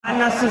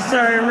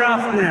Unnecessary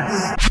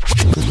roughness.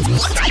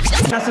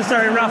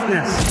 Necessary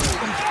roughness.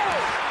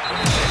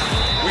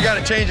 We got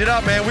to change it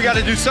up, man. We got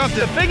to do something.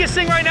 The biggest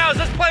thing right now is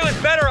let's play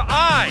with better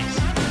eyes.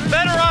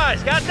 Better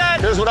eyes. Got that?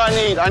 Here's what I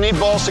need. I need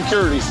ball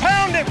securities.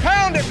 Pound it,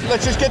 pound it.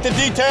 Let's just get the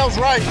details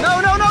right.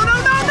 No.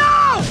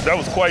 That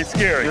was quite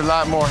scary. You're a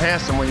lot more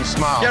handsome when you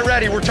smile. Get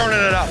ready. We're turning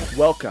it up.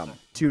 Welcome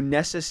to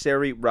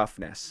Necessary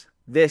Roughness.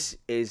 This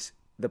is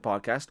the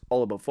podcast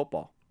all about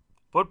football.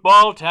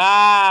 Football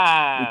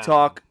time. We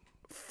talk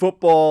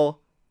football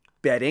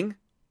betting,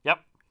 Yep.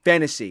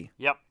 fantasy,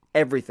 Yep.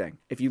 everything.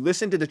 If you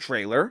listen to the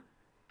trailer,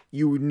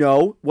 you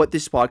know what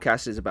this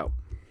podcast is about.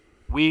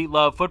 We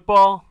love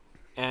football,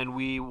 and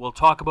we will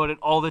talk about it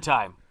all the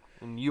time.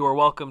 And you are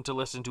welcome to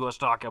listen to us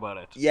talk about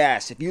it.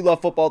 Yes, if you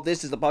love football,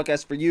 this is the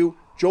podcast for you.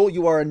 Joel,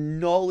 you are a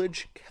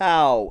knowledge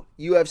cow.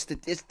 You have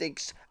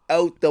statistics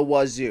out the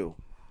wazoo.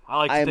 I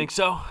like to think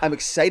so. I'm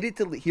excited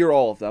to hear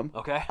all of them.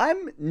 Okay.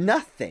 I'm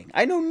nothing.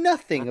 I know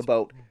nothing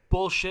about...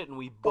 Bullshit, and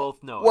we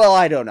both know it. Well,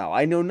 I don't know.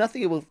 I know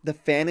nothing about the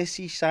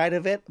fantasy side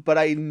of it, but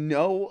I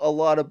know a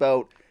lot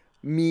about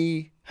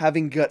me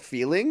having gut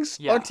feelings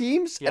on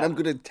teams, and I'm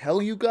going to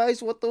tell you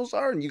guys what those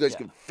are, and you guys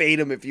can fade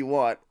them if you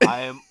want.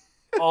 I am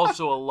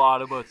also a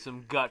lot about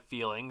some gut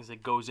feelings.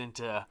 It goes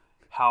into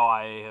how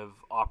I have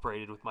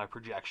operated with my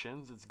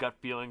projections. It's gut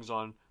feelings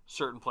on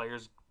certain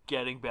players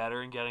getting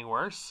better and getting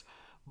worse.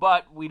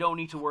 But we don't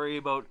need to worry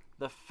about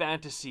the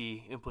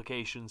fantasy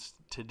implications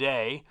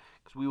today,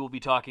 because we will be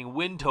talking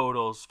win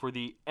totals for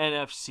the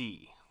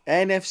NFC.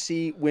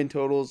 NFC win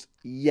totals,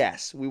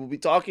 yes. We will be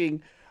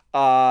talking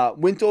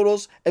win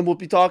totals, and we'll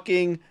be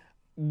talking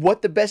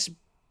what the best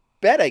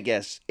bet, I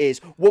guess, is.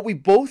 What we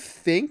both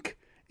think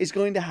is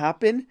going to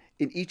happen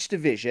in each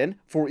division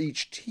for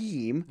each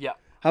team. Yeah.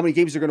 How many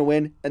games they're going to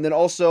win. And then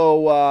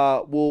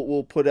also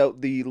we'll put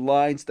out the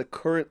lines, the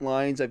current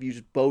lines. I've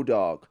used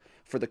Bodog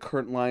for the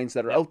current lines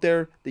that are out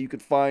there that you can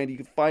find. You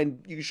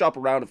can shop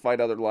around and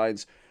find other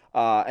lines.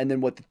 And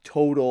then what the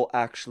total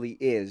actually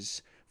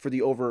is for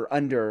the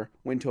over-under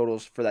win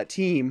totals for that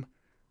team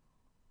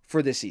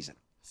for this season.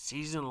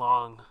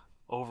 Season-long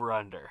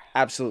over-under.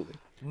 Absolutely.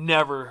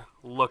 Never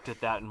looked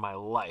at that in my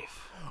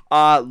life.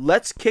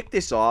 Let's kick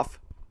this off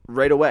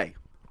right away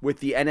with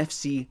the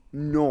NFC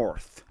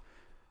North.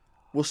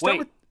 We'll start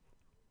with...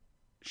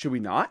 Should we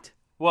not?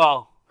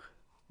 Well,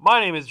 my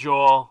name is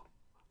Joel.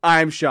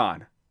 I'm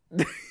Sean.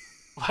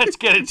 Let's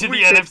get into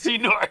the NFC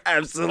North.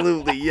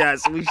 Absolutely,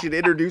 yes. We should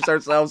introduce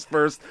ourselves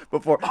first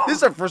before... This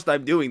is our first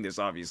time doing this,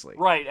 obviously.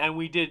 Right, and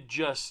we did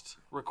just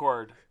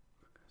record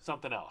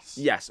something else.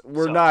 Yes,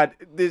 we're not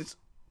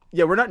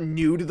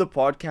new to the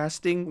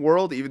podcasting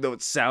world, even though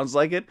it sounds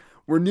like it.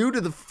 We're new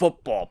to the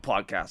football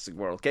podcasting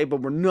world, okay?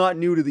 But we're not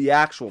new to the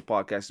actual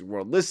podcasting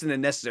world. Listen to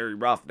Necessary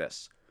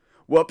Roughness.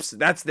 Whoops,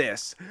 that's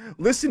this.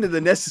 Listen to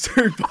the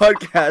Necessary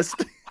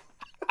Podcast,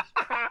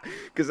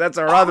 because that's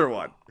our other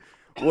one.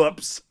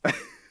 Whoops.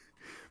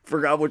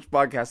 Forgot which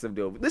podcast I'm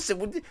doing.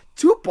 Listen,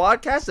 2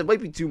 podcasts, it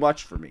might be too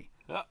much for me.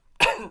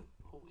 Holy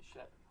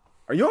shit.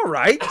 Are you all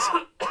right?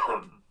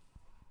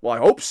 Well, I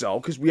hope so,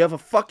 because we have a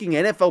fucking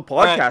NFL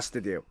podcast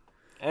to do.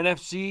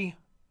 NFC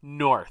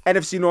North.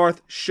 NFC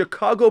North,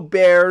 Chicago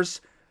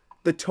Bears,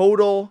 the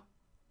total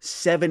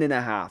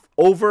 7.5.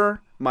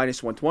 Over,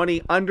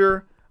 -120.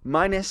 Under,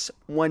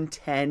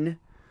 -110.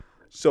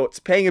 So it's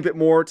paying a bit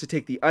more to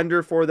take the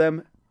under for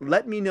them.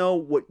 Let me know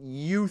what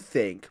you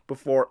think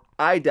before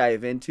I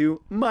dive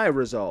into my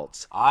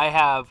results. I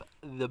have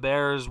the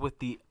Bears with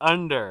the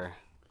under.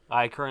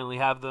 I currently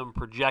have them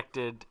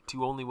projected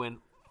to only win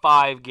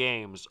 5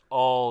 games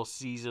all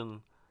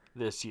season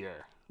this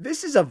year.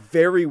 This is a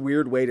very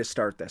weird way to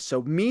start this.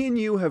 So me and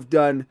you have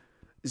done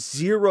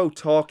 0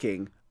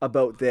 talking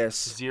about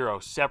this. 0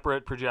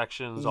 separate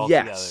projections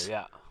altogether. Yes.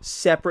 Yeah.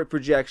 Separate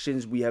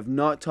projections. We have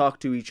not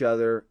talked to each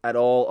other at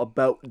all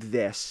about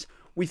this.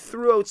 We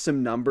threw out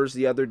some numbers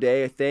the other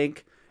day, I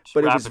think,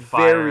 but it was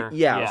very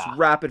it was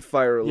rapid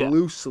fire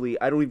loosely.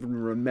 I don't even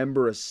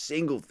remember a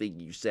single thing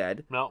you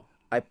said. No.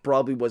 I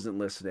probably wasn't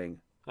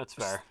listening. That's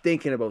fair. I was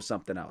thinking about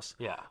something else.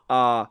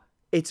 Yeah.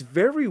 It's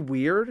very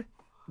weird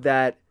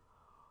that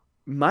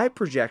my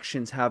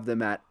projections have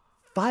them at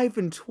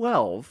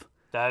 5-12.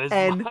 That is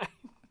and mine.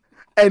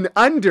 And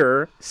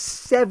under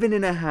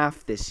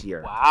 7.5 this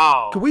year.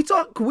 Wow. Can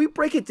we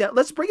break it down?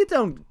 Let's break it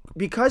down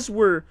because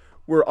we're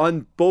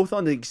on both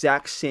on the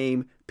exact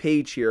same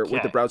page here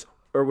with the Browns,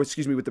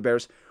 with the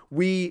Bears.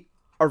 We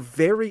are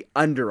very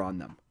under on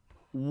them.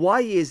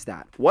 Why is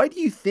that? Why do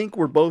you think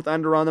we're both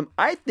under on them?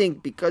 I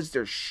think because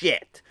they're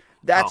shit.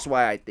 That's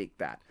why I think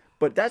that.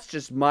 But that's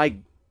just my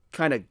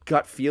kind of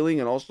gut feeling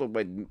and also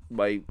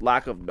my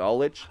lack of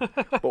knowledge.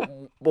 but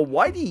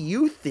why do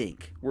you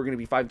think we're going to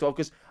be 5-12?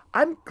 Because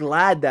I'm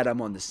glad that I'm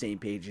on the same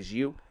page as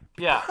you.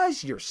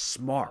 Because you're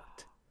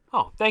smart.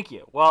 Oh, thank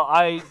you. Well,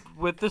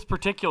 with this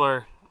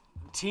particular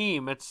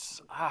team,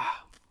 it's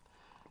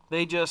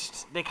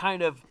they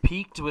kind of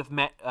peaked with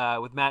Matt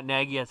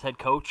Nagy as head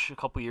coach a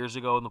couple years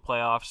ago in the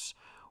playoffs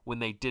when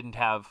they didn't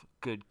have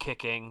good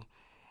kicking,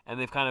 and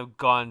they've kind of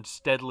gone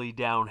steadily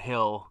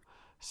downhill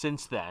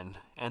since then.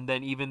 And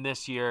then even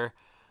this year,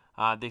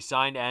 they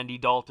signed Andy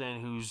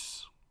Dalton,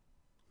 who's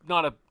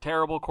not a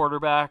terrible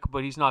quarterback,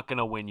 but he's not going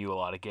to win you a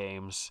lot of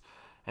games.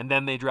 And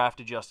then they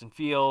drafted Justin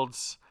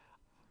Fields.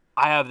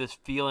 I have this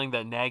feeling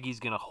that Nagy's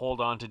going to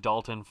hold on to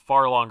Dalton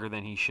far longer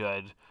than he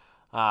should.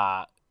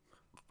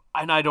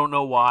 And I don't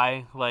know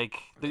why. Like,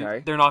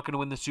 they're not going to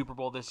win the Super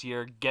Bowl this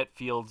year. Get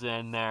Fields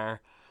in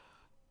there.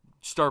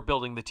 Start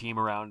building the team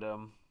around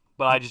him.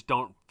 But I just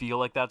don't feel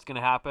like that's going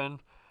to happen.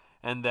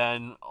 And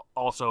then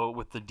also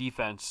with the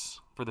defense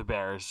for the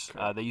Bears,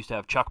 they used to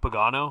have Chuck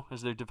Pagano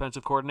as their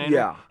defensive coordinator.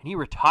 Yeah. And he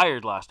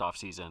retired last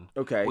offseason.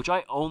 Okay. Which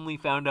I only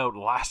found out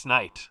last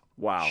night.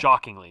 Wow.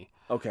 Shockingly.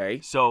 Okay.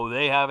 So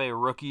they have a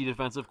rookie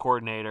defensive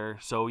coordinator.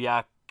 So,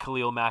 yeah,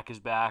 Khalil Mack is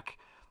back.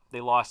 They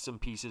lost some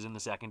pieces in the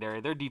secondary.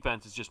 Their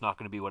defense is just not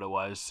going to be what it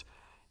was.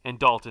 And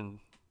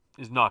Dalton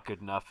is not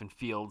good enough, and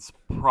Fields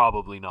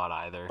probably not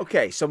either.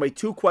 Okay, so my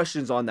 2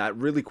 questions on that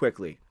really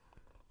quickly.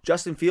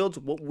 Justin Fields,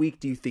 what week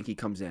do you think he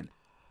comes in?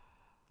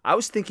 I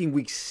was thinking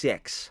week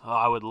 6.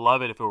 I would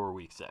love it if it were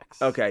week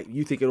 6. Okay,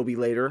 you think it'll be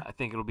later? I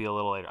think it'll be a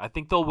little later. I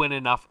think they'll win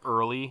enough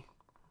early,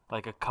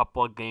 like a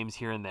couple of games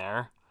here and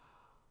there.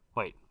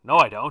 Wait, no,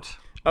 I don't.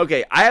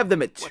 Okay, I have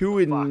them at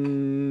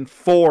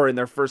 2-4 in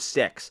their first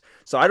 6.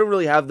 So I don't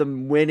really have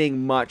them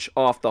winning much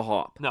off the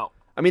hop. No.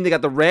 I mean, they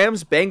got the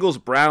Rams,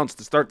 Bengals, Browns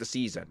to start the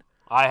season.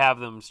 I have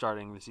them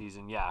starting the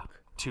season,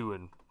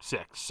 2-6,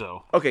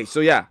 so. Okay,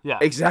 so yeah.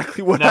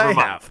 Exactly what Never I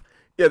mind. have.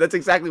 Yeah, that's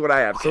exactly what I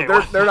have. Okay,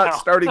 so they're not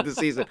starting the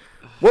season.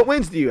 What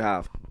wins do you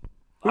have?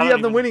 Who do you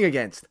have them winning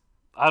against?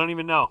 I don't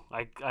even know.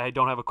 I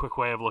don't have a quick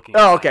way of looking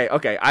Oh, at that.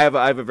 okay. I have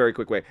a very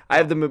quick way. I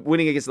have them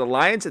winning against the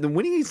Lions and then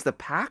winning against the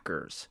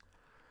Packers.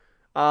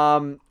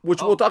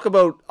 Which we'll talk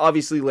about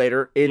obviously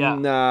later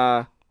in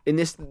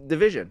this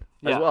division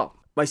as well.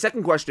 My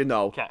second question,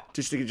 though,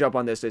 just to jump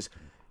on this, is: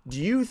 do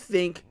you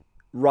think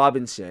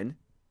Robinson,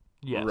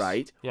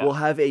 will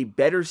have a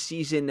better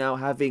season now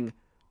having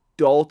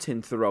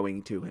Dalton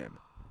throwing to him,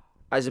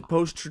 as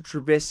opposed to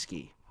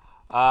Trubisky?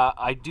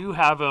 I do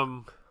have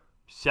him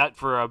set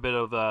for a bit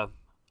of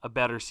a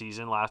better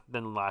season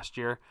than last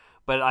year,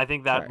 but I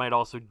think that might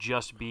also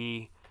just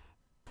be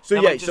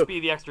be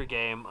the extra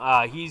game.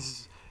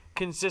 He's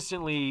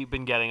consistently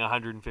been getting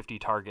 150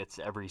 targets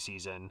every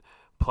season,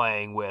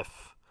 playing with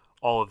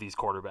all of these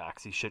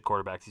quarterbacks, these shit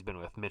quarterbacks he's been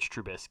with. Mitch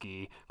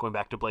Trubisky, going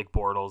back to Blake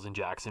Bortles in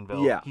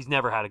Jacksonville. Yeah. He's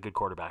never had a good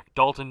quarterback.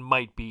 Dalton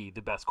might be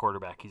the best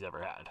quarterback he's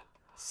ever had.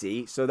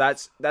 See, so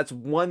that's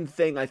one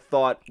thing I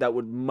thought that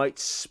might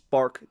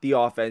spark the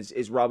offense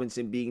is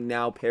Robinson being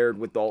now paired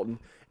with Dalton.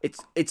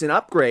 It's an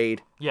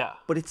upgrade. Yeah.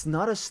 But it's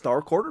not a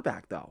star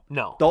quarterback, though.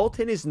 No.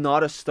 Dalton is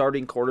not a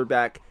starting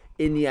quarterback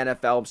in the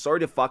NFL. I'm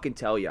sorry to fucking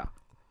tell you.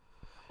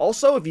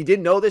 Also, if you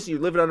didn't know this, you're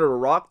living under a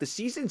rock, the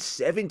season's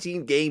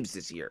 17 games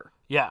this year.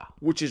 Yeah.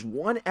 Which is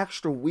one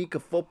extra week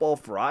of football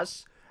for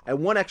us and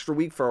one extra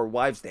week for our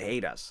wives to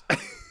hate us.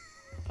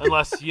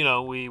 Unless,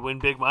 we win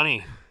big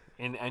money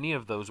in any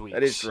of those weeks.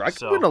 That is true. I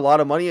could win a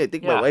lot of money. I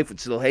think my wife would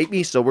still hate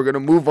me, so we're going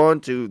to move on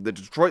to the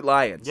Detroit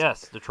Lions.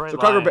 Yes, Detroit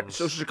Lions.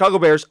 Chicago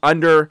Bears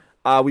under.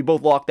 We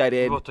both locked that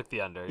in. We both took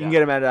the under, You can get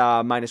them at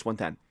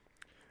 -110.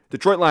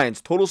 Detroit Lions,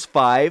 totals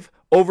 5.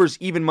 Overs,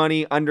 even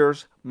money.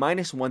 Unders,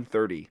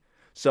 -130.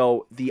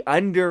 So the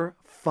under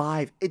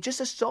 5, it's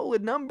just a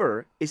solid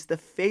number, is the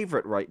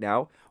favorite right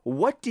now.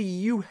 What do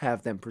you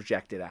have them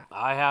projected at?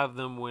 I have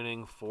them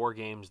winning 4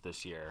 games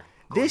this year.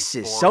 This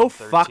is so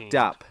fucked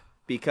up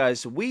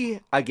because we,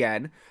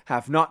 again,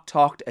 have not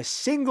talked a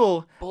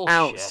single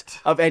ounce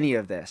of any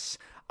of this.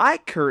 I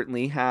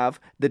currently have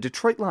the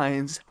Detroit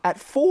Lions at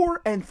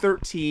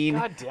 4-13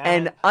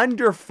 and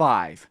under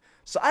 5.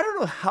 So I don't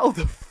know how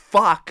the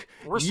fuck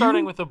we're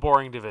starting with a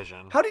boring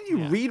division. How did you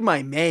read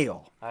my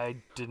mail? I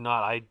did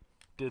not. I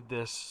did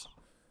this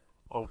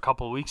a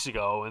couple of weeks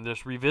ago and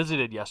just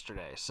revisited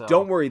yesterday. So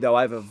don't worry though.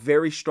 I have a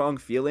very strong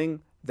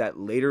feeling that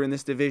later in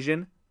this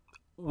division,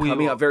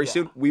 coming up very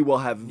soon, we will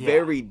have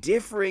very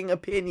differing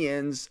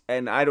opinions,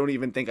 and I don't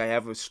even think I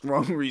have a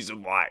strong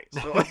reason why.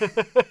 So,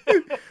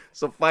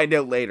 so find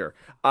out later.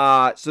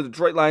 So the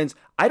Detroit Lions,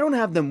 I don't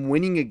have them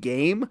winning a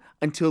game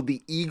until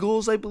the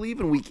Eagles, I believe,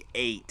 in week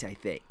 8, I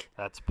think.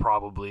 That's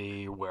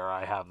probably where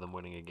I have them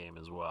winning a game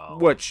as well.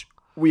 Which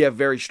we have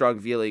very strong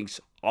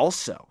feelings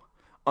also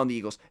on the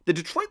Eagles. The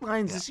Detroit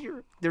Lions this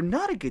year, they're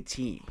not a good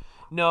team.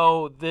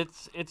 No,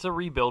 it's a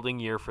rebuilding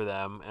year for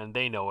them, and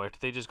they know it.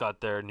 They just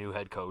got their new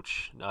head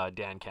coach,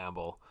 Dan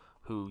Campbell,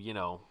 who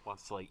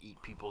wants to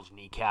eat people's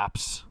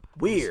kneecaps.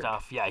 Weird and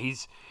stuff. Yeah,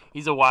 he's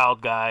a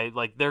wild guy.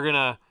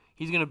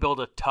 He's gonna build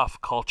a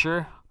tough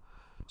culture,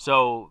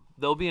 so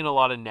they'll be in a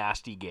lot of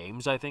nasty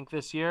games, I think,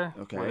 this year.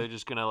 Okay. Where they're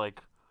just gonna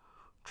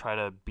try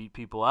to beat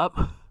people up,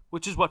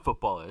 which is what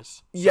football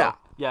is. So,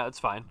 yeah, it's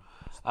fine.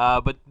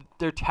 But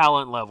their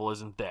talent level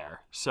isn't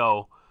there,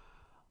 so.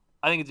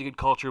 I think it's a good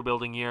culture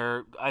building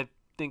year. I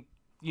think,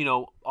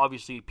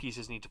 obviously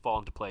pieces need to fall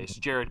into place.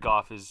 Jared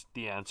Goff is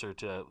the answer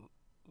to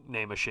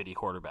name a shitty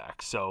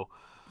quarterback. So,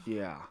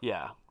 they're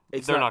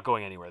not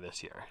going anywhere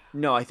this year.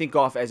 No, I think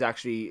Goff is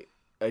actually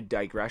a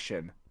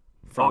digression.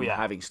 from yeah.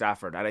 having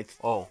Stafford. And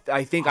Oh,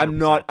 I think I'm 100%.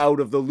 not out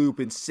of the loop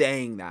in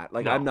saying that.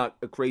 Like, No. I'm not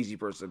a crazy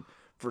person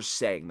for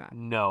saying that.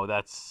 No,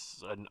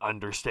 that's an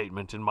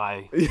understatement in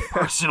my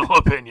personal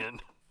opinion.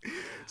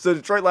 So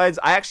Detroit Lions,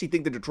 I actually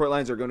think the Detroit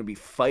Lions are going to be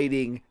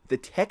fighting the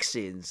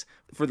Texans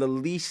for the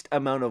least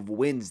amount of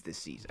wins this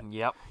season.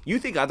 Yep. You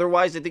think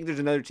otherwise? I think there's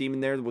another team in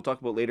there that we'll talk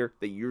about later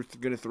that you're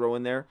going to throw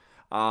in there.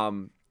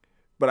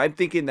 But I'm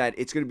thinking that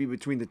it's going to be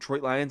between the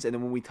Detroit Lions and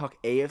then when we talk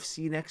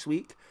AFC next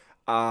week,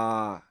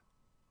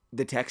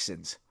 the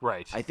Texans.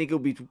 Right. I think it'll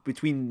be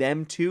between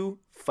them two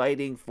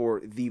fighting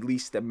for the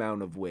least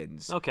amount of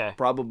wins. Okay.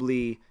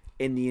 Probably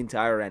in the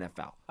entire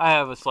NFL. I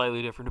have a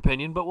slightly different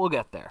opinion, but we'll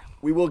get there.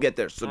 We will get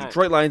there. So All right.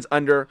 Detroit Lions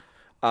under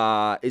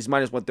is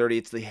minus 130.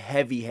 It's the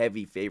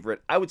heavy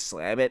favorite. I would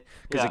slam it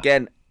because, Yeah.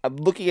 again, I'm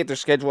looking at their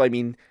schedule. I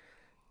mean,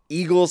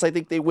 Eagles, I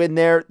think they win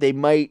there. They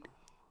might.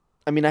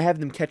 I mean, I have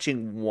them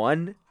catching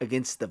one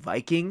against the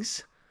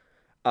Vikings.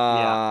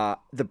 Yeah.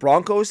 The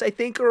Broncos, I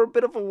think, are a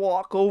bit of a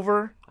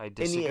walkover I in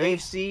the disagree.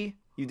 AFC.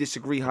 You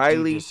disagree I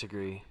highly.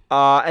 disagree.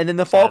 And then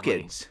the Sadly.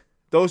 Falcons.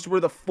 Those were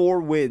the 4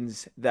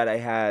 wins that I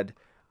had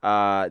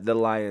the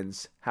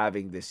Lions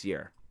having this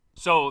year.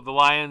 So the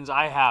Lions,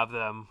 I have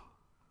them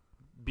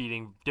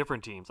beating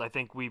different teams. I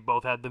think we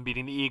both had them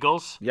beating the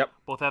Eagles. Yep.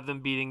 Both have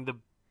them beating the.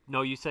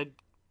 No, you said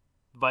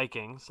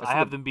Vikings. That's I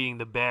have the- them beating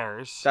the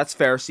Bears. That's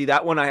fair. See,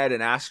 that one I had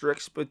an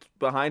asterisk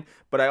behind,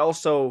 but I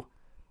also...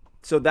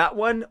 So that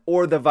one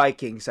or the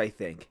Vikings, I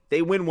think.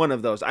 They win one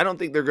of those. I don't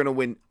think they're going to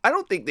win... I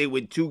don't think they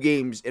win 2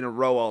 games in a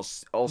row all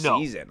No,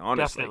 season,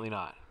 honestly. definitely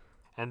not.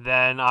 And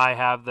then I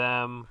have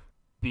them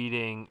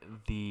beating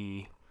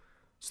the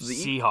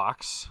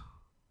Seahawks.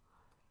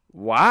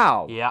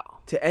 Wow. Yeah.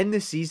 To end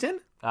the season?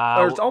 Uh,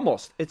 Or it's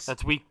almost. It's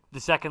That's the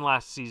second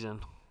last season.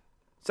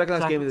 second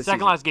last game of the second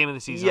season. last game of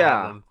the season. I Yeah.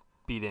 have them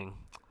beating.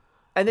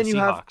 And then the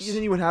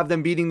Seahawks. you would have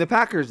them beating the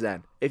Packers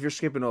then, if you're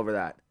skipping over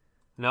that.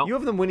 No. You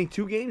have them winning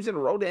 2 games in a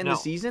row to end no, the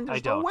season? There's I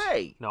don't. no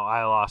way. No,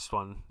 I lost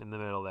one in the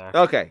middle there.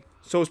 Okay,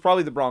 so it's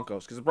probably the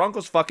Broncos, because the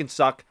Broncos fucking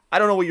suck. I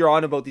don't know what you're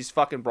on about these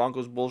fucking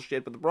Broncos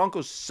bullshit, but the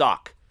Broncos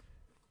suck.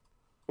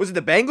 Was it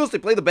the Bengals? They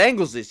played the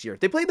Bengals this year.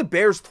 They played the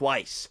Bears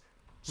twice.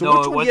 So No, which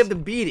it one do was- you have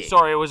them beating?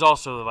 Sorry, it was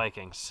also the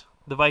Vikings.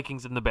 The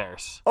Vikings and the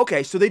Bears.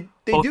 Okay, so they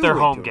Both do their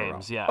win home 2 in a row.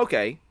 games, yeah.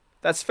 Okay,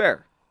 that's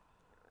fair.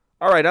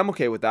 All right, I'm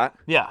okay with that.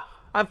 Yeah.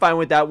 I'm fine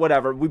with that,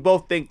 whatever. We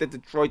both think that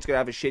Detroit's going to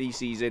have a shitty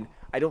season.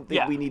 I don't think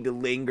Yeah. we need to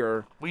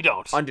linger We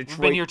don't. on We've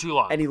Detroit been here too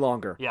long. any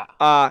longer.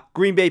 Yeah.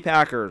 Green Bay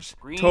Packers,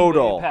 Green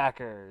total Bay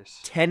Packers.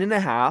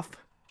 10.5,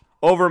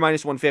 over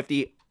minus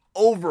 150,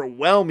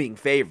 overwhelming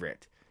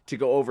favorite to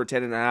go over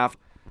 10.5,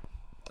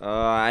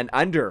 and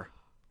under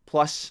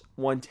plus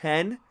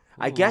 110.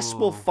 I guess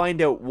we'll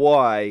find out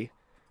why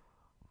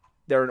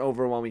they're an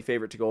overwhelming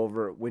favorite to go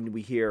over when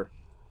we hear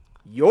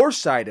your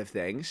side of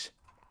things.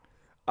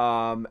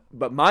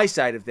 But my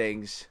side of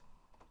things,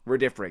 we're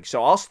differing.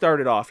 So I'll start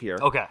it off here.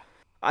 Okay.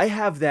 I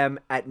have them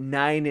at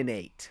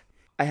 9-8.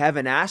 I have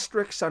an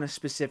asterisk on a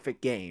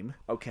specific game,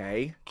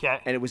 okay? Okay.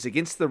 And it was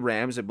against the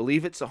Rams. I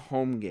believe it's a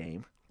home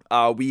game.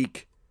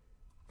 Week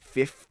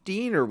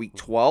 15 or week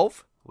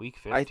 12, Week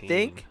 15. I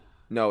think.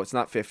 No, it's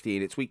not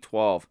 15. It's week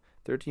 12.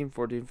 13,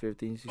 14,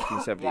 15,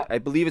 16, 17. I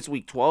believe it's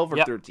week 12 or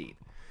Yep. 13.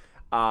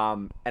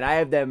 And I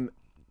have them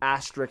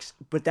asterisks,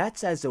 but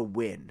that's as a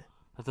win.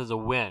 That is a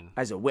win.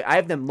 As a win. I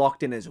have them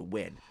locked in as a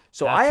win.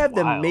 So That's I have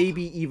them wild.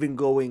 maybe even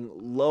going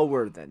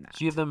lower than that.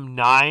 So you have them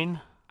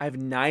 9 I have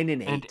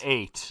 9-8. and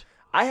 8.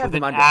 I have With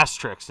them an under.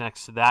 asterisk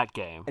next to that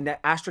game. And that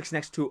asterisk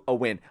next to a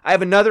win. I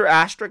have another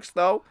asterisk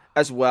though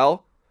as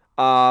well,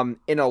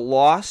 in a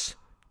loss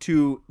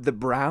to the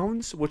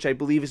Browns, which I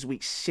believe is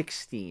week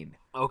 16.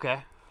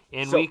 Okay.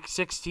 In So- week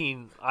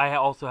 16, I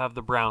also have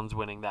the Browns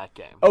winning that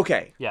game.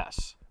 Okay,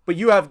 Yes. but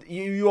you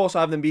also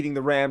have them beating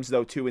the Rams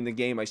though too in the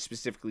game I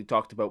specifically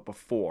talked about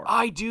before.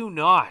 I do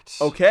not.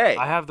 Okay.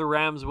 I have the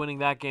Rams winning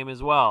that game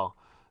as well.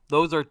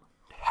 Those are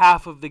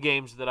half of the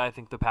games that I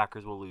think the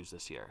Packers will lose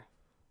this year.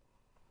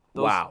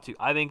 Those Wow. two.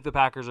 I think the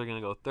Packers are going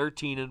to go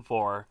 13-4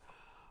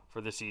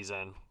 for the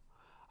season.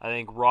 I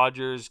think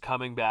Rodgers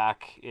coming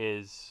back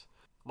is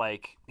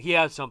like he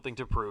has something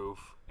to prove,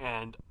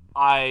 and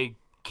I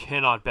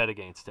cannot bet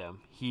against him.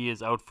 He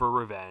is out for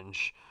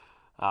revenge.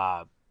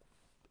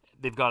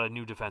 They've got a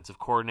new defensive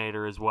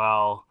coordinator as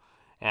well,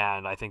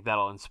 and I think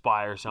that'll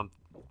inspire some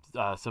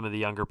of the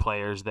younger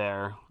players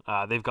there.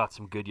 They've got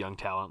some good young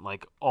talent,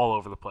 like all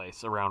over the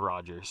place around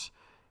Rodgers.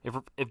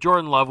 If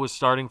Jordan Love was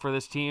starting for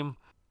this team,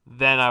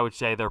 then I would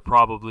say they're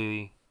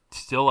probably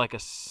still like a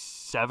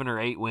 7 or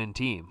 8 win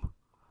team.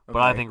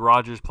 But I Okay. think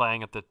Rodgers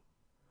playing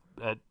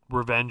at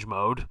revenge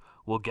mode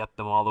will get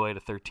them all the way to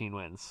 13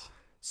 wins.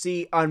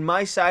 See, on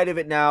my side of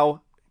it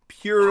now,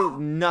 pure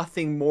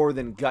nothing more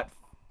than gut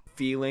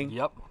feeling.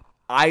 Yep.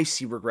 I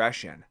see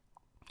regression.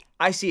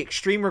 I see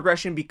extreme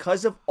regression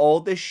because of all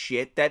the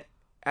shit that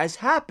has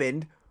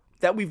happened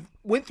that we've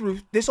went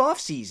through this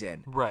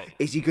offseason. Right.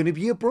 Is he going to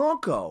be a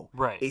Bronco?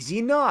 Right. Is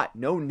he not?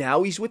 No,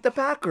 now he's with the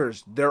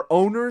Packers. Their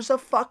owner's a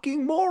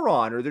fucking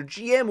moron, or their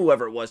GM,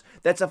 whoever it was,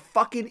 that's a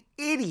fucking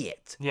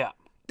idiot. Yeah.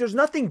 there's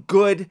nothing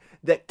good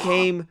that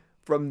came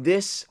from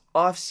this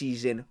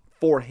offseason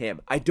for him.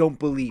 I don't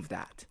believe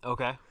that.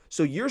 Okay.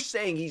 So you're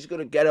saying he's going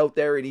to get out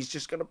there and he's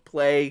just going to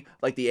play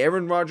like the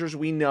Aaron Rodgers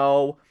we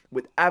know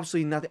with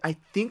absolutely nothing. I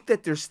think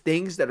that there's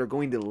things that are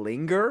going to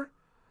linger,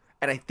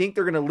 and I think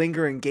they're going to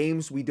linger in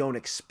games we don't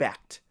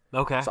expect.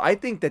 Okay. So I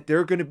think that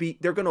they're going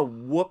to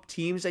whoop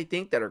teams, I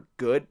think, that are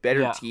good,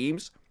 better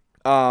teams.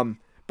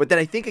 But then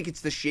I think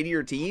against the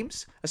shittier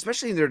teams,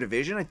 especially in their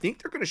division, I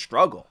think they're going to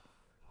struggle.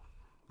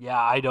 Yeah,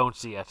 I don't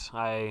see it.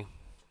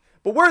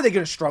 But where are they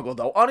going to struggle,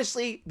 though?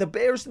 Honestly, the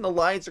Bears and the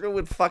Lions are going to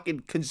win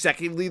fucking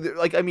consecutively.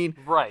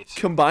 Right.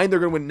 Combined, they're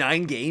going to win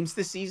 9 games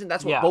this season.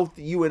 That's what both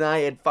you and I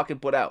had fucking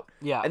put out.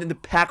 Yeah. And then the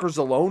Packers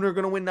alone are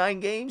going to win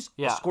 9 games?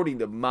 Yeah. According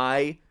to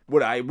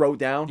what I wrote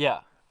down. Yeah.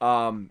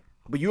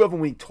 But you have them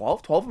winning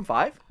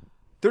 12-5?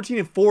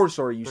 13-4,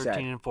 sorry, you said.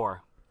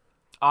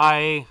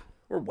 13-4.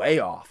 We're way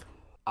off.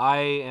 I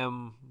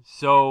am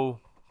so,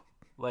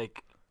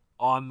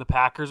 on the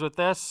Packers with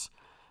this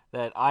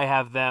that I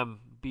have them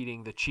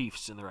beating the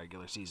Chiefs in the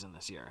regular season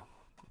this year.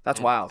 That's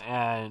wild.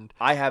 And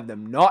I have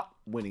them not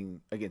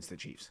winning against the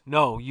Chiefs.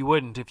 No, you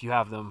wouldn't if you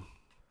have them.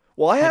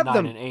 Well, I have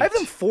them 9-8. I have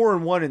them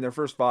 4-1 in their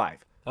first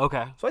 5.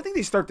 Okay. So I think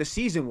they start the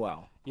season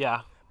well.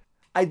 Yeah.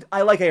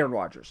 I like Aaron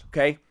Rodgers,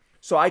 okay?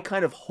 So I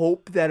kind of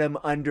hope that I'm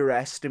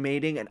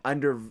underestimating and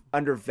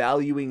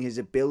undervaluing his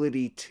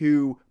ability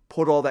to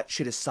put all that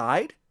shit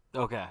aside.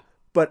 Okay.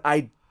 But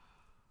I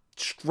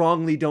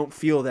strongly don't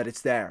feel that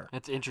it's there.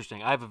 It's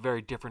interesting. I have a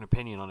very different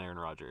opinion on Aaron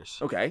Rodgers.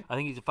 Okay. I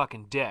think he's a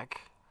fucking dick.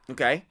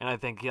 Okay. And I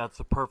think that's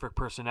the perfect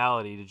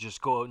personality to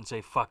just go out and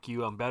say, fuck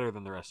you, I'm better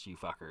than the rest of you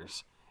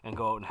fuckers. And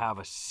go out and have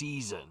a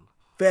season.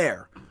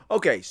 Fair.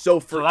 Okay, so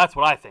that's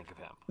what I think of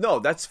him. No,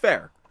 that's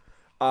fair.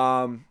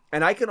 And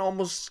I can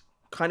almost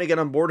kind of get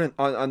on board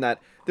on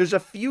that. There's a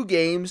few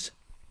games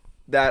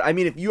that, I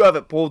mean, if you have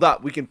it pulled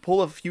up, we can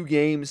pull a few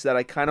games that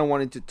I kind of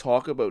wanted to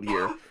talk about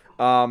here.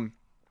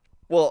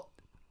 Well,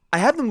 I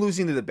have them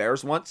losing to the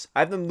Bears once. I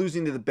have them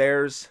losing to the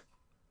Bears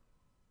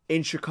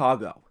in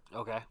Chicago.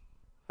 Okay.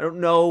 I don't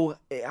know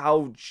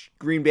how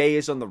Green Bay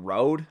is on the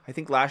road. I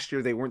think last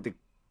year they weren't the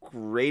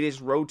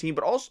greatest road team,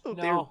 but also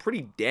they were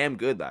pretty damn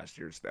good last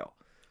year still.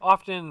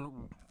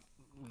 Often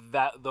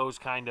those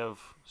kind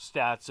of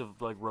stats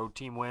of road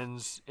team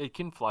wins, it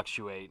can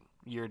fluctuate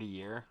year to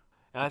year.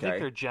 And I think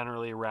they're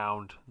generally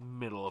around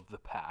middle of the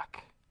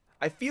pack.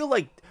 I feel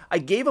like I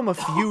gave them a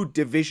few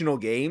divisional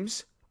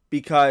games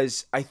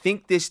because I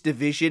think this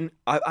division,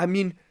 I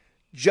mean,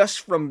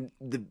 just from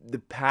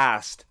the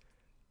past,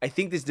 I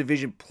think this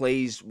division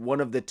plays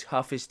one of the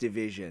toughest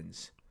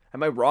divisions.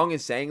 Am I wrong in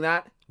saying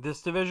that?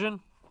 This division?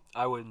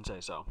 I wouldn't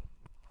say so.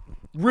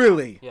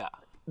 Really? Yeah.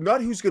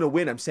 Not who's going to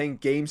win. I'm saying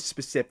games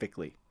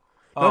specifically.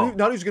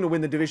 Not who's going to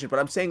win the division, but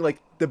I'm saying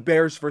the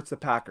Bears versus the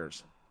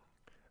Packers.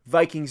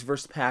 Vikings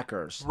versus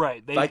Packers.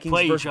 Right. They Vikings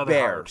play versus each other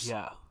Bears.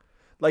 hard.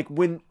 Yeah.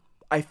 When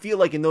I feel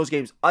like in those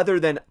games, other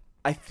than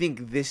I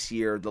think this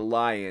year, the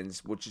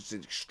Lions, which is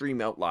an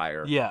extreme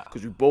outlier. Yeah.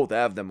 Because we both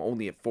have them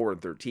only at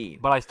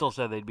 4-13. But I still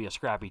said they'd be a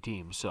scrappy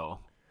team, so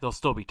they'll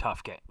still be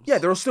tough games. Yeah,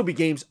 there'll still be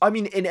games. I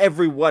mean, in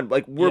every one.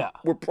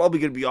 We're probably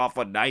going to be off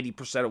on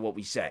 90% of what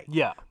we say.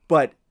 Yeah.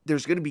 But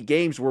there's going to be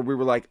games where we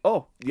were like,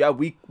 oh, yeah,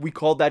 we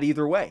called that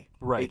either way.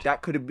 Right.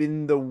 That could have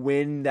been the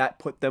win that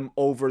put them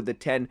over the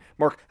 10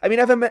 mark. I mean,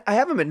 I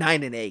have them at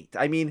 9-8.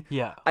 I mean,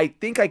 yeah. I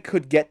think I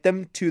could get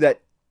them to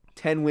that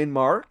 10-win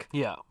mark.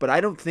 Yeah. But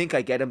I don't think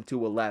I get them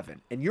to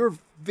 11. And you're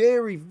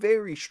very,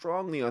 very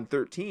strongly on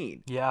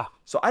 13. Yeah.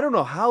 So I don't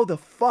know how the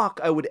fuck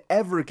I would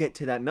ever get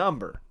to that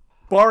number.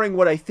 Barring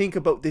what I think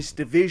about this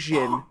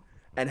division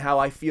and how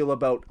I feel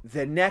about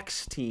the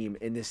next team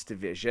in this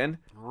division.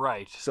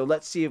 Right. So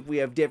let's see if we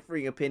have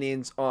differing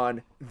opinions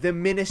on the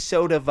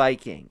Minnesota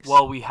Vikings.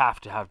 Well, we have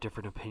to have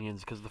different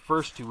opinions because the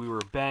first two we were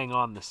bang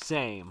on the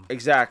same.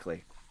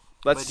 Exactly.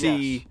 Let's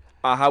see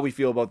how we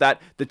feel about that.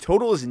 The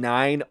total is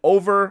 9,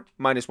 over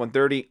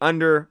 -130,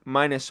 under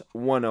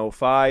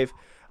 -105.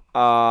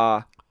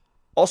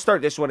 I'll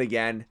start this one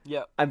again.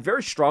 Yeah. I'm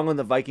very strong on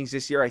the Vikings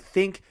this year. I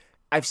think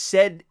I've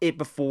said it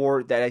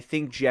before that I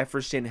think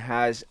Jefferson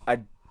has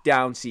a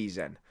down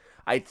season.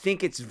 I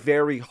think it's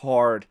very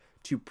hard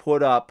to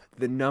put up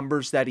the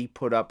numbers that he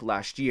put up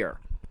last year.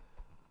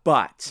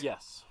 But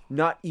yes,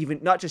 not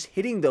just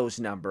hitting those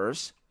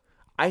numbers.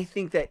 I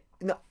think that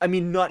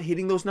not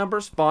hitting those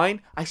numbers,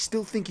 fine. I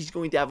still think he's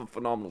going to have a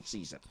phenomenal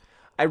season.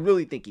 I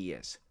really think he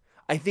is.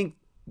 I think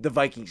the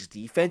Vikings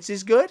defense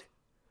is good.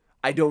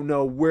 I don't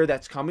know where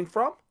that's coming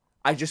from.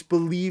 I just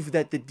believe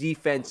that the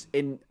defense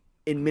in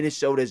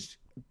Minnesota is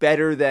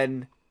better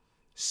than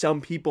some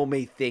people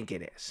may think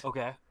it is.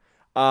 Okay.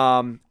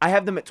 I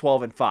have them at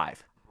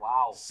 12-5.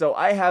 Wow. So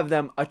I have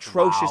them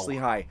atrociously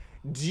high.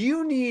 Do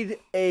you need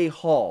a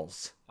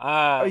Halls?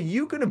 Are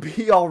you going to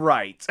be all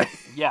right?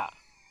 Yeah.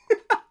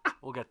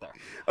 We'll get there.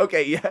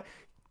 Okay, yeah.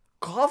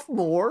 Cough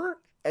more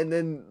and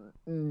then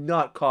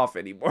not cough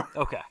anymore.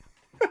 Okay.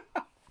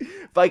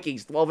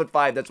 Vikings,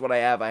 12-5. That's what I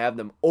have. I have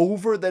them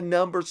over the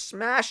number,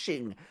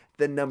 smashing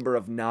the number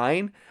of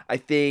 9. I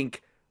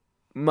think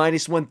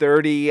minus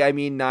 130. I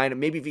mean, 9.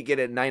 Maybe if you get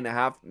it at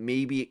 9.5,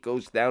 maybe it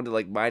goes down to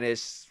like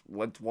minus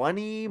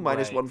 120,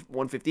 minus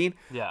 115.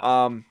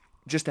 Yeah.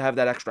 Just to have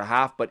that extra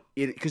half, but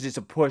because it's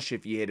a push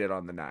if you hit it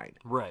on the 9.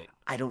 Right.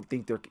 I don't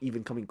think they're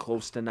even coming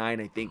close to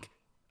 9.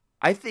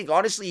 I think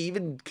honestly,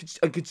 even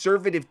a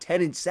conservative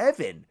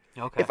 10-7.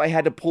 Okay. If I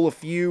had to pull a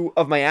few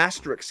of my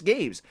asterisk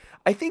games,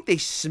 I think they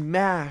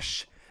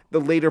smash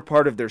the later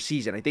part of their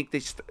season. I think they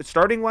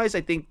starting wise,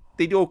 I think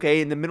they do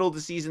okay. In the middle of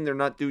the season, they're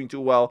not doing too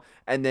well,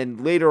 and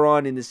then later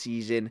on in the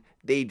season,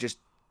 they just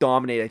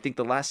dominate. I think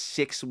the last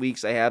 6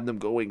 weeks, I have them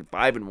going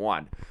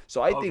 5-1.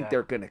 So I think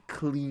they're gonna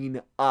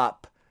clean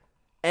up,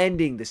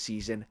 ending the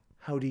season.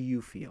 How do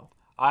you feel?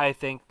 I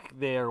think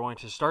they are going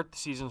to start the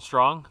season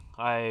strong.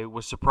 I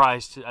was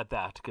surprised at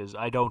that because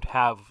I don't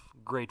have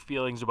great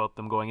feelings about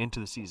them going into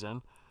the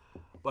season.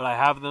 But I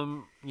have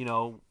them,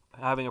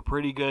 having a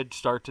pretty good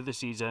start to the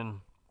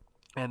season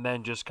and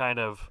then just kind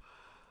of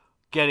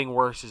getting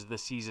worse as the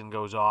season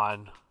goes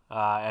on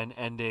and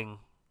ending,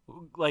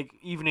 like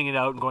evening it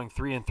out and going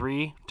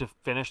 3-3 to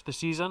finish the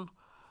season.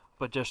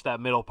 But just that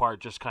middle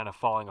part just kind of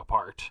falling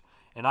apart.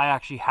 And I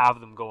actually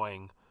have them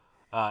going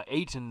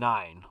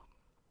 8-9.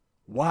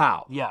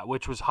 Wow. Yeah,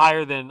 which was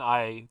higher than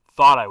I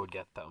thought I would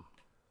get them.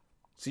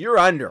 So you're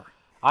under.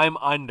 I'm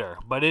under,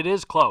 but it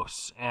is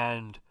close.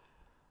 And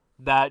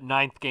that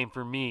 9th game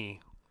for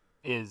me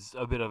is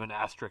a bit of an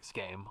asterisk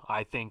game.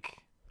 I think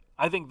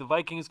the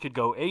Vikings could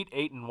go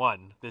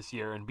 8-1 this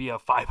year and be a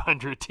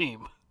 500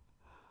 team.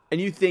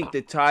 And you think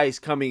the tie is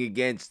coming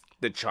against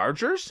the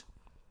Chargers?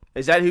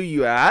 Is that who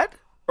you had?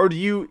 Or do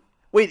you...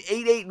 Wait,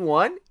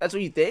 8-1? That's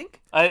what you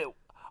think?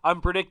 I'm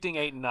predicting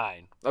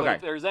 8-9. But Okay.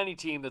 if there's any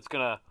team that's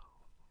going to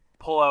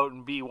pull out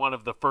and be one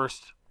of the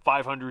first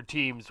 500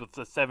 teams with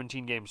the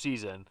 17-game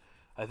season,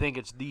 I think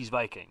it's these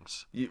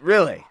Vikings.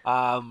 Really?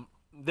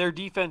 Their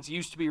defense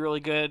used to be really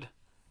good.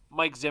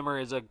 Mike Zimmer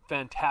is a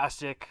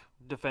fantastic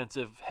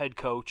defensive head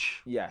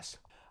coach. Yes.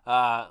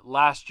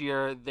 Last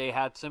year, they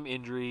had some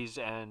injuries,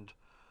 and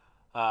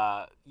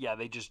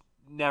they just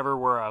never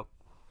were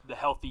the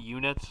healthy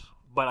unit.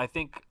 But I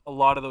think a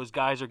lot of those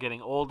guys are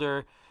getting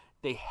older.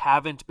 They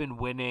haven't been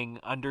winning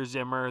under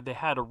Zimmer. They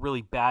had a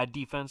really bad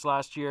defense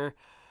last year.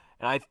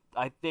 And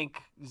I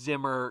think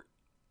Zimmer,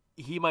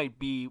 he might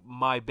be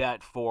my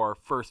bet for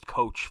first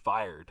coach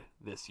fired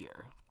this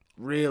year.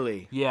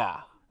 Really?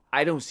 Yeah.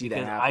 I don't see that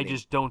Because happening. I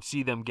just don't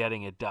see them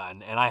getting it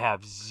done. And I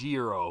have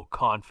zero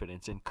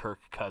confidence in Kirk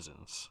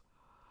Cousins.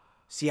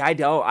 See, I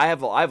don't. I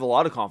have a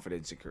lot of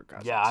confidence in Kirk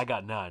Cousins. Yeah, I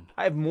got none.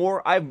 I have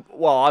more.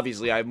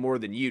 Obviously, I have more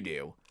than you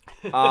do.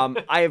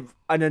 I have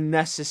an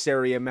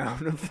unnecessary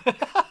amount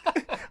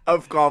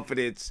of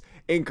confidence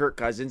in Kirk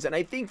Cousins, and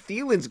I think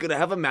Thielen's going to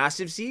have a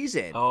massive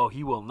season. Oh,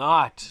 he will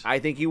not. I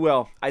think he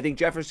will. I think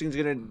Jefferson's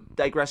going to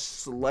digress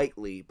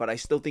slightly, but I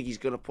still think he's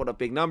going to put up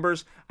big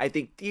numbers. I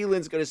think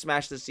Thielen's going to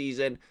smash the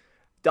season.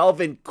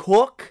 Dalvin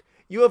Cook.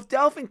 You have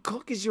Dalvin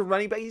Cook as your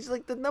running back. He's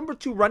like the number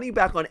 2 running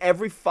back on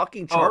every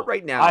fucking chart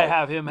right now. I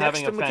have him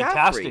next having a to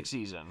fantastic McCaffrey.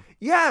 season.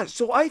 Yeah,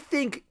 so I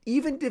think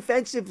even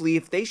defensively,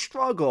 if they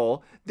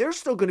struggle, they're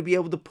still going to be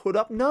able to put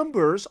up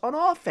numbers on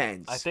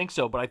offense. I think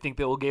so, but I think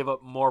they will give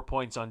up more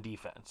points on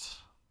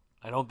defense.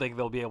 I don't think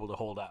they'll be able to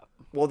hold up.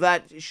 Well,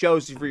 that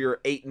shows for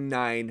your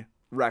 8-9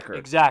 record.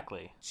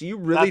 Exactly. So you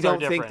really That's our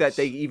don't think difference. that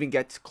they even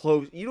get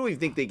close. You don't even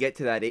think they get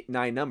to that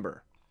 8-9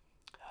 number.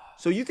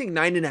 So you think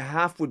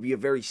 9.5 would be a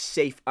very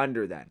safe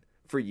under then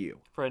for you?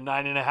 For a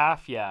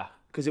 9.5, yeah.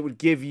 Because it would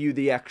give you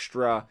the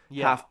extra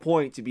half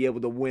point to be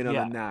able to win on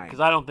Yeah, a 9. because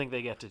I don't think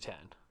they get to 10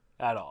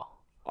 at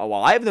all. Oh,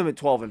 well, I have them at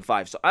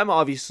 12-5, so I'm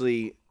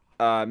obviously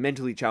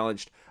mentally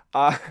challenged.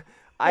 I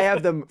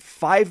have them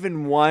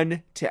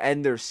 5-1 to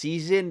end their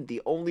season.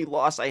 The only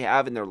loss I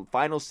have in their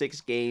final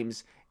 6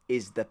 games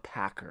is the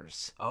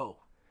Packers. Oh.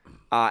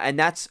 And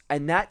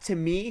that to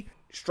me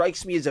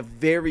strikes me as a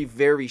very,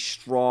 very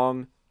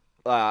strong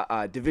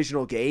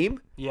divisional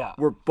game. Yeah.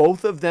 Where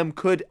both of them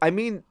could, I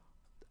mean,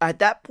 at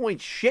that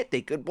point,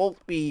 they could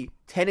both be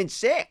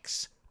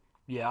 10-6.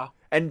 Yeah.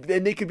 And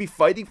then they could be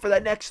fighting for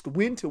that next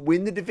win to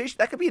win the division.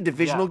 That could be a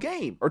divisional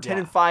game. Or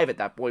 10-5 at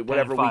that point,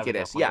 whatever 10-5 week it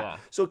at is. that point, yeah.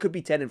 So it could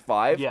be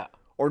 10-5. Yeah.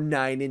 Or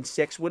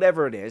 9-6,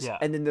 whatever it is. Yeah.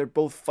 And then they're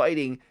both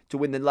fighting to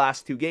win the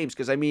last 2 games.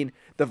 Because, I mean,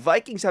 the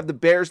Vikings have the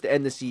Bears to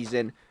end the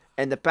season,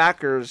 and the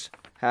Packers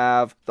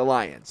have the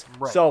Lions.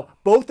 Right. So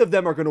both of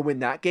them are going to win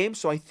that game.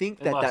 So I think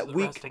that Unless that they're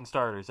week... resting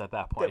starters at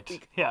that point.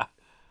 week- Yeah.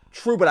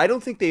 True, but I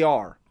don't think they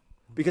are.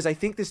 Because I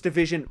think this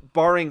division,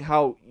 barring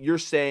how you're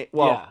saying...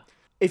 Well, Yeah.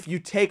 if you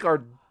take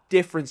our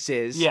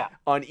differences Yeah.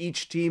 on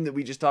each team that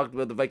we just talked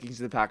about, the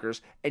Vikings and the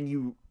Packers, and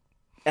you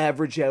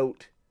average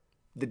out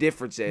the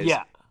differences,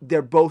 Yeah.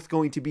 they're both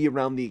going to be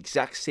around the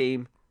exact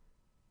same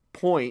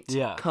point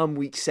Yeah. come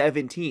week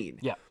 17.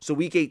 Yeah. So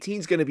week 18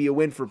 is going to be a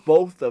win for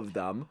both of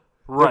them.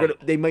 They're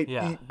Right. They might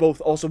Yeah.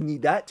 both also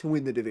need that to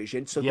win the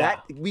division. So Yeah.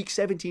 that week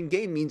 17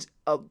 game means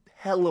a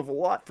hell of a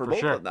lot for both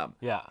sure. of them,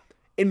 Yeah.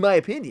 in my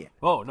opinion.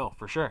 Oh, no,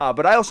 for sure.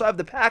 But I also have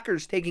the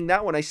Packers taking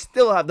that one. I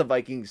still have the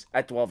Vikings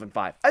at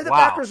 12-5. I have the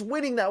Wow. Packers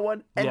winning that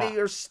one, and Yeah. they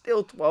are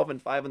still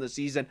 12-5 in the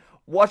season.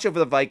 watch out for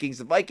the Vikings.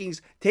 The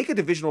Vikings, take a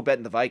divisional bet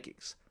in the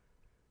Vikings.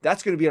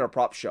 That's going to be on our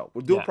prop show.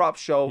 We'll do a prop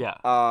show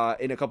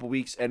in a couple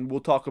weeks, and we'll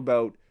talk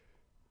about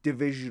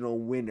divisional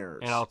winners.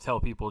 And I'll tell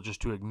people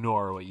just to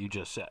ignore what you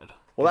just said.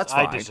 Well, that's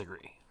fine. I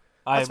disagree.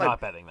 I am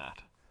not betting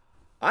that.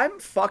 I'm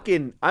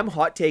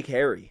hot take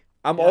Harry.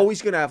 I'm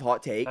always going to have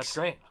hot takes. That's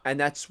great. And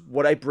that's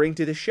what I bring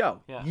to the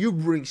show. Yeah. You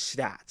bring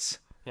stats.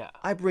 Yeah.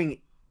 I'm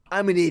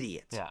an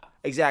idiot. Yeah.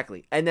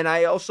 Exactly. And then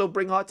I also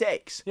bring hot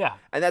takes. Yeah.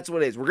 And that's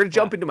what it is. We're going to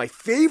jump into my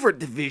favorite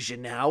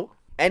division now.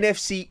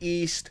 NFC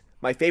East,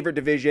 my favorite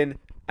division.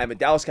 I'm a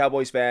Dallas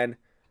Cowboys fan.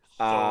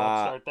 So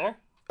let's start there?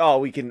 Oh,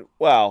 we can,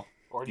 well.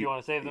 Or do you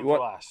want to save them for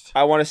last?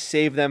 I want to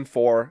save them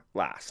for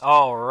last.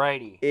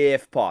 Alrighty.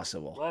 If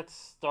possible. Let's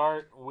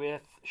start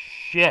with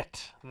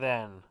shit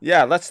then.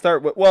 Yeah, let's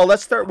start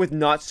with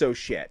not so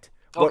shit.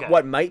 Okay.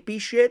 What might be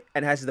shit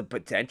and has the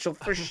potential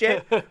for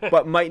shit,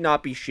 but might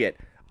not be shit.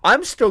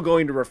 I'm still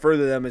going to refer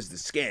to them as the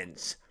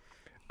Skins.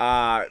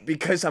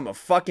 Because I'm a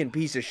fucking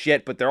piece of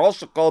shit, but they're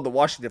also called the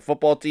Washington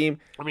Football Team.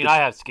 I mean, I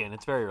have skin.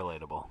 It's very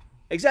relatable.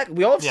 Exactly.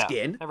 We all have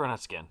skin. Everyone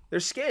has skin. They're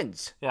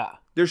skins. Yeah.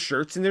 They're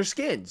shirts and they're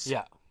skins.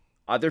 Yeah.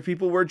 Other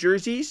people wear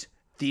jerseys.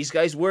 These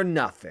guys wear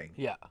nothing.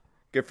 Yeah.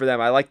 Good for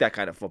them. I like that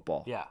kind of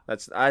football. Yeah.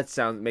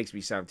 Makes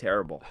me sound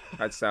terrible.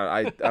 I'm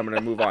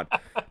gonna move on.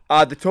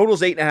 The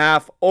total's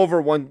 8.5,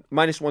 over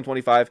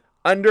 -125,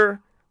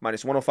 under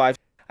 -105.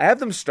 I have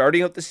them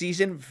starting out the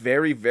season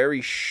very,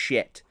 very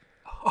shit.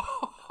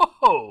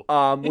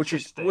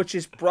 Which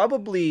is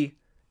probably,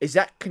 is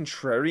that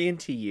contrarian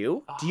to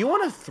you? Do you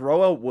want to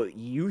throw out what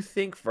you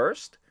think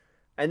first,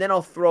 and then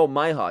I'll throw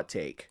my hot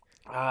take?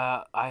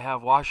 I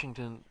have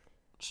Washington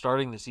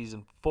starting the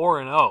season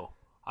 4-0.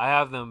 I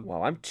have them.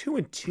 Well, I'm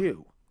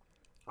 2-2.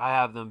 I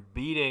have them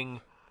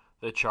beating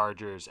the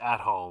Chargers at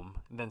home,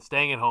 and then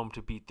staying at home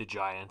to beat the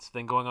Giants.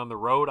 Then going on the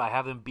road, I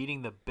have them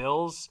beating the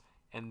Bills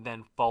and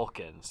then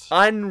Falcons.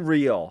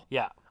 Unreal.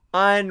 Yeah.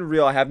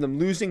 Unreal. I have them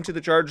losing to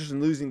the Chargers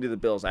and losing to the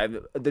Bills. I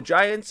have the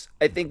Giants.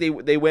 I think they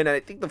win, and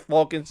I think the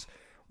Falcons.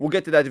 We'll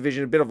get to that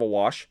division, a bit of a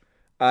wash,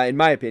 in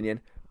my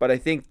opinion. But I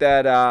think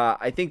that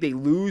they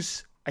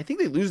lose. I think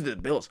they lose to the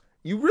Bills.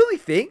 You really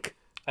think?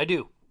 I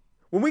do.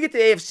 When we get to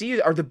the AFC,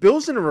 are the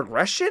Bills in a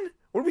regression?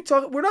 What are we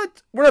talking? We're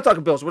not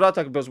talking Bills. We're not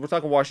talking Bills. We're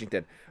talking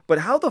Washington. But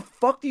how the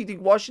fuck do you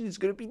think Washington's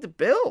going to beat the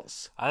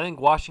Bills? I think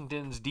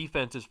Washington's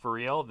defense is for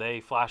real. They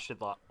flashed it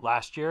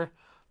last year.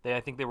 I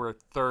think they were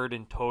third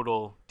in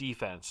total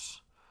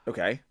defense.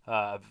 Okay.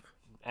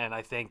 And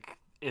I think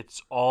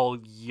it's all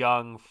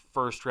young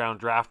first-round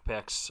draft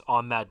picks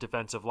on that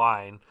defensive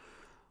line,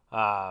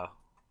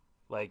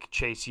 like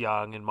Chase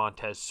Young and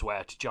Montez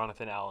Sweat,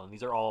 Jonathan Allen.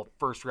 These are all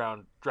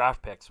first-round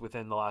draft picks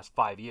within the last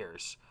 5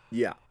 years.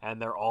 Yeah.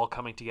 And they're all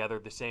coming together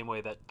the same way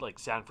that like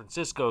San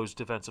Francisco's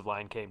defensive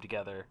line came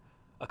together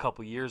a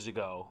couple years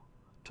ago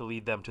to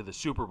lead them to the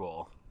Super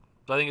Bowl.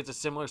 So I think it's a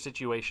similar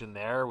situation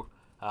there.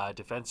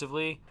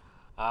 Defensively,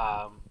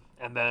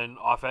 and then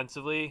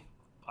offensively,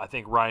 I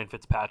think Ryan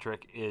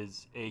Fitzpatrick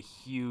is a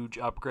huge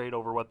upgrade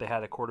over what they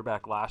had at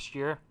quarterback last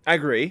year. I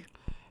agree.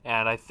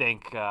 And I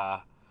think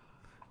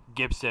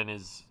Gibson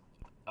is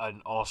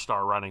an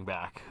all-star running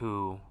back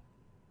who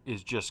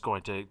is just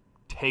going to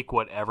take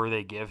whatever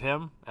they give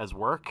him as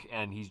work,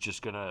 and he's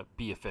just going to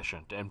be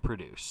efficient and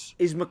produce.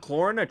 Is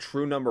McLaurin a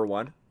true number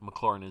one?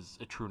 McLaurin is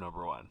a true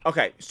number one.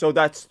 Okay, so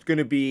that's going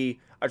to be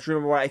a true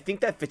number one. I think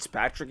that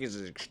Fitzpatrick is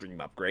an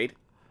extreme upgrade.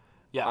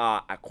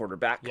 Yeah. At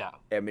quarterback. Yeah.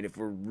 I mean, if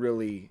we're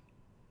really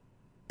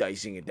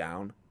dicing it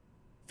down,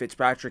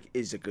 Fitzpatrick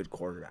is a good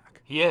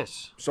quarterback. He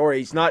is. Sorry,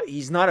 he's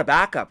not a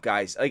backup,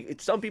 guys. Like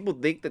some people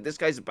think that this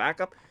guy's a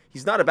backup.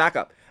 He's not a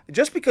backup.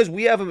 Just because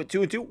we have him at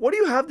 2-2, what do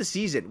you have the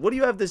season? What do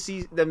you have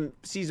them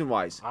season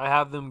wise? I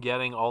have them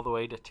getting all the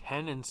way to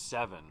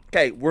 10-7.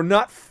 Okay, we're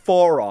not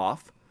far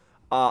off.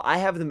 I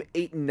have them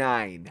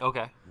 8-9.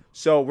 Okay.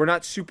 So we're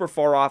not super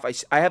far off.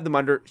 I have them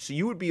under. So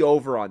you would be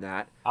over on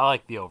that. I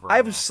like the over. I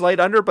have a slight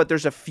under, but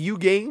there's a few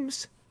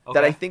games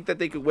that I think that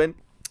they could win.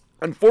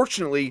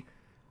 Unfortunately,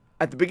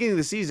 at the beginning of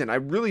the season, I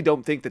really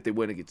don't think that they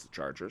win against the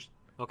Chargers.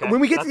 Okay. When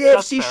we get to the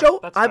AFC show,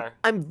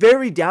 I'm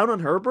very down on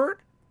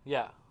Herbert.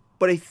 Yeah.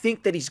 But I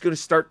think that he's going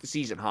to start the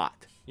season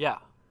hot. Yeah.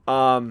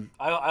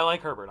 I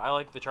like Herbert. I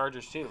like the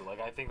Chargers too.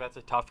 Like I think that's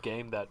a tough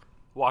game that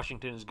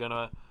Washington is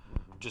gonna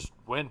just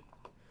win.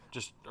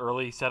 Just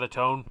early set a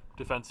tone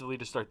defensively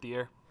to start the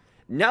year.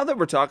 Now that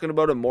we're talking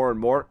about it more and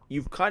more,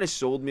 you've kind of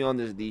sold me on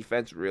this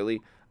defense,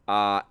 really.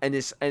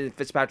 And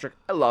Fitzpatrick,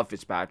 I love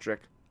Fitzpatrick.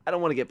 I don't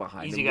want to get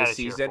behind him this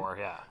season. Cheer for,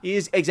 yeah. He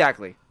is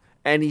exactly,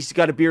 and he's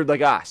got a beard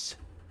like us,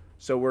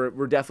 so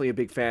we're definitely a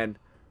big fan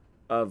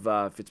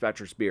of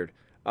Fitzpatrick's beard.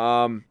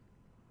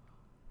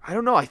 I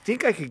don't know. I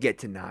think I could get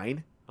to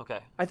 9. Okay.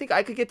 I think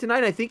I could get to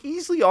 9. I think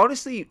easily,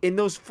 honestly, in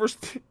those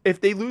first, if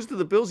they lose to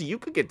the Bills, you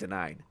could get to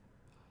 9.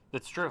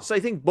 That's true. So I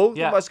think both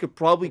of us could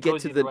probably get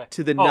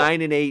to the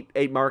 9 and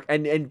 8 mark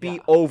and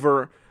be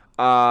over.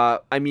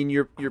 I mean,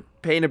 you're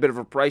paying a bit of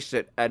a price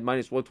at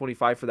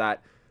 -125 for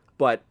that,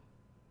 but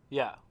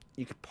yeah,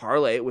 you could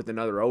parlay it with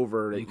another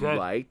over that you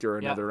liked or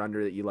another Yeah.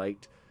 under that you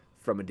liked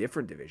from a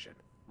different division.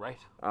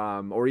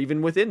 Right. or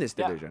even within this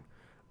division.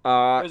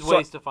 There's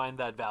ways to find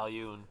that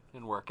value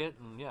and work it,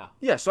 and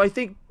Yeah, so I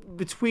think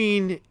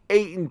between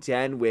 8 and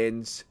 10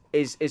 wins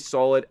is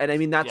solid, and I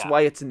mean that's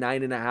why it's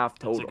 9.5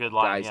 total. It's a good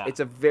line, guys. yeah. It's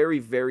a very,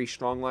 very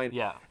strong line.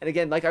 Yeah. And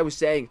again, like I was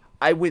saying,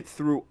 I went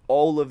through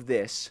all of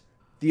this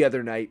the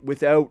other night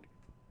without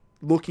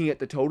looking at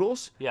the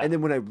totals, and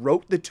then when I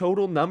wrote the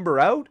total number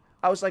out,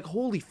 I was like,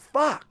 holy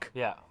fuck.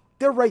 Yeah.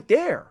 They're right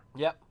there.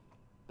 Yep.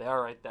 They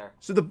are right there.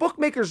 So the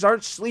bookmakers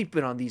aren't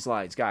sleeping on these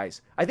lines,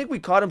 guys. I think we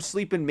caught them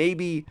sleeping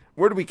maybe...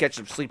 Where did we catch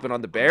them sleeping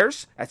on the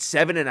Bears? At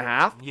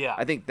 7.5? Yeah.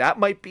 I think that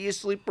might be a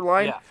sleeper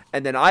line. Yeah.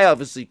 And then I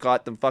obviously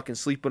caught them fucking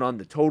sleeping on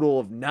the total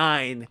of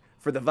 9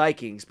 for the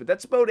Vikings. But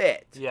that's about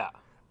it. Yeah.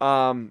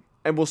 And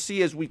we'll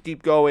see as we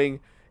keep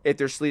going if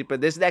they're sleeping.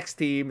 This next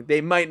team, they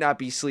might not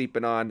be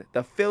sleeping on.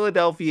 The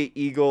Philadelphia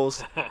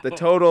Eagles. The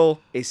total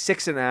is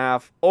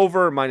 6.5.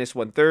 Over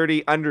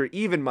 -130. Under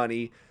even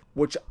money,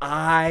 which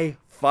I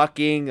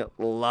fucking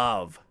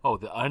love. Oh,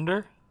 the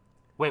under?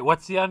 Wait,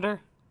 what's the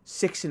under?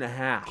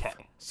 6.5.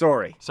 Okay.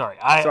 Sorry.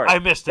 I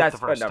missed it That's the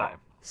first number. time.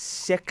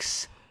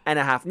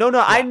 6.5. No,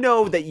 I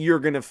know that you're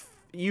gonna.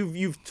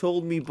 You've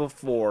told me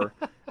before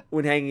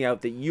when hanging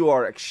out that you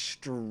are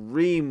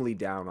extremely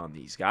down on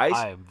these guys.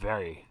 I am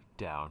very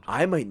down.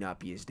 I might not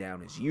be as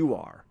down as you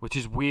are. Which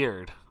is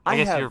weird. I I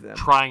guess have you're them.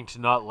 trying to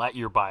not let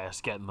your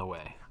bias get in the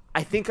way.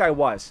 I think I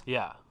was.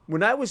 Yeah.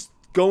 When I was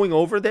going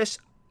over this,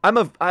 I'm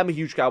a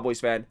huge Cowboys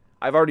fan.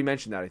 I've already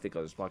mentioned that, I think,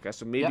 on this podcast,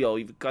 so maybe I'll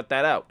even cut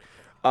that out.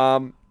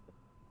 I'm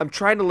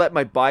trying to let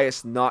my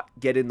bias not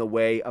get in the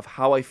way of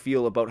how I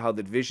feel about how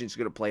the division's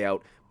going to play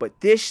out.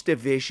 But this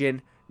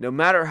division, no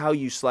matter how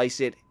you slice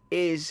it,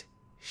 is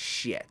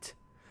shit.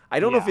 I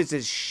don't know if it's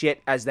as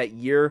shit as that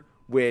year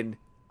when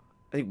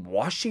I think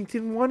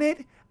Washington won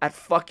it at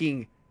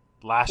fucking...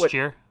 Last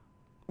year?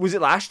 Was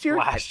it last year?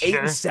 Last at 8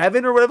 year. and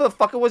 7 or whatever the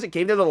fuck it was. It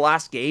came to the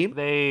last game.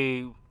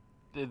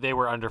 They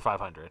were under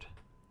 500.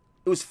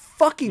 It was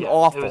fucking Yeah,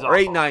 awful. it was Or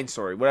 8 awful. 9,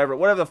 sorry.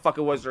 Whatever the fuck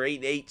it was. Or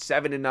 8 8,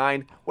 7 and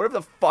 9. Whatever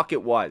the fuck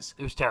it was.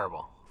 It was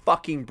terrible.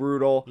 Fucking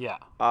brutal. Yeah.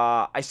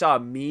 I saw a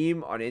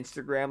meme on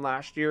Instagram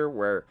last year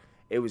where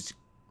it was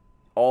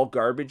all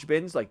garbage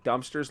bins, like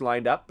dumpsters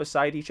lined up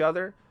beside each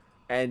other,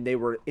 and they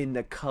were in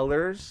the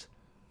colors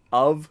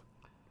of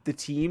the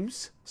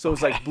teams. So it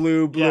was like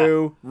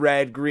blue,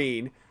 red,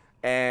 green,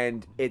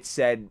 and it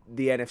said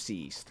the NFC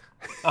East.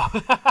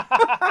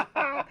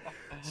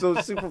 So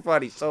it's super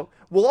funny. So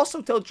we'll also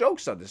tell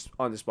jokes on this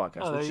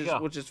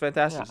podcast, which is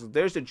fantastic. Yeah. So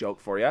there's a joke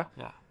for you.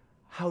 Yeah.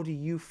 How do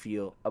you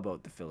feel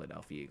about the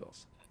Philadelphia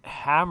Eagles?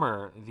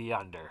 Hammer the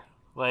under.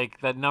 Like,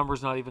 that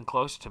number's not even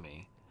close to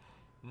me.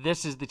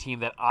 This is the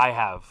team that I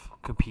have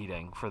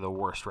competing for the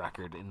worst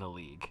record in the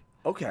league.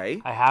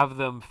 Okay. I have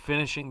them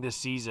finishing this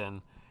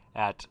season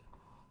at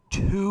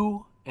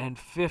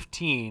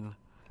 2-15.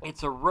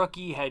 It's a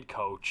rookie head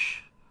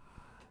coach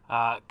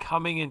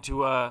coming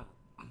into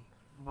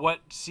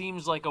what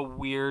seems like a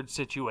weird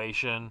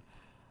situation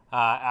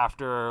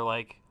after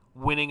like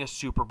winning a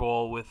Super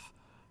Bowl with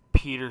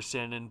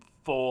Peterson and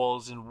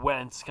Foles and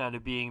Wentz kind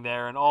of being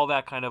there and all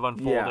that kind of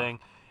unfolding.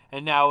 Yeah.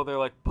 And now they're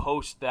like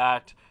post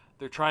that.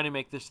 They're trying to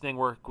make this thing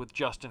work with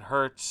Justin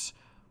Hurts.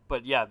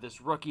 But yeah,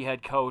 this rookie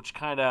head coach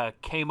kind of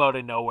came out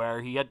of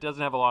nowhere. He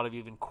doesn't have a lot of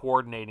even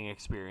coordinating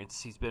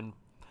experience. He's been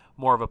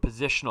more of a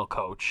positional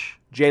coach.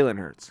 Jalen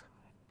Hurts.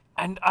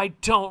 And I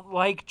don't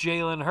like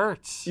Jalen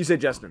Hurts. You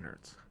said Justin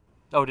Hurts.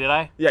 Oh, did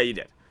I? Yeah, you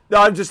did.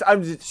 No, I'm just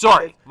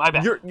sorry, my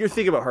bad. You're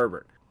thinking about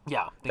Herbert.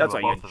 Yeah, that's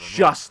why you're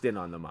Justin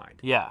on the mind.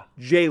 Yeah.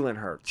 Jalen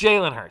Hurts.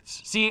 Jalen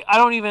Hurts. See, I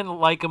don't even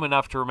like him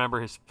enough to remember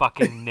his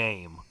fucking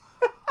name.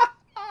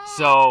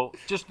 So,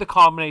 just the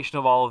combination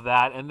of all of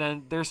that, and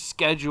then their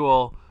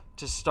schedule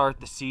to start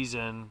the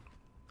season.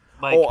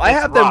 Like, I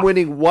have rough. them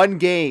winning one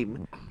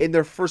game in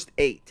their first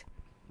 8.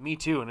 Me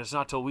too, and it's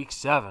not till week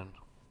 7.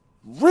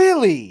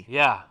 Really?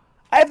 Yeah.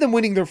 I have them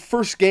winning their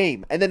first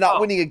game and then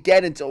not winning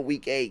again until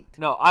week 8.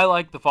 No, I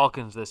like the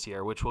Falcons this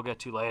year, which we'll get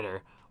to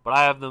later. But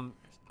I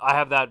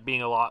have that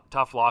being a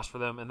tough loss for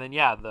them. And then,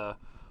 the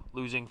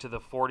losing to the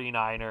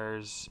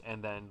 49ers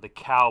and then the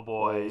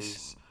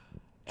Cowboys,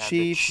 and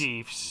the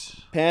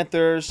Chiefs,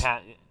 Panthers,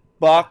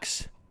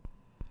 Bucks,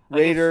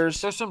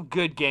 Raiders. There's some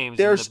good games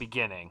in the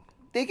beginning.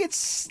 They get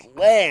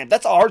slammed.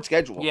 That's a hard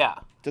schedule. Yeah.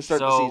 To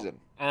start the season.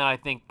 And I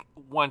think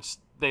once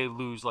they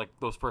lose like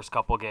those first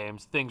couple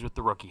games, things with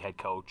the rookie head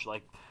coach,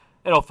 like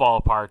it'll fall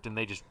apart and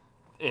it's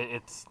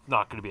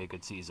not going to be a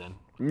good season.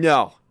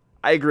 No,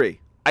 I agree.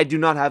 I do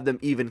not have them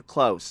even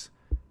close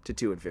to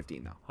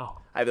 2-15 though. Oh.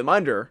 I have them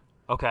under.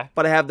 Okay.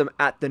 But I have them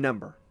at the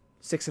number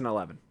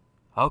 6-11.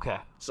 Okay.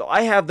 So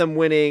I have them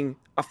winning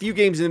a few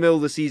games in the middle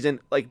of the season,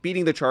 like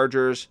beating the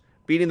Chargers,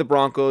 beating the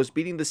Broncos,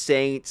 beating the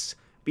Saints,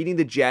 beating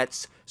the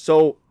Jets.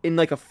 So in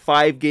like a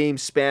 5-game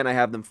span, I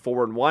have them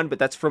 4-1, but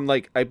that's from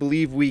like I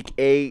believe week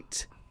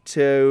 8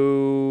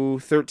 to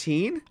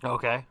 13.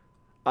 Okay.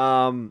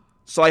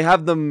 So I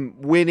have them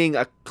winning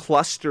a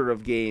cluster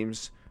of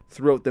games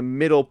throughout the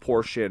middle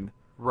portion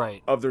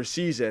of their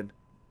season.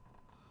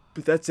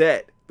 But that's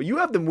it. But you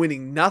have them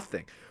winning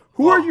nothing.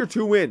 Who are your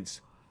 2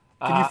 wins?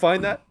 Can you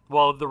find that?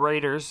 Well, the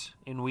Raiders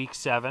in Week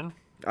 7.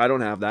 I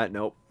don't have that.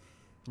 Nope.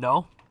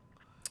 No?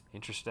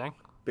 Interesting.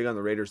 Big on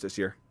the Raiders this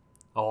year.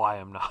 Oh, I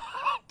am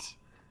not.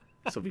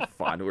 This will be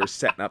fun. We're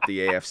setting up the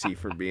AFC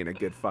for being a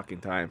good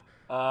fucking time.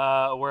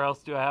 Where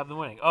else do I have them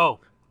winning? Oh,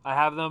 I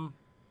have them,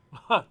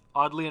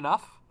 oddly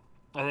enough.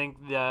 I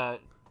think the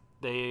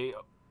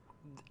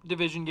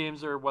division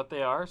games are what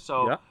they are,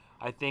 so Yeah.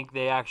 I think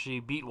they actually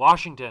beat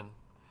Washington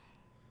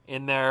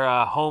in their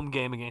home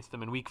game against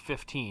them in Week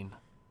 15.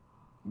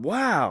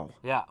 Wow.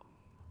 Yeah.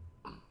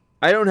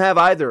 I don't have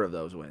either of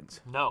those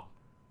wins, No.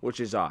 which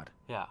is odd.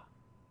 Yeah.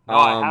 No,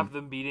 I have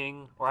them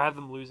beating, or I have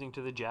them losing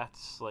to the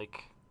Jets.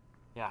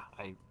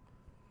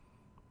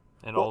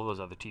 And all those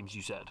other teams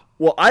you said.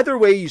 Well, either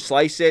way you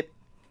slice it,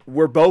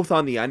 we're both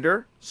on the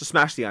under, so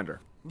smash the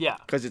under. Yeah.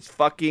 Because it's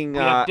fucking... We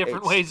have different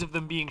it's ways of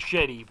them being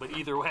shitty, but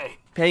either way.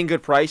 paying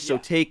good price, so Yeah.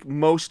 take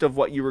most of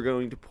what you were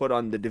going to put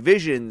on the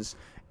divisions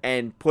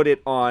and put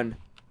it on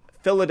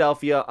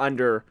Philadelphia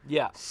under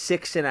Yeah.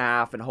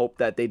 6.5 and hope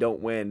that they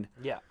don't win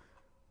Yeah.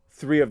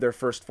 3 of their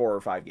first 4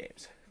 or 5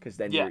 games. Because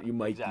then Yeah, you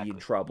might be exactly. in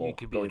trouble You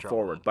could be in going trouble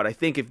forward. then. But I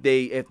think if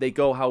they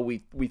go how we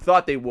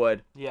thought they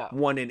would, Yeah.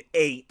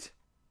 1-8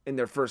 in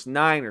their first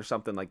 9 or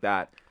something like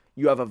that,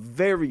 you have a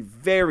very,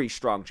 very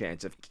strong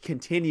chance of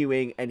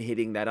continuing and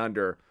hitting that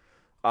under,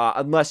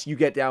 unless you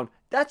get down.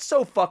 That's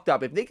so fucked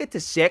up. If they get to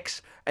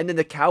 6 and then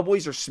the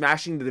Cowboys are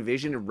smashing the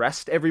division and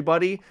rest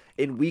everybody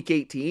in Week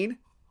 18,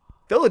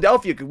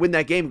 Philadelphia could win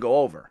that game and go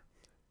over.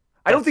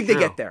 I don't That's think true. they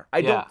get there. I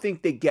Yeah. don't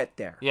think they get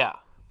there. Yeah.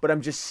 But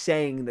I'm just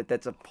saying that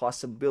that's a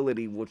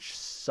possibility, which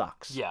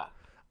sucks. Yeah.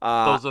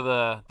 Those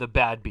are the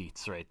bad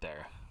beats right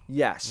there.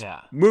 Yes.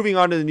 Yeah. Moving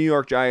on to the New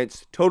York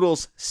Giants,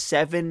 totals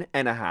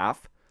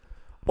 7.5,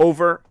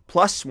 over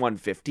plus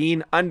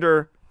 115,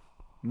 under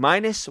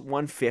minus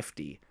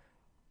 150.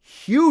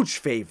 Huge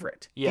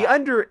favorite. Yeah. The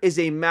under is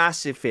a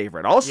massive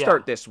favorite. I'll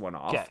start this one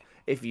off 'Kay.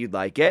 if you'd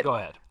like it. Go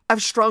ahead. I have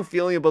a strong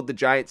feeling about the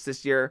Giants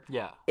this year.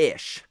 Yeah.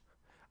 Ish.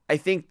 I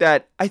think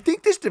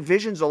this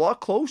division's a lot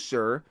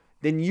closer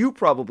than you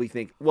probably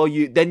think. Well,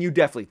 you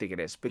definitely think it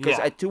is, because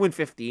Yeah. at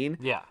 2-15,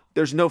 Yeah.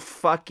 there's no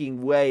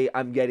fucking way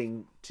I'm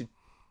getting to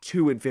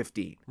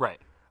 2-15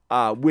 Right.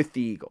 with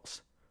the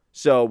Eagles.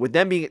 So with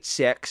them being at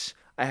 6,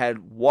 I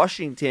had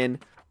Washington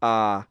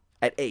at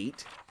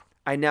 8.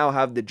 I now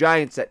have the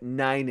Giants at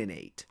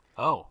 9-8.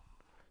 Oh.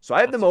 So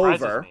I have That them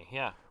surprises over, me.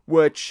 Yeah.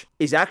 which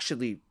is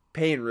actually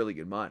paying really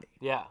good money.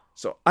 Yeah.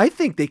 So I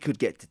think they could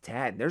get to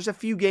 10. There's a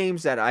few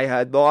games that I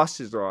had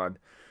losses on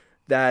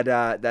that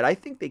I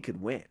think they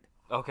could win.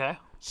 Okay.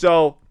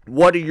 So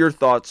what are your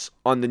thoughts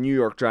on the New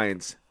York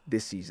Giants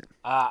this season?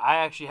 I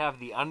actually have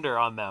the under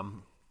on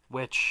them,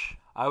 which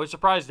I was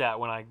surprised at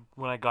when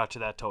I got to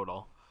that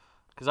total,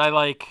 because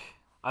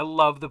I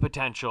love the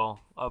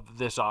potential of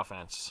this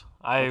offense.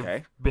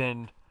 I've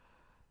been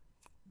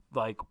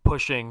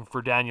pushing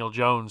for Daniel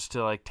Jones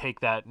to take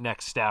that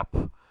next step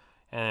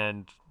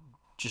and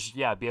just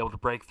be able to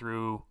break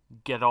through,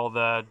 get all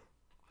the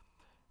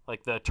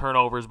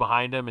turnovers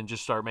behind him and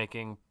just start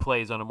making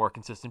plays on a more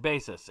consistent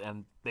basis.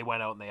 And they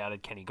went out and they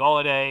added Kenny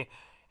Golladay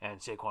and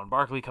Saquon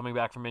Barkley coming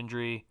back from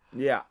injury.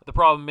 Yeah. The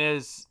problem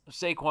is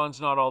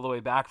Saquon's not all the way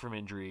back from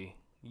injury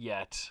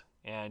yet,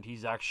 and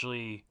he's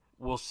actually,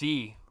 we'll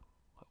see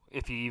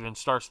if he even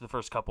starts the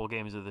first couple of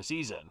games of the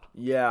season,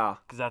 Yeah.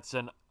 because that's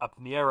up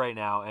in the air right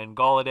now. And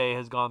Golladay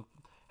has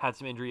had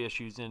some injury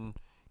issues in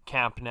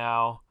camp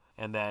now,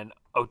 and then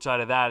outside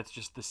of that, it's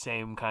just the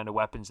same kind of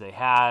weapons they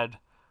had.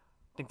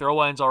 I think their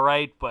O-line's all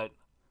right, but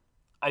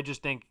I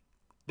just think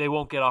they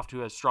won't get off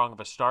to as strong of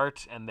a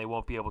start, and they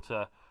won't be able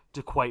to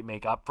quite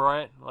make up for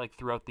it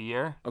throughout the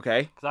year.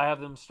 Okay. Because I have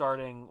them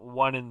starting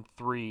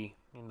 1-3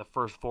 in the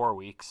first 4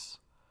 weeks.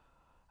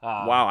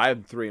 Wow, I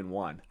have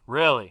 3-1.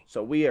 Really?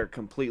 So we are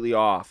completely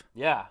off.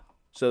 Yeah,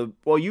 So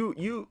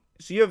you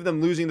have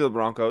them losing to the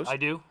Broncos, I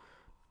do.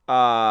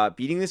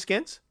 beating the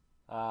Skins,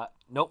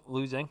 Nope,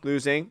 losing.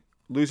 losing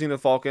to the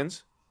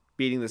Falcons,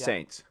 beating the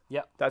Saints.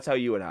 Yep, That's how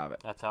you would have it.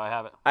 that's how I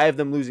have it. I have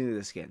them losing to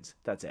the Skins.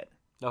 That's it.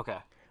 Okay.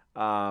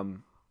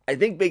 I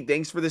think big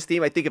things for this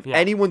team. I think if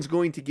anyone's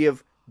going to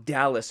give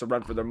Dallas a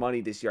run for their money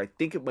this year, I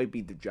think it might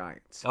be the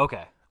Giants.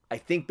 Okay. I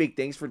think big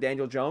things for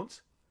Daniel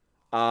Jones.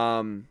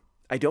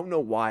 I don't know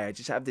why. I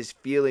just have this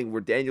feeling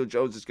where Daniel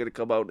Jones is going to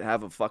come out and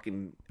have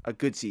a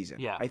good season.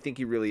 Yeah. I think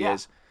he really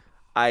is.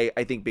 I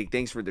think big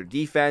things for their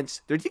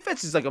defense. Their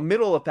defense is like a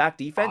middle of the pack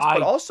defense,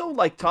 but also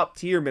top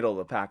tier middle of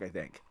the pack, I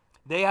think.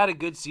 They had a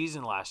good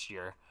season last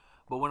year,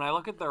 but when I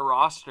look at their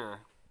roster,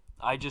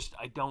 I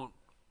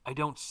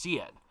don't see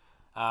it.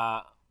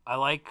 I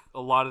like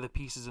a lot of the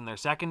pieces in their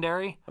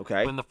secondary.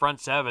 Okay. But in the front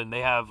seven,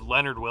 they have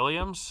Leonard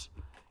Williams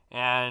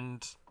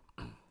and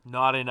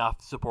not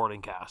enough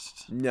supporting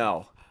cast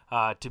No.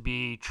 to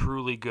be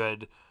truly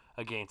good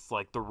against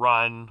the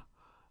run,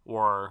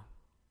 or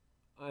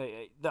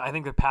I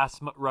think their pass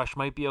rush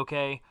might be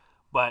okay,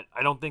 but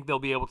I don't think they'll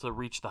be able to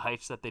reach the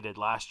heights that they did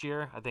last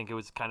year. I think it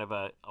was kind of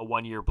a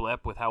 1-year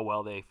blip with how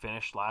well they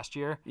finished last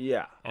year.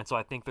 Yeah. And so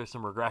I think there's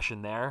some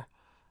regression there,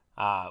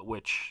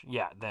 which,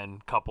 then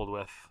coupled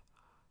with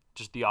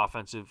just the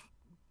offensive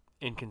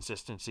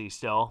inconsistency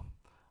still.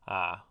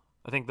 I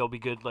think they'll be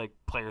good like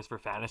players for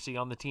fantasy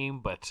on the team,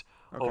 but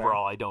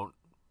overall, I don't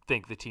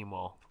think the team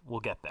will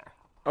get there.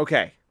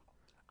 Okay.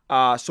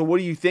 So what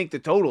do you think the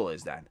total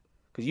is then?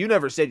 Because you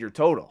never said your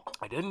total.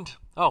 I didn't.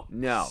 Oh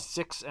no,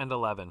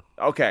 6-11.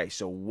 Okay,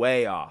 so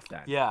way off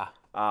then. Yeah.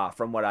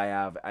 From what I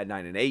have at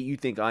 9-8, you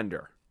think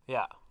under.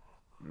 Yeah.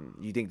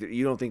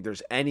 You don't think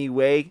there's any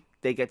way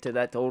they get to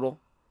that total?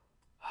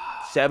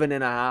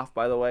 7.5,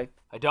 by the way.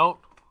 I don't.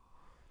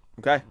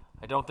 Okay.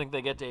 I don't think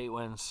they get to 8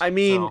 wins. I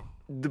mean,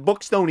 the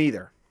books don't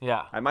either.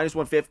 Yeah. At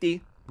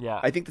 -150. Yeah.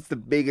 I think that's the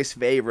biggest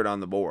favorite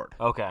on the board.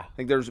 Okay. I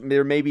think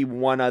there may be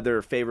one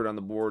other favorite on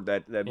the board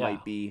that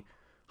might be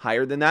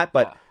higher than that,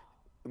 but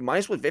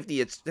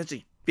 -150, that's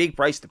a big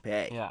price to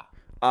pay. Yeah.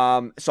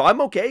 So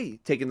I'm okay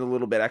taking a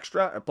little bit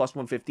extra at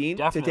 +115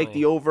 Definitely. to take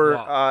the over.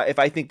 Yeah. If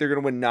I think they're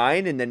going to win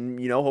 9, and then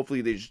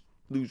hopefully they just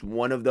lose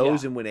one of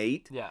those and win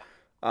 8. Yeah.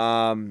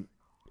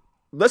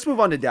 Let's move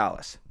on to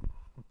Dallas.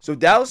 So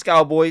Dallas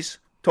Cowboys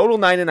total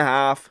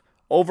 9.5,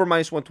 over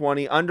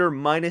 -120, under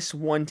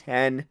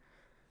 -110.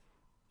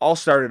 I'll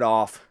start it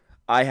off.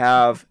 I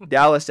have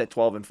Dallas at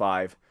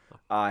 12-5.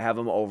 I have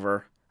them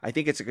over. I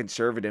think it's a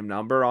conservative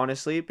number,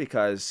 honestly,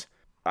 because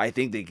I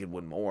think they could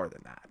win more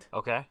than that.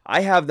 Okay.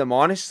 I have them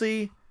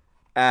honestly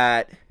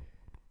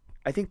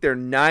I think they're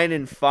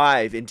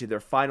 9-5 into their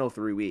final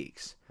 3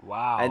 weeks.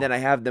 Wow. And then I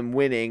have them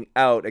winning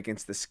out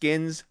against the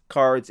Skins,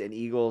 Cards, and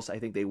Eagles. I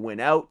think they win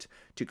out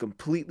to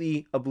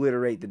completely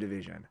obliterate the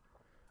division.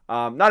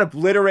 Not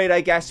obliterate,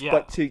 I guess,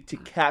 but to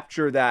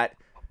capture that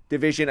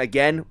division.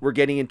 Again, we're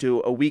getting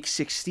into a Week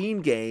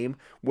 16 game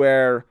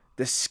where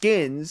the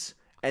Skins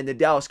and the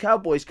Dallas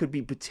Cowboys could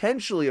be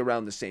potentially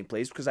around the same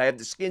place because I have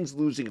the Skins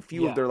losing a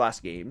few of their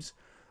last games.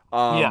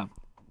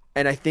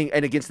 And I think,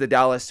 and against the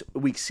Dallas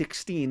Week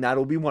 16,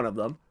 that'll be one of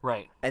them.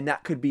 Right. And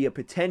that could be a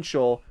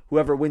potential,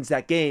 whoever wins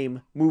that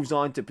game moves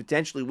on to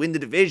potentially win the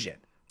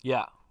division.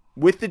 Yeah.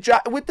 With the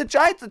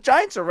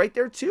Giants are right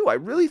there too. I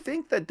really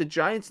think that the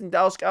Giants and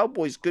Dallas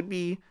Cowboys could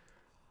be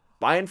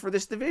vying for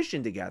this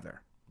division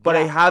together. But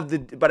I have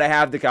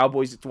the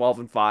Cowboys at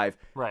 12-5.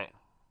 Right.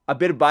 A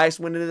bit of bias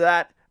went into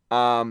that.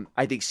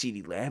 I think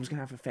CeeDee Lamb's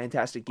gonna have a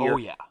fantastic year. Oh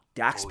yeah.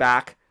 Dak's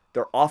back.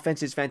 Their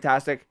offense is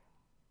fantastic.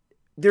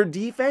 Their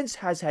defense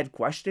has had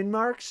question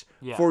marks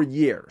for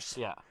years.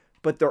 Yeah.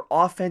 But their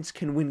offense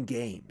can win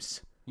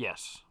games.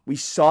 Yes. We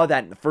saw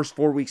that in the first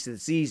 4 weeks of the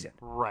season.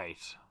 Right.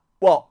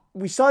 Well,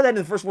 we saw that in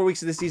the first 4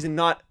 weeks of the season,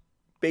 not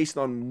based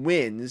on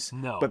wins,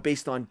 but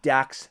based on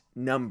Dak's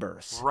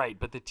numbers. Right,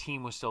 but the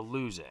team was still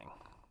losing.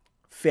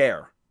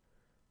 Fair.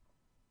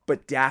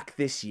 But Dak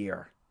this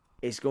year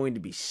is going to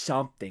be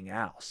something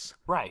else.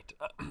 Right.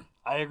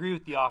 I agree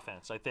with the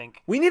offense. I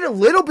think we need a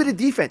little bit of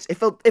defense.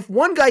 If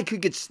one guy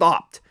could get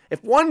stopped,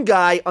 if one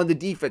guy on the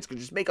defense could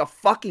just make a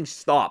fucking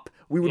stop,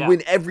 we would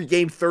win every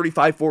game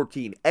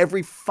 35-14.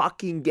 Every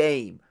fucking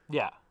game.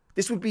 Yeah.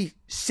 This would be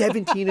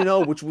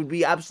 17-0, which would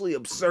be absolutely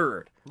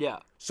absurd. Yeah.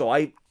 So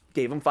I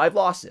gave him 5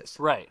 losses.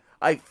 Right.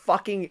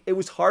 It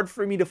was hard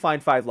for me to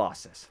find 5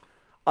 losses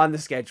on the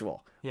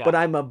schedule. Yeah. But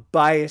I'm a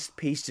biased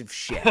piece of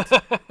shit.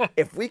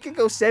 If we could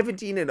go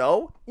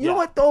 17-0, you know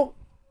what though?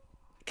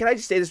 Can I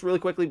just say this really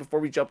quickly before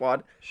we jump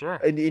on? Sure.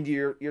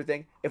 Into your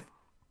thing? If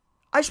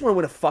I just want to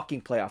win a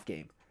fucking playoff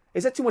game.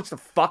 Is that too much to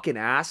fucking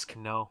ask?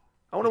 No.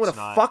 I want to win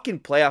a fucking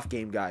playoff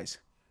game, guys.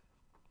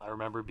 I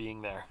remember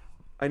being there.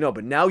 I know,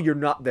 but now you're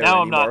not there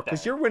now anymore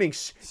because you're winning.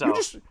 So. You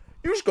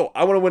just go,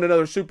 I want to win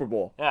another Super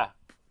Bowl. Yeah.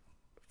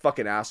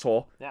 Fucking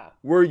asshole. Yeah.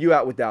 Where are you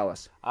at with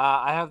Dallas?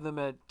 I have them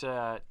at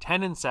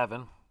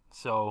 10-7,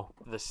 so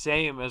the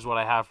same as what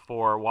I have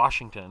for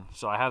Washington.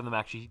 So I have them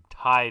actually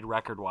tied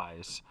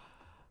record-wise,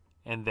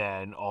 and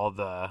then all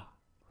the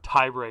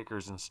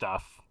tiebreakers and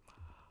stuff.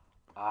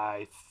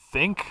 I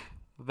think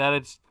that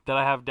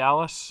I have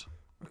Dallas.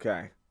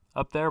 Okay.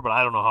 Up there, but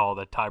I don't know how all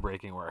the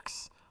tie-breaking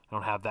works. I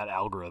don't have that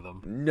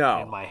algorithm in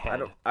my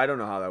head. I don't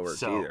know how that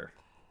works either.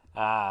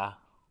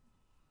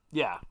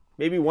 Yeah.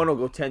 Maybe one will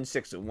go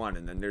 10-6-1,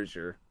 and then there's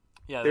your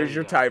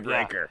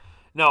tiebreaker. Yeah.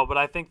 No, but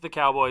I think the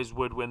Cowboys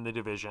would win the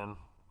division.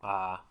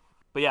 But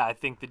yeah, I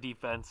think the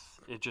defense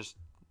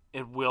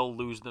it will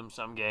lose them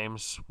some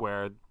games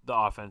where the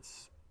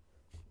offense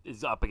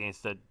is up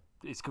against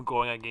it's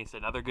going against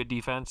another good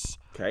defense.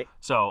 Okay.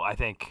 So I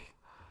think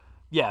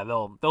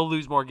they'll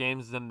lose more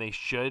games than they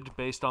should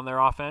based on their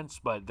offense,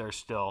 but they're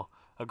still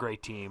a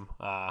great team.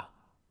 I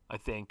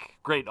think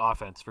great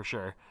offense for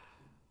sure.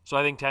 So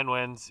I think 10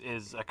 wins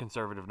is a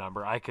conservative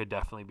number. I could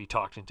definitely be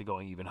talked into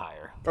going even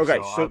higher. Okay,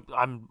 so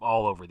I'm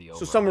all over the over.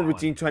 So somewhere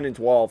between 10 and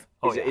 12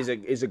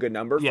 is a good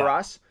number for Yeah.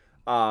 us.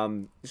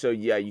 So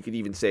yeah, you could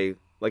even say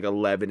like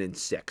 11 and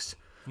 6.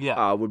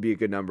 Yeah. Would be a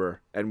good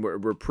number, and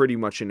we're pretty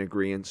much in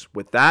agreement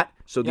with that.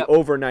 So the Yep.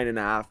 over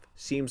 9.5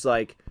 seems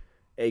like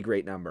a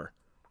great number.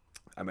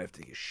 I might have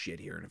to take a shit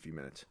here in a few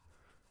minutes.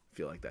 I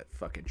feel like that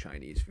fucking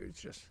Chinese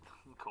food's just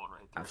Going right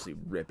through.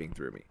 absolutely ripping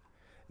through me.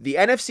 The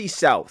NFC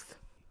South.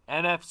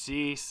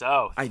 NFC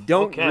South. I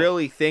don't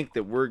really think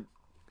that we're,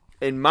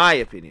 in my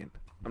opinion,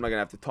 I'm not going to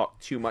have to talk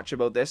too much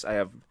about this. I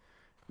have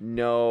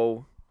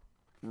no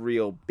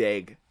real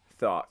big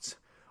thoughts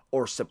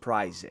or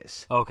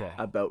surprises Okay.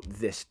 about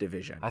this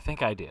division. I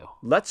think I do.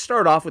 Let's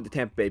start off with the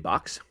Tampa Bay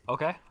Bucks.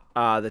 Okay.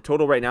 The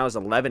total right now is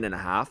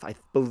 11.5. I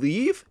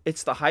believe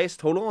it's the highest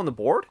total on the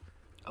board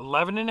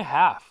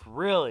 11.5.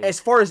 Really? as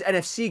far as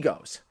NFC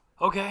goes.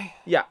 Okay.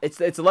 Yeah, it's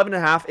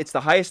 11.5. It's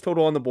the highest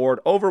total on the board.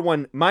 Over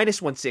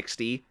minus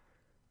 160,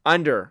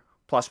 under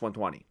plus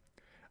 120.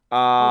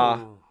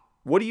 Ooh.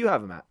 What do you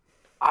have them at?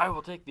 I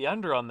will take the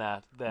under on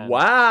that then.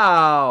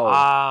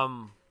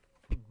 Wow.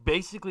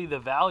 Basically the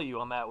value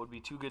on that would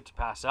be too good to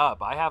pass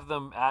up. I have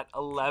them at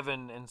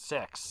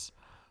 11-6.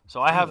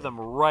 So I have them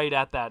right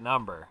at that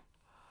number.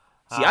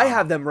 See, I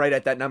have them right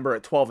at that number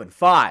at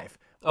 12-5.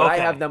 But I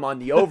Okay. have them on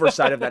the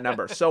overside of that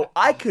number. So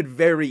I could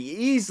very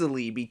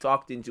easily be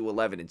talked into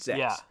 11-6.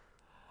 Yeah.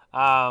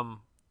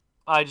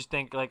 I just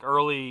think like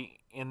early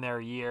in their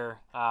year,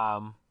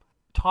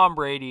 Tom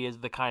Brady is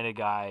the kind of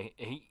guy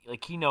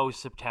he knows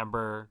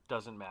September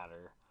doesn't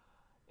matter.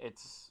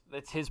 It's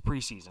his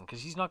preseason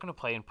because he's not going to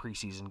play in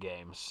preseason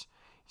games.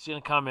 He's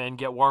going to come in,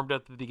 get warmed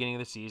up at the beginning of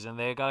the season.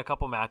 They got a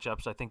couple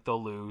matchups. I think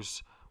they'll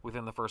lose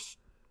within the first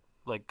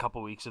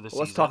couple weeks of the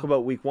season. Let's talk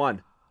about week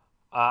 1.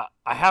 I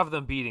have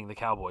them beating the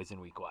Cowboys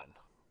in week 1.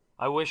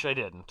 I wish I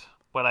didn't,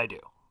 but I do.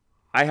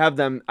 I have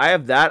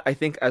that, I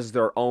think, as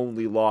their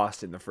only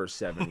loss in the first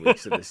 7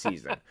 weeks of the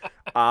season.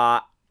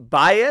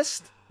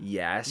 Biased?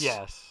 Yes.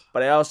 Yes.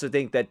 But I also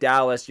think that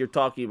Dallas, you're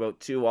talking about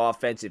two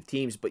offensive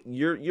teams, but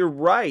you're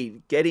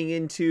right.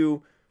 Dallas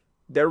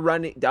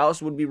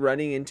would be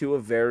running into a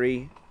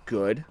very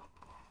good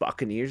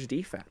Buccaneers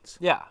defense.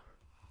 Yeah.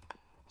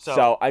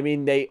 So I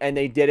mean, they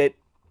did it.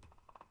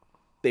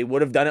 They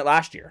would have done it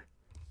last year.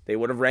 They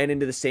would have ran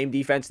into the same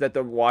defense that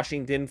the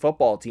Washington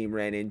football team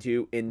ran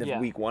into in the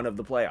week 1 of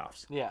the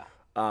playoffs. Yeah.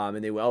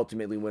 And they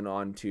ultimately went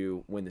on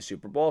to win the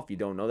Super Bowl. If you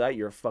don't know that,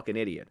 you're a fucking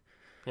idiot.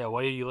 Yeah,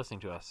 why are you listening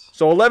to us?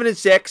 So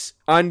 11-6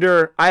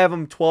 under. I have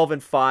them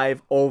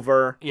 12-5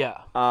 over.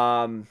 Yeah.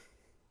 Don't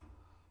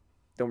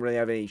really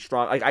have any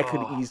strong. I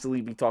could easily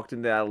be talked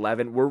into that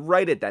 11. We're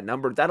right at that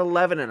number. That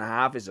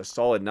 11.5 is a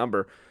solid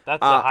number.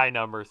 That's a high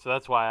number, so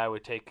that's why I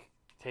would take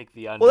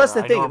the under. Well, that's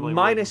the I thing. normally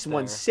Minus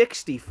wouldn't there.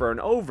 160 for an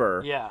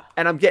over. Yeah.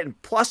 And I'm getting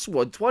plus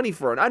 120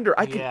 for an under.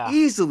 I could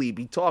easily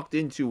be talked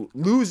into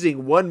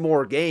losing one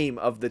more game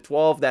of the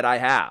 12 that I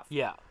have.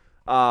 Yeah.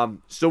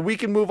 So we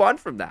can move on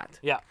from that.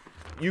 Yeah.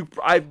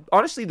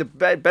 Honestly, the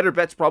better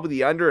bet's probably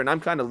the under, and I'm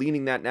kind of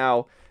leaning that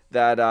now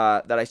that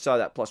I saw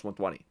that plus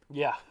 120.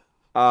 Yeah.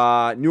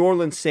 New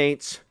Orleans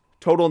Saints,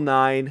 total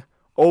 9,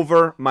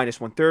 over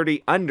minus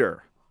 130,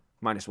 under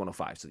minus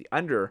 105. So the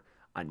under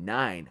on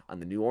 9 on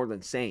the New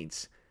Orleans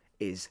Saints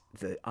is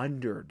the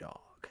underdog.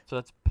 So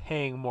that's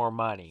paying more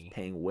money.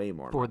 Paying way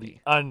more for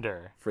money.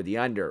 For the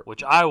under.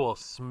 Which Which I will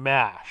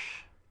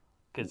smash.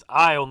 Because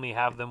I only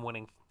have them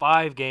winning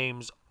 5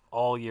 games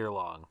all year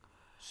long.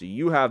 So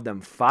you have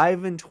them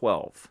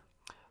 5-12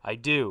 I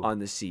do. on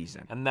the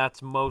season. And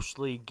that's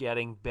mostly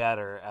getting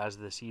better as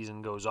the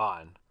season goes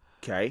on.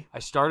 Okay. I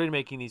started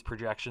making these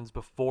projections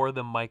before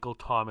the Michael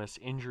Thomas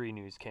injury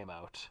news came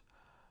out,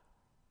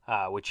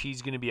 which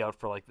he's going to be out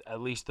for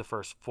at least the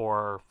first 4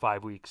 or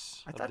 5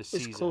 weeks I of thought the it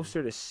was season.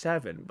 closer to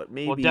 7, but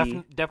maybe.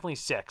 Well, definitely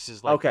 6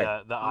 is the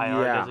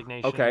IR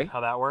designation. Okay.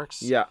 How that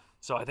works. Yeah.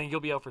 So I think he'll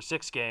be out for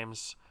 6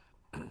 games,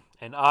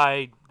 and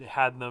I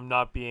had them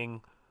not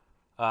being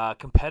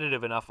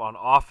competitive enough on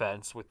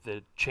offense with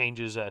the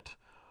changes at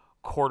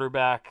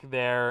quarterback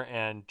there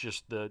and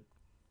just the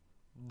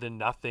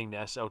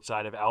nothingness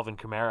outside of Alvin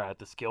Kamara at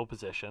the skill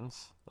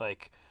positions.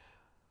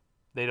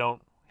 They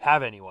don't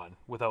have anyone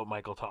without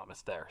Michael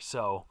Thomas there.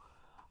 So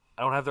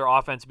I don't have their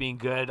offense being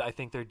good. I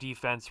think their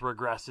defense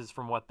regresses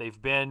from what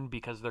they've been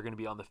because they're going to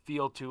be on the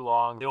field too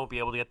long. They won't be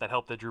able to get that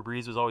help that Drew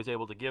Brees was always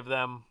able to give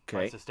them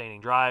by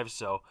sustaining drives.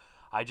 So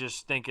I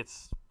just think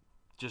it's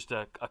just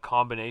a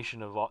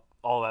combination of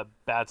all that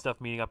bad stuff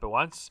meeting up at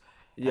once.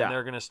 Yeah. And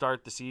they're going to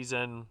start the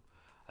season,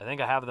 I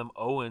think I have them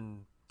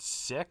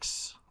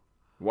 0-6.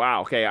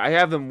 Wow. Okay. I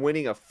have them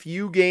winning a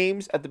few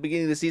games at the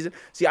beginning of the season.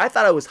 See, I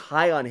thought I was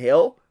high on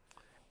Hill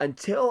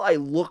until I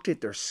looked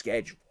at their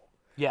schedule.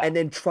 Yeah. And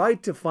then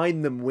tried to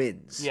find them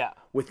wins. Yeah.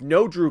 With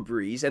no Drew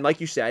Brees. And like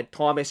you said,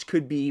 Thomas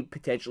could be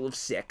potential of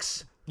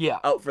 6. Yeah.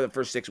 Out for the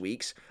first 6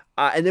 weeks.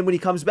 And then when he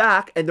comes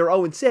back and they're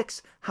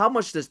 0-6, how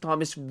much does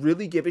Thomas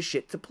really give a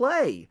shit to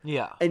play?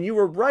 Yeah. And you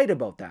were right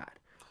about that.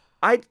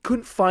 I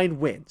couldn't find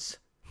wins.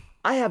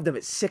 I have them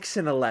at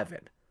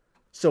 6-11.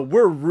 So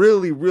we're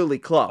really, really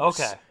close.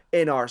 Okay.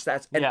 In our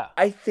stats. And Yeah.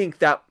 I think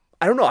that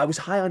I don't know, I was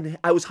high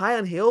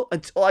on Hill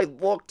until I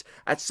looked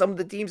at some of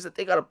the teams that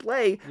they gotta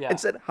play and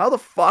said, how the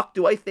fuck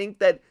do I think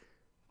that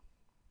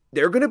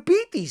they're gonna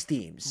beat these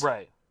teams?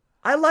 Right.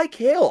 I like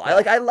Hill.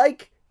 Yeah. I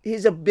like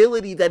his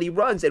ability that he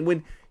runs. And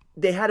when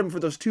they had him for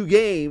those 2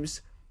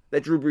 games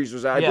that Drew Brees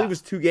was out, I believe it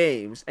was 2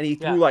 games, and he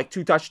threw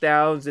 2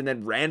 touchdowns and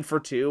then ran for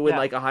 2 and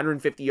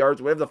 150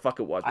 yards, whatever the fuck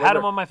it was. I had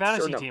him on my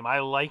fantasy team. I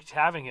liked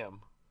having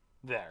him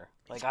there.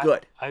 He's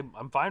good.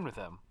 I'm fine with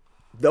him.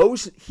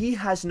 He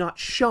has not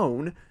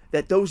shown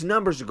that those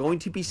numbers are going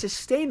to be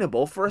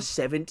sustainable for a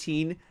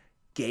 17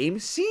 game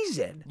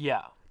season.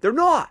 Yeah. They're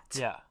not.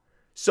 Yeah.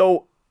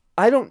 So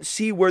I don't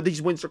see where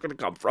these wins are going to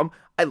come from.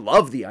 I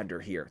love the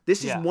under here. This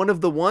is Yeah. one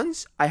of the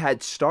ones I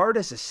had starred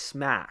as a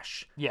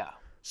smash. Yeah.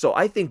 So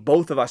I think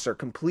both of us are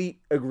complete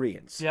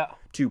agreeants Yeah.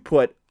 to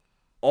put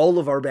all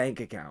of our bank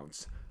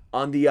accounts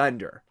on the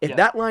under. If Yeah.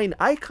 that line,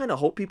 I kind of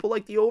hope people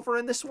like the over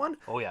in this one.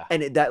 Oh, yeah.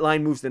 And that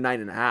line moves to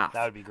 9.5.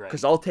 That would be great.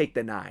 Because I'll take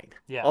the 9.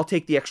 Yeah. I'll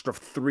take the extra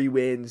 3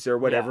 wins or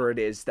whatever it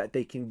is that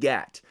they can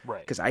get.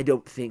 Right. Because I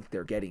don't think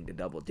they're getting to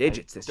double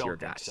digits this year,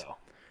 Don't guys. think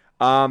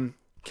so.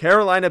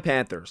 Carolina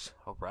Panthers.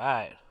 All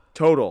right.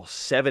 Total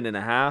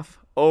 7.5.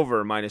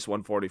 Over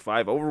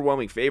 -145.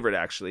 Overwhelming favorite,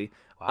 actually.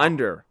 Wow.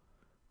 Under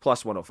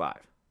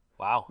 +105.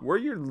 Wow. Where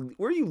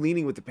are you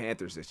leaning with the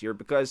Panthers this year?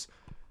 Because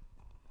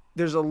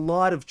there's a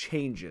lot of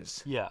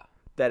changes Yeah.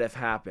 that have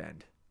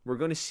happened. We're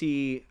going to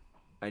see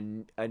a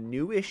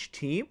newish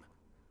team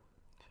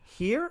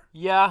here.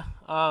 Yeah.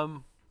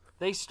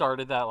 They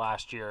started that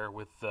last year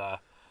with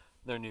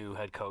their new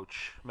head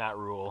coach, Matt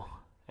Rule,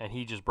 and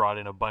he just brought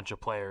in a bunch of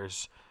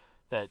players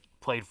that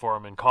played for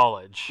him in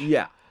college.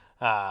 Yeah.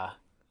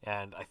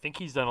 And I think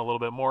he's done a little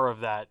bit more of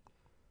that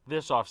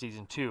this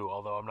offseason too,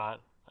 although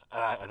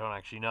I don't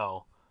actually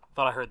know.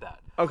 Thought I heard that.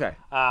 Okay.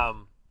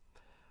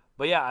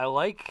 But yeah, I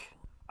like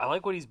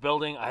what he's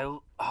building.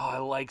 I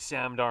like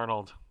Sam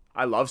Darnold.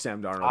 I love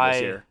Sam Darnold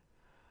this year.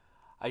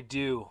 I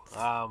do.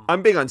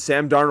 I'm big on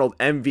Sam Darnold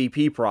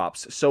MVP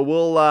props. So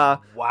we'll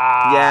Wow.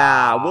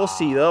 yeah, we'll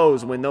see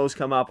those when those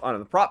come up on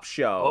the prop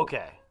show.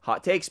 Okay.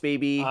 Hot takes,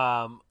 baby.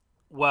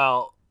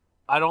 Well,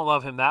 I don't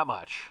love him that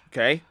much.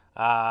 Okay.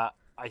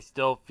 I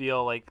still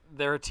feel like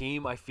they're a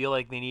team. I feel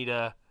like they need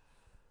to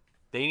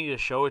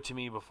show it to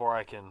me before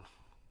I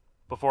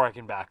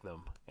can back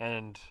them.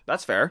 And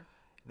That's fair.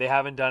 they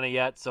haven't done it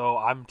yet, so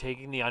I'm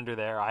taking the under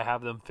there. I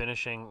have them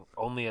finishing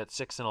only at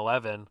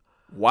 6-11.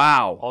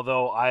 Wow.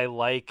 Although I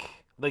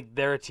like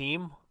they're a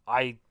team.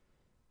 I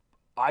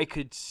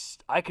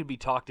could be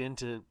talked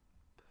into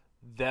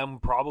them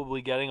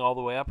probably getting all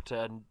the way up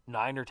to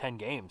 9 or 10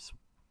 games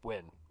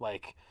win.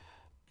 Like,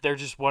 they're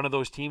just one of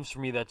those teams for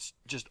me that's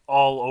just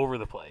all over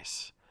the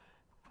place.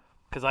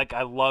 Because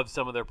I love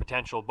some of their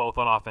potential both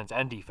on offense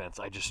and defense.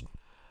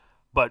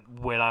 But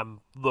when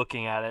I'm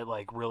looking at it,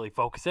 like really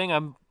focusing,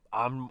 I'm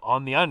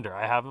on the under.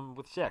 I have them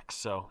with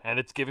 6, and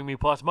it's giving me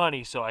plus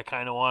money, so I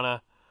kind of want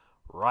to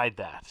ride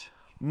that.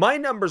 My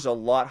number's a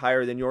lot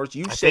higher than yours.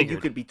 You I said you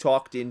figured. could be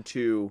talked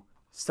into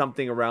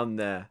something around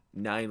the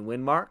 9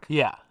 win mark.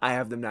 Yeah. I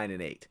have them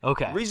 9-8.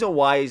 Okay. The reason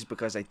why is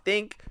because I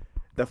think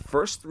the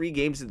first 3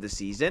 games of the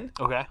season,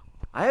 Okay.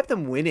 I have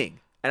them winning.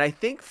 And I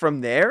think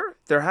from there,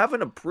 they're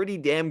having a pretty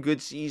damn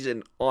good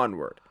season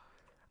onward.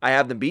 I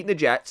have them beating the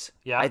Jets.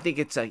 Yeah. I think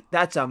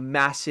that's a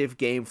massive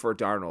game for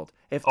Darnold.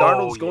 If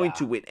Darnold's going yeah.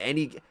 to win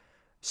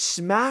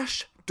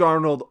smash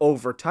Darnold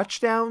over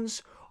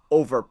touchdowns,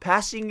 over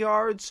passing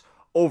yards,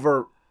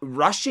 over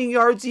rushing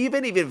yards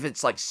even if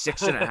it's like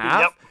 6.5.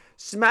 Yep.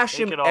 Smash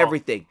Take him it all.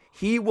 everything.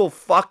 He will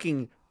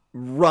fucking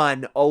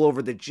run all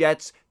over the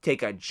Jets,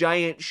 take a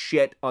giant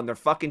shit on their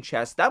fucking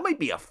chest. That might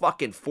be a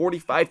fucking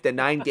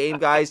 45-9 game,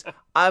 guys.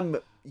 I'm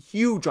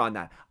huge on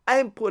that. I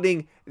am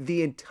putting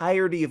the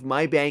entirety of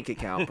my bank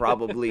account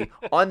probably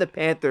on the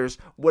Panthers,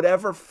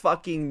 whatever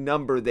fucking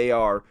number they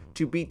are,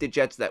 to beat the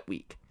Jets that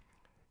week.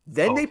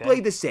 Then they Okay. play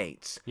the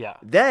Saints. Yeah.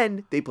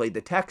 Then they played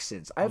the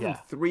Texans. I have them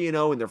Yeah.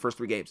 3-0 in their first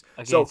 3 games.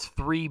 Against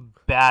 3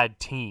 bad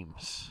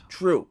teams.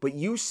 True, but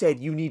you said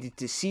you needed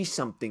to see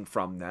something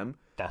from them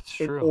That's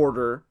in true.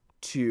 order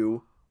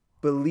to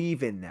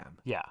believe in them.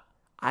 Yeah.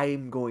 I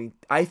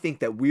think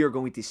that we are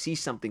going to see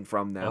something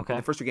from them Okay. in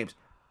the first 2 games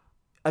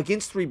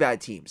against 3 bad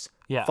teams.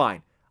 Yeah.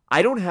 Fine.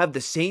 I don't have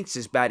the Saints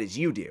as bad as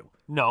you do.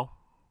 No.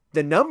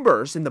 The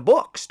numbers in the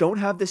books don't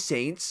have the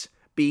Saints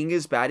being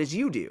as bad as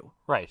you do.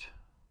 Right.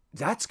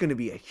 That's going to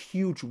be a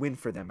huge win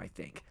for them, I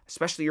think,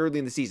 especially early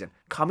in the season.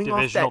 Coming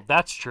Divisional. off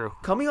That's true.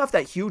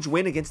 that huge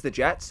win against the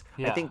Jets,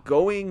 I Yeah. think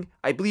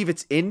I believe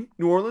it's in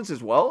New Orleans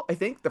as well. I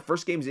think the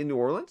first game's in New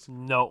Orleans.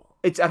 No.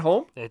 It's at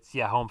home? It's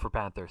home for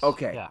Panthers.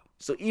 Okay. Yeah.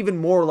 So even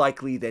more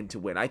likely than to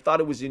win. I thought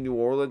it was in New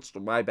Orleans, so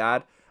my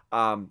bad.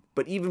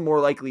 But even more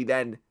likely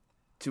than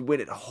to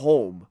win at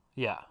home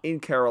Yeah. in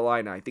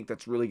Carolina. I think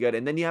that's really good.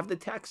 And then you have the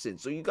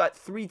Texans. So you got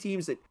 3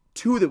 teams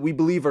 2 that we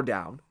believe are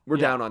down. We're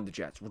Yeah. down on the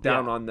Jets. We're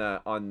down Yeah.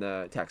 on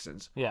the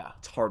Texans. Yeah.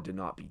 It's hard to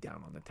not be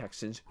down on the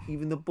Texans.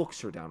 Even the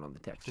books are down on the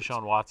Texans.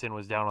 Deshaun Watson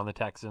was down on the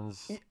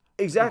Texans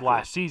Exactly.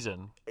 last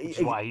season, which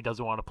is why he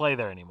doesn't want to play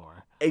there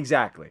anymore.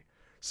 Exactly.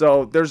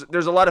 So there's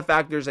a lot of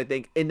factors, I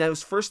think. In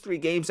those first 3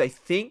 games, I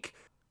think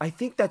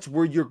that's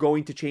where you're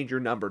going to change your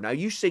number. Now,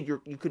 you said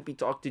you could be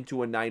talked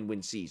into a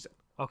 9-win season.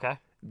 Okay.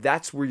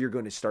 That's where you're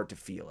going to start to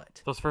feel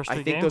it. Those first 3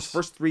 I think games? those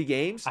first 3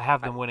 games, I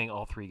have them winning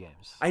all 3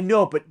 games. I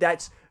know, but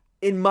that's,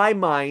 in my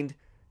mind,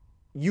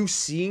 you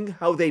seeing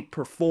how they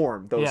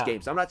perform those Yeah.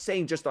 games. I'm not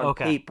saying just on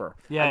Okay. paper.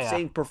 Yeah, I'm yeah.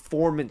 saying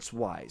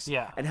performance-wise.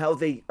 Yeah. And how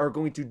they are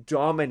going to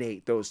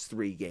dominate those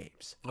 3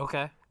 games.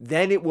 Okay.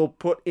 Then it will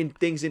put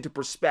things into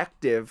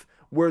perspective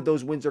where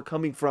those wins are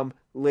coming from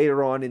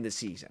later on in the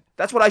season.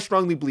 That's what I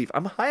strongly believe.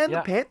 I'm high on Yeah.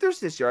 the Panthers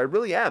this year. I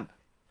really am.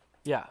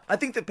 Yeah. I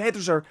think the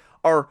Panthers are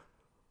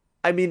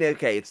I mean,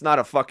 okay, it's not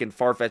a fucking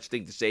far-fetched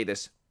thing to say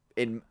this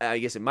in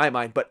my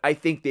mind, but I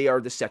think they are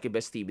the second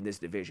best team in this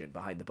division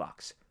behind the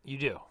Bucks. You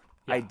do.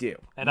 I do.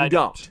 And you I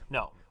don't.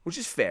 No. Which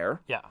is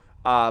fair. Yeah.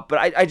 But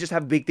I just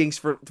have big things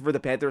for the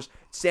Panthers.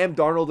 Sam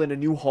Darnold in a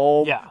new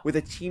home with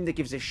a team that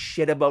gives a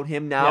shit about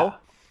him now.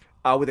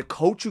 With a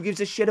coach who gives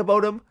a shit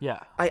about him. Yeah.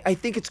 I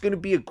think it's going to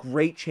be a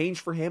great change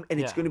for him, and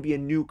it's going to be a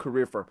new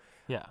career for him.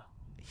 Yeah.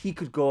 He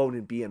could go out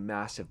and be a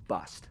massive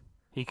bust.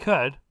 He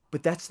could.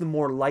 But that's the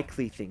more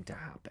likely thing to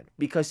happen.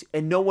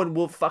 And no one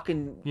will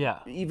fucking Yeah.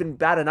 even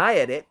bat an eye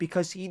at it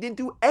because he didn't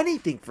do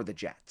anything for the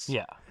Jets.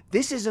 Yeah.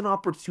 This is an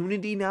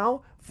opportunity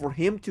now for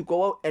him to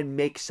go out and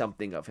make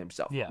something of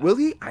himself. Yeah. Will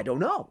he? I don't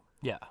know.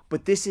 Yeah.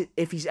 But this is,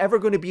 if he's ever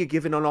going to be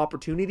given an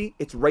opportunity,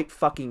 it's right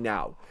fucking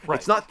now. Right.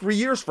 It's not 3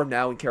 years from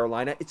now in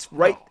Carolina. It's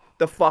right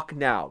the fuck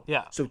now.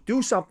 Yeah. So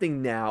do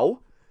something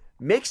now.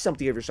 Make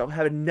something of yourself.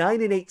 Have a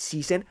 9-8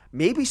 season.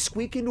 Maybe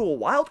squeak into a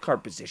wild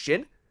card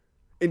position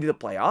into the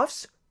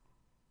playoffs.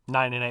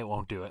 9-8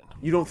 won't do it.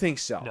 You don't think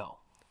so? No.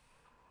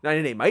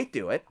 9-8 might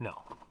do it.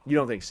 No. You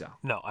don't think so?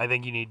 No. I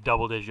think you need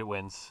double-digit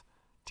wins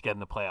to get in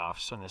the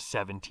playoffs on a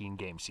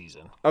 17-game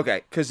season.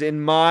 Okay, because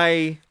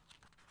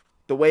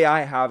the way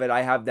I have it,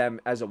 I have them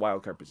as a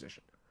wild card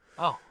position.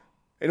 Oh.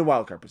 In a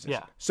wild card position.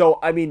 Yeah. So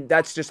I mean,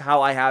 that's just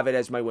how I have it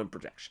as my win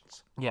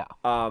projections. Yeah.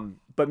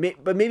 But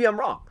maybe I'm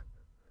wrong.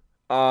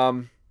 I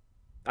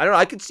don't know.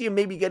 I could see him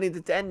maybe getting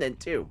to 10 then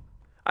too.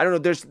 I don't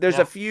know. There's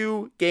a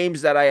few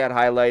games that I had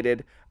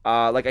highlighted.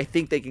 Like I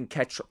think they can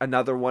catch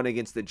another one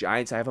against the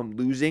Giants. I have them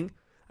losing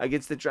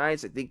against the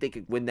Giants. I think they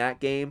could win that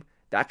game.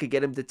 That could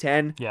get him to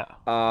 10. Yeah.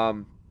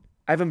 I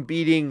have them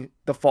beating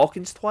the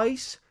Falcons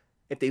twice.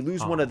 If they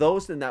lose one of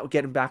those, then that would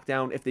get them back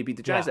down. If they beat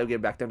the Giants, that would get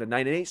them back down to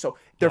 9-8. So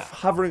they're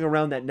hovering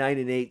around that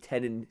 9-8,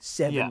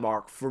 10-7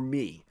 mark for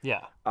me.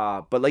 Yeah.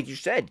 But like you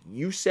said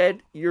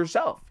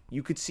yourself,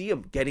 you could see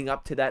them getting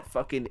up to that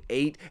fucking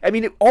 8. I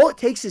mean, all it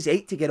takes is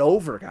 8 to get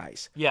over,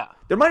 guys. Yeah.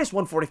 They're minus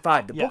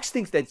 145. The books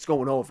think that it's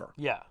going over.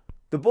 Yeah.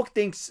 The books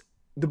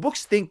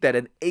think that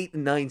an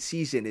 8-9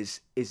 season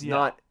is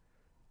not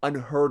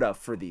unheard of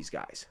for these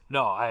guys.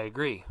 No, I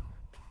agree.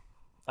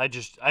 I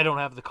don't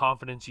have the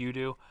confidence you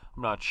do.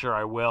 I'm not sure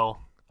I will.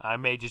 I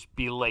may just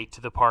be late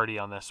to the party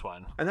on this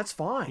one. And that's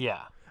fine.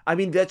 Yeah. I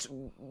mean,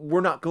 we're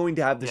not going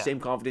to have the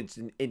same confidence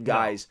in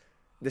guys,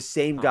 the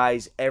same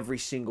guys every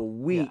single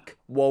week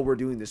while we're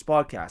doing this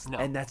podcast. No.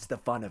 And that's the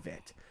fun of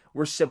it.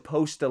 We're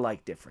supposed to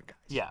like different guys.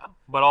 Yeah.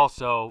 But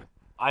also,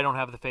 I don't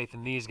have the faith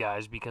in these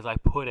guys because I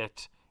put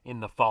it in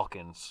the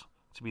Falcons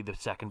to be the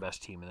second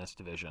best team in this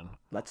division.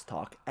 Let's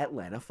talk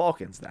Atlanta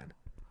Falcons then.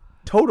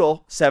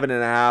 Total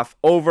 7.5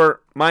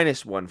 over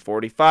minus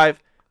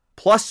 145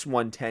 plus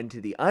 110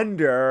 to the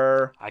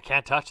under. I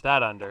can't touch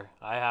that under.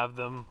 I have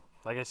them,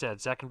 like I said,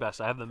 second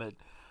best. I have them at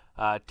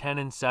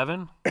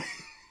 10-7.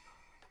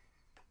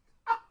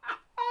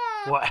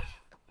 What?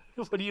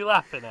 What are you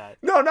laughing at?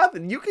 No,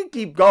 nothing. You can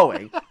keep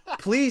going.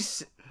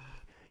 Please.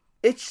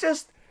 It's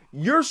just,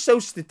 you're so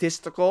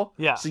statistical.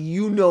 Yeah. So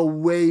you know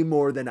way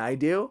more than I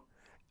do.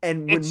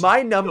 And with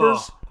my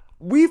numbers,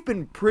 we've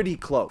been pretty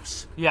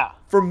close. Yeah.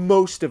 For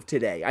most of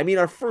today. I mean,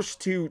 our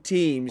first two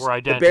teams, were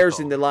the Bears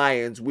and the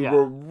Lions, we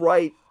were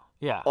right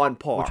on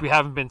par. Which we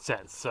haven't been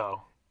since,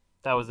 so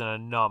that was an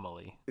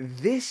anomaly.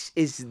 This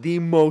is the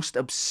most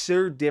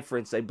absurd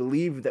difference, I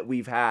believe, that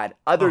we've had,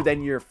 other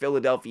than your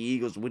Philadelphia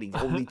Eagles winning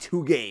only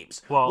 2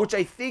 games, which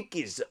I think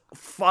is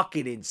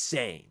fucking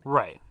insane.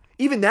 Right.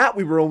 Even that,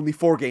 we were only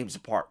 4 games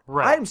apart.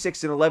 Right. I'm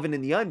 6-11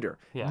 in the under.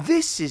 Yeah.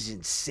 This is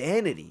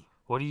insanity.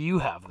 What do you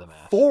have them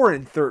at?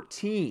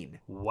 4-13.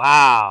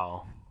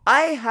 Wow.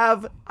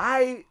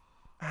 I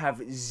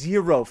have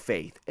zero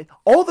faith.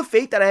 All the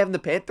faith that I have in the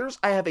Panthers,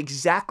 I have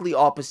exactly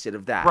opposite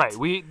of that. Right.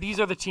 These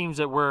are the teams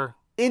that were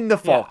in the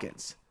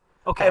Falcons.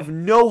 Okay. I have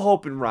no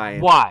hope in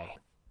Ryan. Why?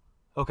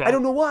 Okay. I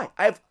don't know why.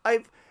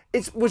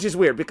 Which is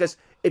weird because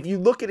if you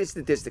look at it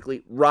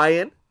statistically,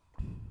 Ryan,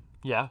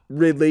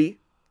 Ridley,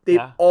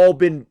 they've all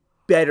been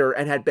better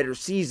and had better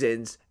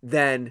seasons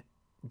than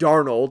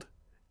Darnold.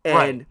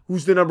 And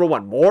who's the number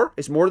one? Moore?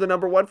 Is Moore the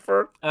number one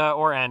for?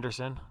 Or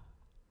Anderson.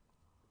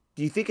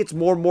 Do you think it's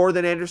more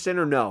than Anderson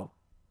or no?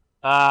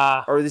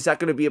 Or is that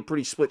going to be a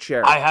pretty split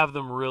share? I have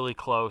them really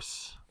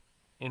close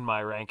in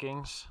my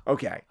rankings.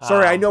 Okay.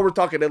 Sorry, I know we're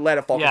talking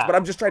Atlanta Falcons, but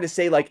I'm just trying to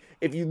say, like,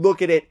 if you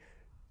look at it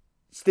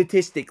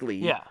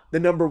statistically, the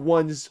number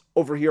ones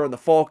over here on the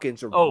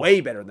Falcons are way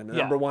better than the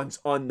number ones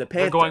on the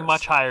Panthers. They're going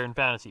much higher in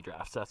fantasy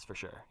drafts, that's for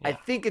sure. Yeah. I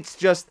think it's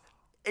just,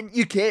 and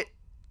you can't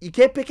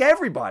pick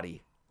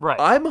everybody. Right.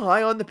 I'm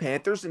high on the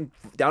Panthers and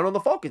down on the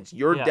Falcons.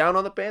 You're down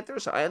on the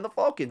Panthers, high on the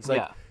Falcons.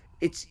 Like,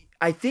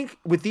 I think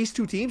with these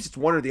two teams, it's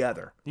one or the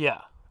other.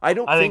 Yeah. I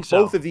don't think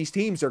both of these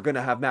teams are going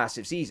to have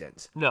massive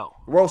seasons. No.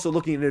 We're also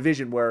looking at a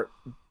division where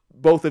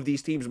both of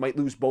these teams might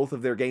lose both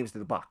of their games to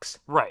the Bucs.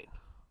 Right.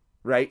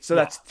 Right? So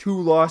that's 2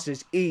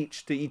 losses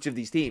each to each of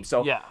these teams.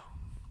 So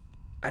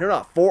I don't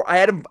know. I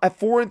had them at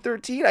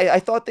 4-13.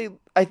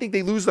 I think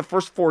they lose the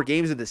first 4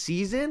 games of the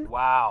season.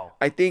 Wow.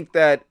 I think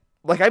that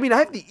Like, I mean, I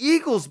have the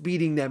Eagles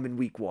beating them in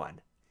week 1.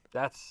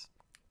 That's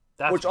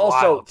Which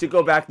also, wild to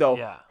go me. back though,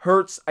 Yeah.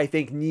 Hurts, I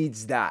think,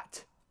 needs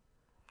that.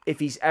 If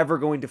he's ever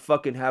going to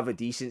fucking have a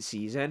decent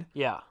season,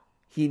 Yeah.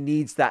 he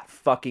needs that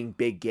fucking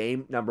big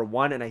game, number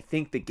 1. And I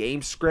think the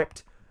game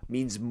script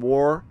means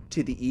more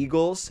to the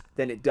Eagles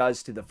than it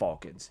does to the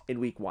Falcons in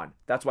week 1.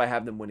 That's why I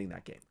have them winning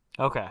that game.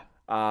 Okay.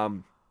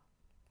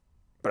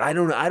 But I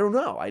don't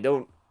know. I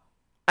don't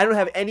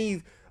have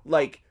any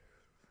like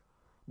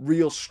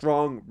real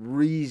strong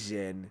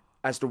reason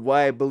as to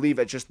why I believe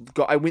it.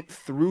 I went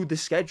through the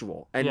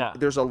schedule, and Yeah.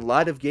 there's a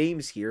lot of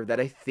games here that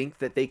I think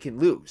that they can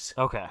lose.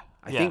 Okay.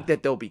 I think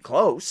that they'll be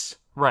close.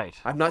 Right.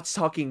 I'm not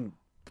talking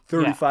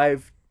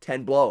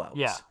 35-10 blowouts.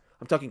 Yeah.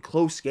 I'm talking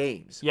close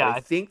games. Yeah, But I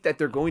think that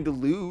they're going to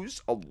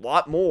lose a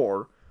lot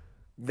more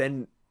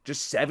than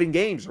just 7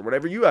 games or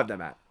whatever you have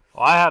them at.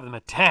 Well, I have them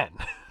at 10.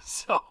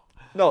 So.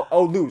 No,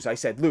 lose. I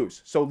said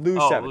lose. So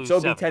lose 7. Lose So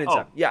it'll be 7. 10 and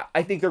 7. Yeah,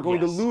 I think they're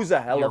going to Yes, lose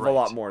a hell you're of a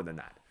lot right. more than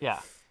that. Yeah.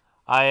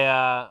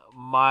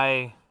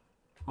 My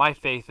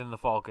faith in the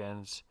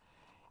Falcons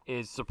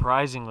is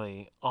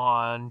surprisingly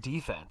on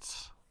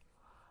defense.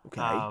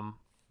 Okay.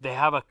 They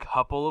have a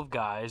couple of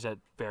guys at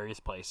various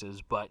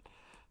places, but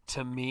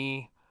to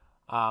me,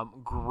 those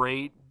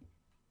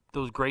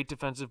great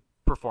defensive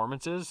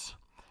performances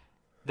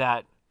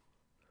that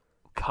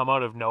come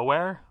out of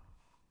nowhere,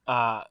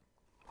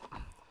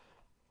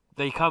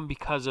 they come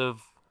because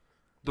of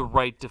the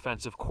right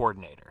defensive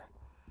coordinator.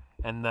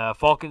 And the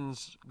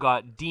Falcons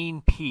got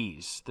Dean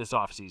Pease this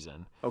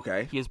offseason.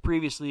 Okay. He has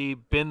previously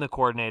been the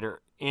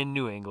coordinator in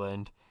New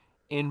England,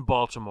 in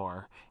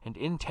Baltimore, and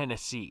in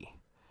Tennessee.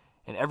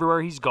 And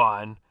everywhere he's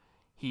gone,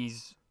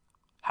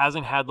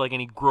 hasn't had like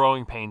any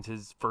growing pains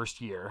his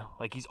first year.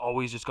 Like, he's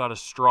always just got a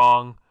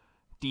strong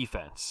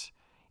defense.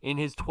 In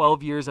his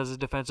 12 years as a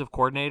defensive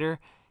coordinator,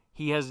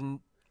 his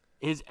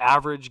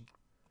average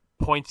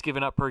points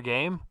given up per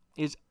game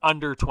is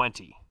under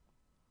 20.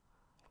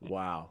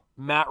 Wow.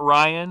 Matt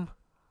Ryan,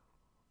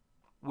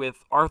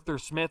 with Arthur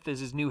Smith as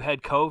his new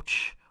head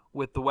coach,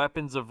 with the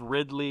weapons of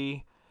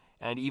Ridley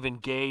and even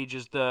Gage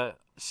as the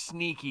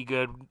sneaky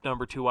good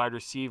number 2 wide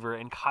receiver,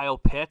 and Kyle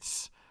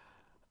Pitts,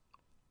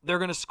 they're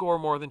going to score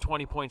more than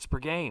 20 points per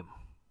game.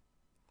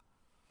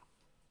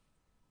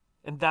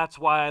 And that's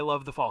why I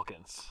love the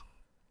Falcons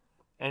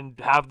and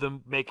have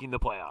them making the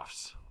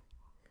playoffs.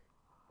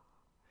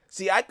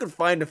 See, I could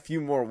find a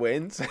few more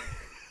wins.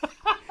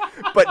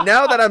 But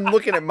now that I'm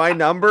looking at my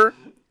number,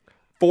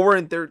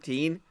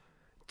 4-13,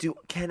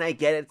 can I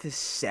get it to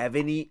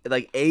 70,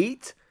 like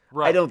 8?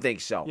 Right. I don't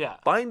think so. Yeah.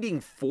 Finding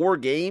 4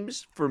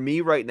 games for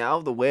me right now,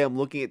 the way I'm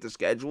looking at the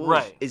schedule,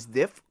 Right. is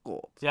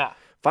difficult. Yeah.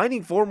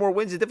 Finding 4 more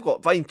wins is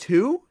difficult. Finding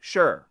 2,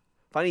 sure.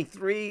 Finding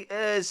 3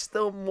 is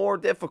still more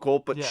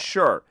difficult, but Yeah.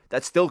 sure.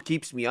 That still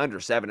keeps me under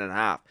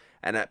 7.5.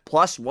 And at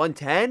plus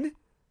 110,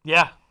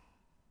 Yeah.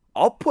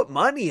 I'll put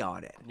money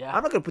on it. Yeah.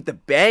 I'm not going to put the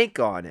bank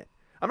on it.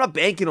 I'm not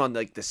banking on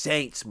like the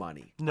Saints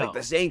money, No. like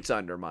the Saints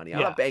under money. I'm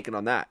Yeah. not banking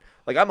on that.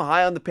 Like, I'm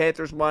high on the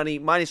Panthers money,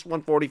 minus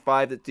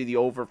 145 to do the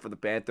over for the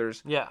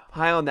Panthers. Yeah.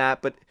 High on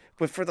that, but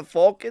for the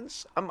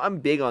Falcons, I'm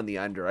big on the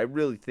under. I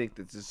really think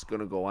that this is going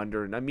to go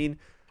under, and I mean,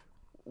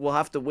 we'll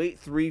have to wait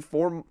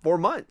 4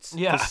 months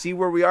Yeah. to see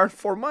where we are in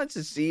 4 months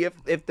to see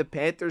if the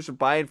Panthers are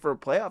buying for a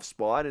playoff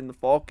spot and the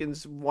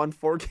Falcons won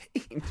 4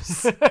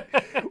 games.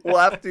 we'll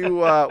have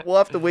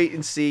to wait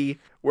and see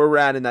where we're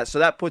at in that. So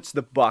that puts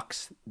the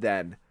Bucks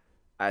then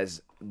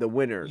as the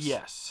winners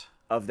Yes.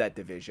 of that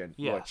division,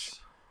 Yes. which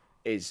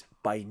is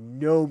by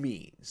no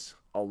means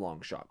a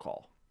long shot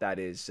call. That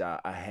is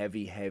a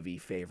heavy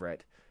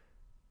favorite.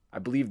 I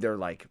believe they're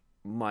like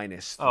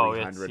minus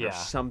 300 or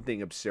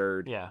something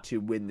absurd to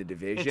win the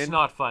division. It's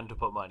not fun to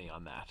put money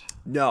on that.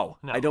 No,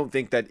 I don't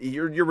think that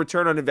your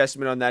return on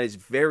investment on that is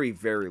very,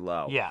 very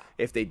low. Yeah.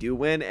 If they do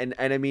win, and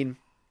I mean,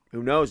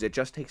 who knows? It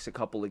just takes a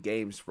couple of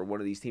games for one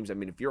of these teams. I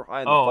mean, if you're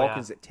high on the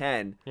Falcons at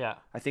 10,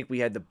 I think we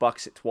had the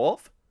Bucks at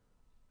 12.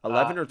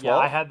 11 or 12? Yeah,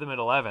 I had them at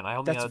 11. I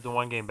only had the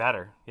 1 game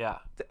better. Yeah.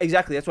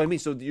 Exactly. That's what I mean.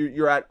 So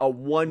you're at a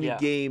 1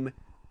 game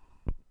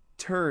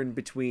turn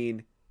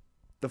between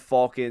the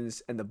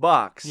Falcons and the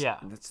Bucks. Yeah.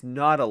 That's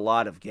not a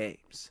lot of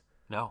games.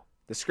 No.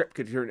 The script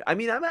could turn. I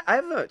mean, I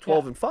have a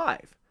 12-5.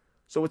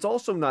 So it's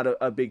also not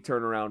a big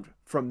turnaround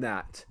from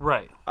that.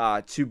 Right.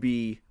 To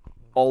be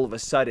all of a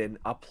sudden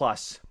a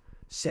plus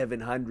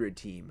 700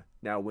 team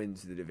now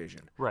wins the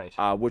division. Right.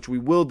 Which we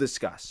will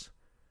discuss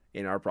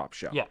in our prop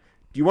show. Yeah.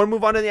 Do you want to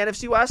move on to the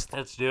NFC West?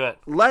 Let's do it.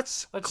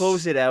 Let's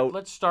close it out.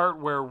 Let's start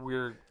where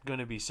we're going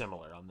to be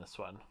similar on this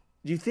one.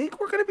 Do you think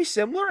we're going to be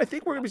similar? I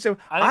think we're going to be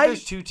similar. I think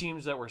there's 2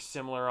 teams that we're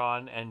similar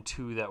on and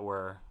 2 that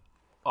we're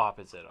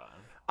opposite on.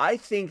 I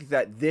think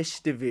that this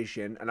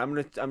division, and I'm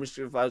just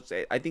going to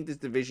say, I think this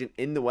division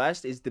in the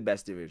West is the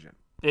best division.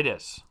 It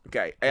is.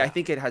 Okay. Yeah. I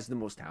think it has the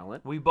most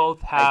talent. We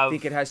both have. I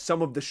think it has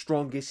some of the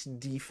strongest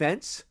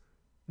defense.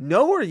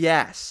 No or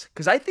yes?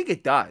 Because I think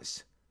it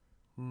does.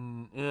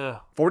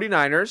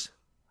 49ers.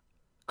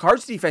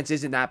 Cards defense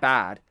isn't that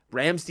bad.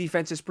 Rams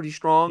defense is pretty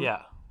strong.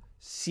 Yeah.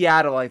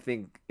 Seattle, I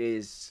think,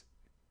 is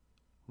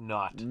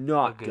not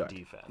Not a good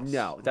defense.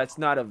 No, that's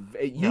not a.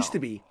 It used to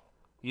be.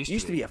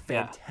 Used to be a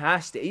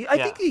fantastic. I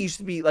think it used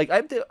to be like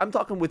I'm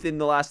talking within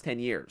the last 10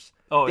 years.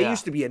 Oh, they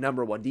used to be a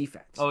number one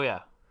defense. Oh yeah.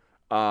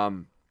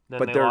 Then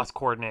But they lost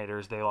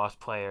coordinators. They lost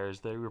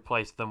players. They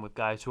replaced them with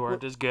guys who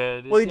aren't as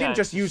good. Well, they didn't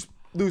just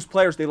lose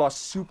players. They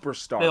lost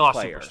superstar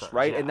players, superstars,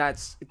 right? yeah. And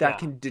that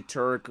can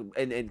deter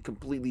and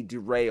completely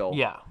derail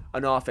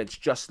an offense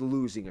just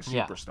losing a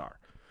superstar.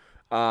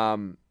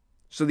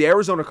 So the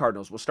Arizona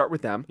Cardinals, we'll start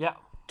with them. Yeah.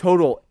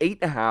 Total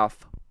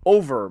 8.5,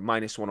 over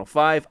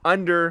 -105,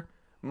 under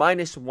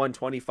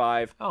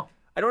 -125. Oh.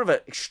 I don't have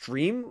an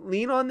extreme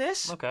lean on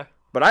this. Okay.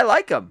 But I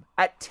like them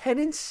at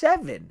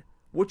 10-7,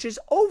 which is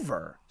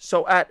over.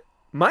 So at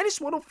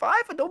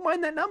 -105, I don't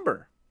mind that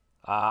number.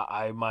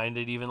 I mind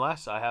it even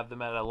less. I have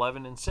them at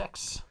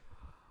 11-6. So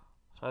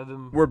I have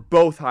them. We're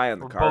both high on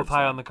the We're cards. both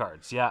high on the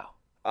cards. Yeah.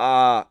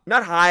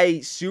 Not high,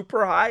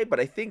 super high, but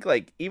I think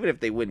like even if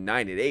they win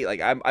 9-8,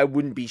 like I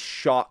wouldn't be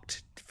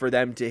shocked for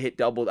them to hit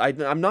double.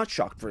 I'm not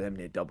shocked for them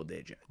to hit double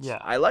digits. Yeah.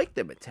 I like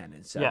them at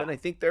 10-7. Yeah. I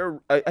think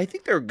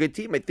they're a good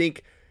team. I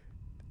think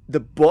the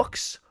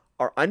books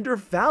are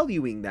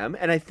undervaluing them,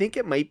 and I think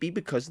it might be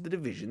because of the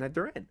division that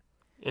they're in.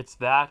 It's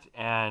that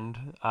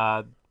and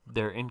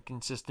their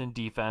inconsistent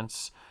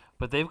defense,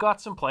 but they've got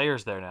some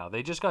players there now.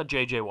 They just got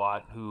J.J.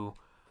 Watt, who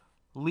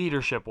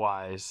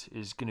leadership-wise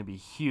is going to be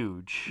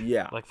huge.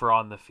 Yeah. Like for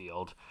on the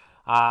field.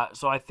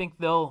 So I think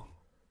they'll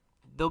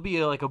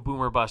be like a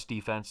boomer bust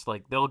defense.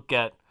 Like they'll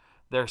get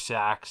their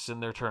sacks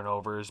and their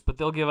turnovers, but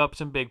they'll give up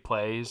some big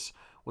plays,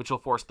 which will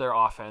force their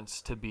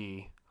offense to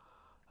be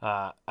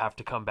have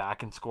to come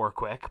back and score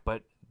quick.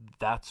 But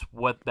that's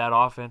what that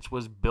offense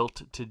was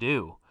built to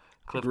do.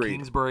 Cliff Agreed.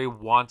 Kingsbury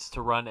wants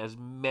to run as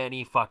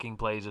many fucking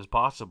plays as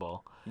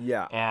possible.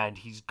 Yeah. And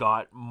he's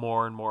got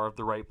more and more of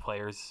the right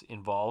players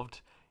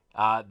involved.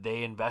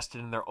 They invested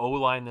in their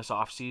O-line this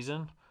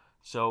offseason,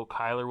 so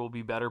Kyler will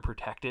be better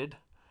protected.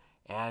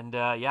 And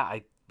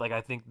I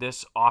think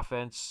this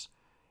offense,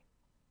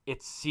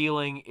 its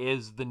ceiling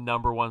is the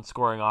number one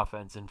scoring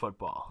offense in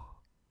football.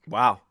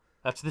 Wow.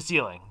 That's the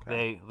ceiling.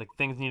 Okay.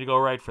 Things need to go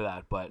right for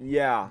that, but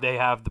they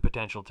have the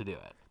potential to do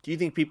it. Do you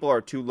think people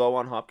are too low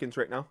on Hopkins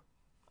right now?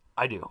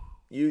 I do.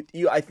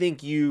 I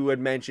think you had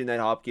mentioned that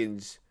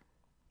Hopkins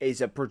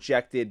is a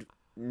projected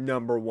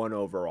number one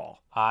overall.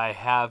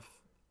 I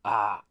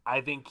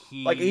think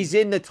he's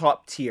in the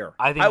top tier.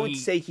 I would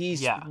say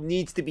he's yeah.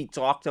 needs to be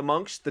talked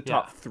amongst the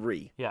top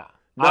three. Yeah.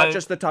 Not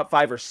just the top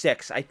 5 or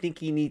 6. I think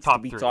he needs to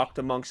be three. talked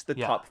amongst the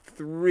top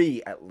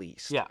 3 at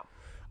least. Yeah.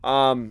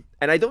 And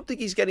I don't think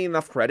he's getting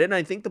enough credit, and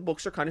I think the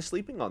books are kind of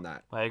sleeping on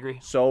that. I agree.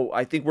 So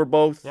I think we're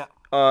both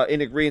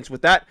in agreement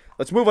with that.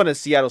 Let's move on to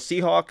Seattle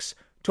Seahawks.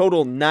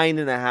 Total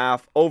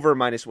 9.5, over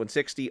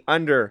 -160,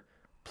 under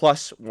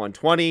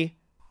 +120.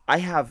 I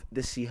have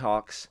the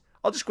Seahawks.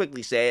 I'll just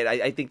quickly say it.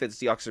 I think that the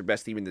Seahawks are the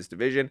best team in this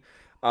division.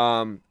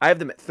 I have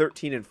them at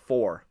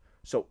 13-4,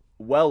 so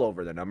well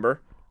over the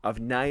number of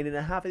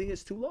 9.5. I think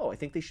it's too low. I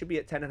think they should be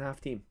at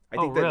 10.5 team.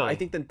 I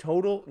think the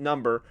total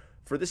number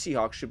for the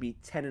Seahawks should be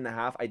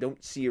 10.5. I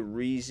don't see a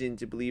reason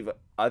to believe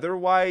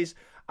otherwise.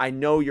 I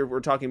know we're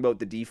talking about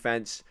the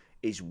defense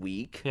is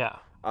weak. Yeah.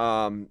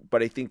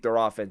 But I think their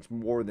offense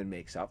more than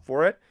makes up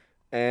for it.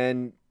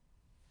 And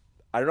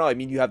I don't know. I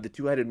mean, you have the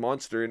two-headed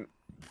monster in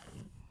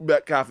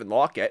Metcalf and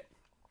Lockett.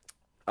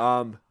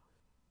 I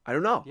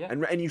don't know. Yeah.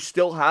 And you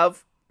still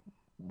have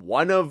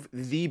one of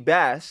the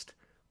best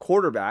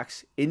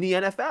quarterbacks in the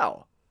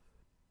NFL.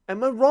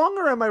 Am I wrong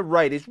or am I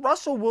right? Is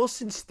Russell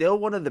Wilson still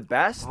one of the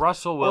best?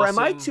 Russell Wilson. Or am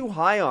I too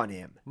high on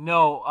him?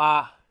 No,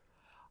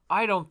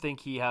 I don't think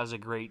he has a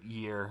great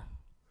year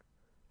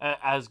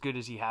as good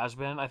as he has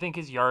been. I think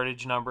his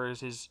yardage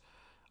numbers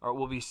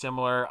will be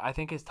similar. I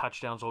think his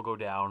touchdowns will go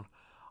down.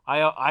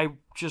 I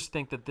just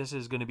think that this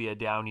is going to be a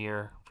down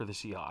year for the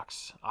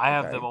Seahawks. I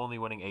have them only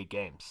winning 8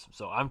 games,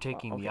 so I'm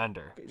taking the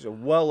under. Okay, so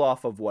well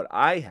off of what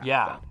I have.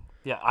 Yeah. Then.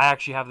 Yeah, I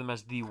actually have them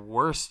as the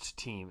worst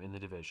team in the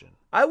division.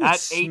 I would at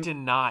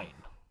 8-9.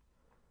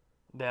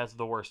 That's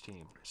the worst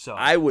team. So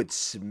I would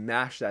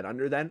smash that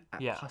under then at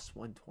plus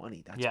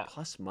 120. That's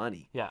plus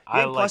money. Yeah,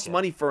 I like plus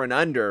money for an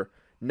under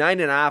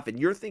 9.5, and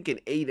you're thinking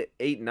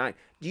 8-9.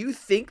 Do you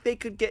think they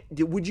could get?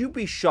 Would you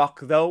be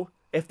shocked though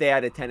if they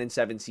had a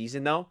 10-7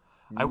 season though?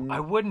 I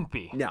wouldn't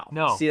be.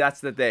 No. See, that's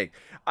the thing.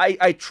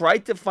 I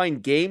tried to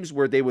find games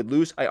where they would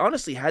lose. I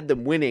honestly had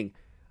them winning,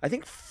 I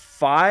think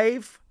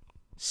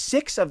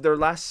 6 of their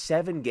last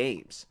 7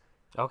 games.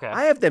 Okay.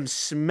 I have them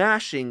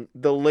smashing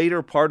the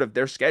later part of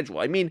their schedule.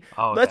 I mean,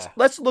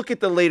 let's look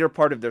at the later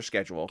part of their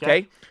schedule,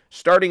 okay?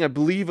 Starting, I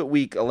believe, at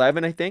week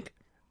 11, I think.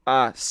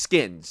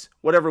 Skins,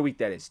 whatever week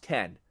that is,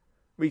 10.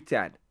 Week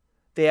 10.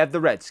 They have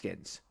the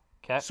Redskins.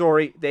 Okay.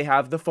 Sorry, they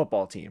have the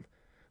football team.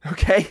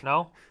 Okay?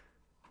 No.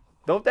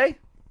 Don't they?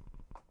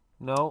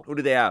 No. Who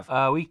do they have?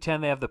 Week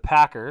 10, they have the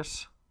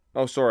Packers.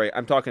 Oh, sorry.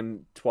 I'm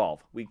talking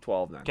 12. Week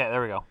 12 then. Okay,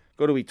 there we go.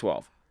 Go to week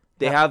 12.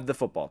 They have the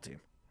football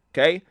team.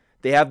 Okay?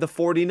 They have the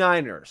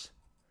 49ers.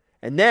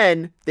 And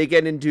then they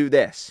get into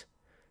this.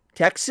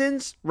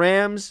 Texans,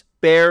 Rams,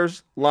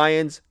 Bears,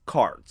 Lions,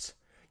 Cards.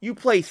 you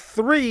play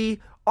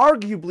 3,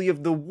 arguably,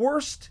 of the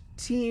worst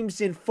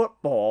teams in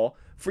football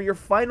for your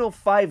final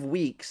 5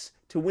 weeks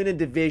to win a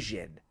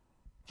division.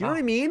 Do you know what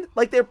I mean?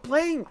 Like, they're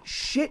playing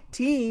shit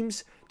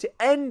teams to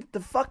end the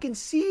fucking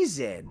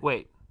season.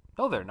 Wait.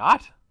 No, they're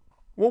not.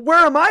 Well, where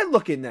am I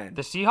looking then?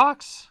 The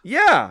Seahawks?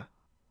 Yeah.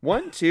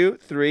 1, 2,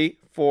 3,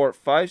 4,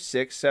 5,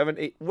 6, 7,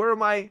 8. Where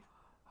am I?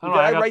 Did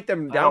I write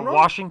them down wrong?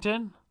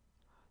 Washington.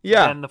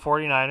 Yeah. And the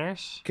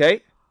 49ers.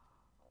 Okay.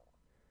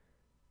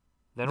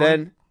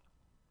 Then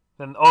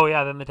then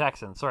the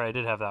Texans. Sorry, I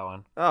did have that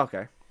one. Oh,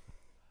 okay.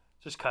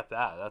 Just cut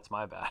that. That's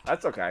my bad.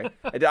 That's okay.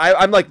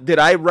 I'm like, did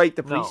I write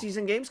the No.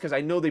 preseason games? Because I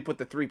know they put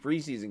the 3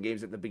 preseason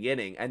games at the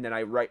beginning, and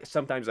then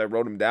sometimes I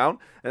wrote them down.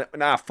 And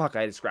fuck,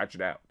 I had to scratch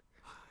it out.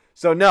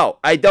 So no,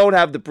 I don't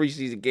have the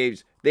preseason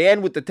games. They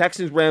end with the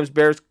Texans, Rams,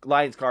 Bears,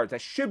 Lions, Cards.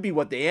 That should be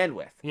what they end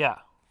with. Yeah.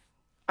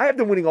 I have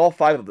them winning all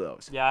 5 of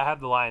those. Yeah, I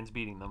have the Lions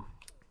beating them.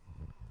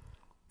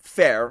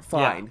 Fair,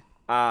 fine.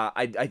 Yeah.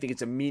 I think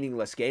it's a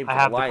meaningless game for I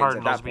have the Lions the at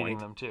Cardinals that beating point.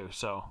 them too,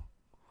 so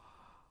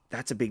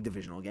That's a big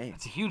divisional game.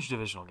 it's a huge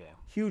divisional game.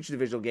 Huge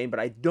divisional game, but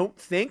I don't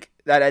think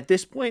that at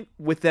this point,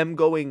 with them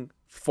going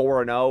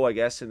 4-0, I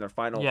guess, in their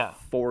final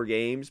 4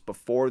 games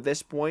before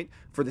this point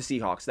for the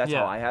Seahawks, that's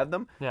how I have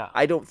them. Yeah.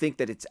 I don't think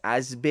that it's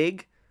as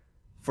big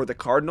for the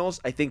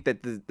Cardinals. I think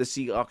that the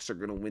Seahawks are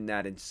going to win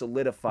that and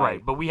solidify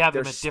Right, but we have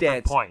their them at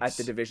different stance points. at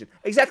the division.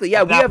 Exactly,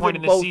 yeah. At we that have point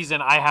them in the both.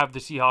 season, I have the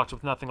Seahawks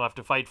with nothing left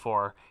to fight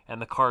for,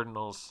 and the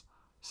Cardinals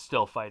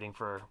still fighting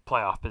for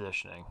playoff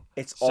positioning.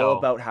 It's all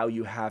about how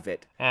you have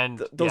it.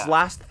 And those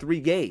last 3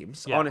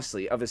 games,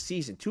 honestly, of a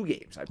season, 2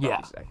 games, I'd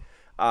probably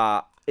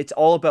say. It's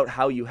all about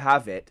how you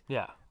have it.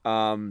 Yeah.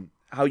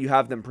 How you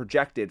have them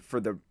projected for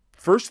the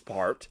first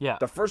part,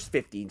 the first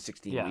 15,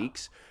 16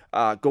 weeks,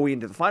 going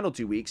into the final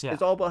 2 weeks.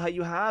 It's all about how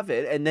you have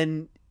it, and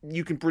then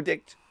you can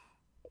predict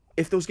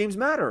if those games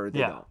matter or they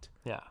don't.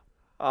 Yeah.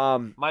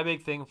 My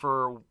big thing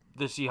for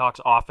the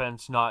Seahawks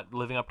offense not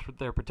living up to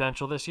their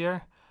potential this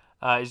year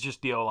is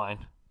just the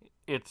O-line.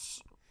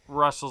 It's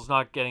Russell's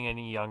not getting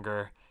any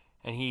younger,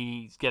 and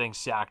he's getting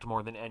sacked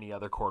more than any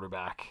other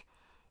quarterback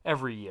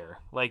every year.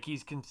 Like,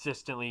 he's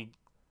consistently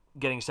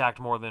getting sacked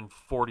more than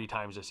 40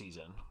 times a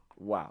season.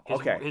 Wow.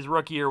 His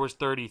rookie year was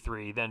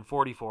 33, then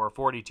 44,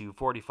 42,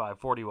 45,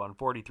 41,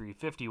 43,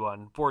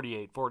 51,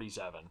 48,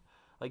 47.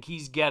 Like,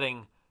 he's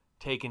getting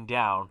taken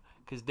down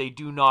because they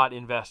do not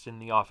invest in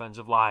the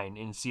offensive line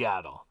in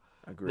Seattle.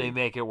 Agreed. They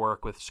make it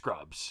work with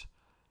scrubs.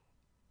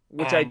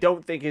 Which I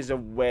don't think is a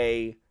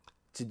way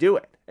to do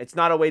it. It's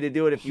not a way to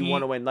do it if you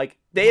want to win. Like,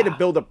 they had to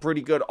build a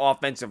pretty good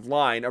offensive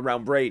line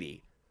around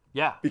Brady.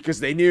 Yeah.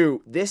 Because they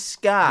knew this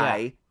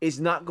guy is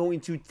not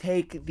going to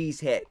take these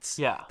hits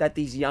that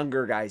these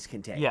younger guys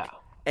can take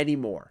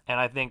anymore. And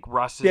I think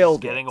Russ is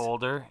getting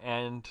older.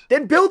 And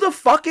then build a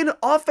fucking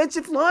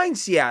offensive line,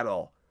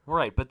 Seattle.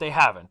 Right, but they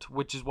haven't,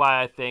 which is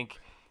why I think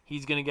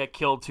he's going to get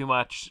killed too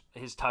much.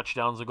 His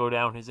touchdowns will go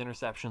down. His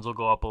interceptions will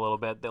go up a little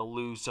bit. They'll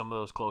lose some of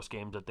those close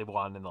games that they've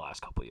won in the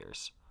last couple of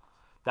years.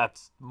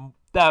 That's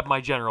my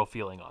general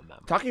feeling on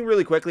them. Talking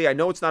really quickly, I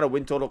know it's not a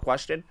win total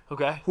question.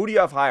 Okay. Who do you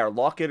have higher,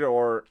 Lockett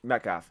or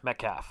Metcalf?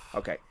 Metcalf.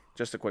 Okay,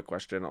 just a quick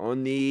question.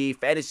 On the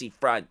fantasy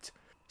front,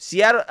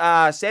 San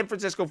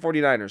Francisco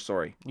 49ers,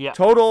 sorry. Yeah.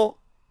 Total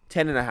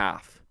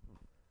 10.5.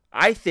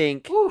 I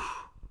think,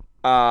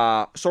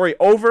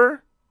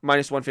 over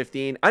minus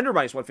 115, under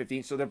minus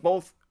 115, so they're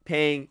both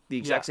paying the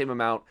exact same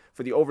amount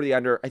for the over the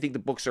under. I think the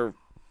books are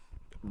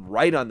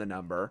right on the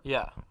number.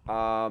 Yeah.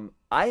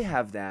 I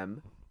have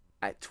them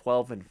at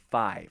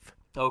 12-5.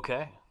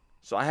 Okay.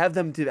 So I have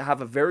them to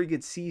have a very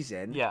good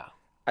season. Yeah.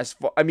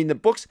 The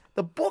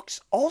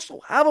books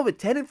also have them at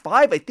 10-5.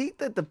 I think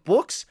that the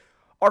books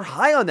are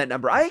high on that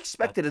number. I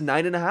expected a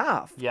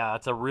 9.5. Yeah,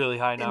 that's a really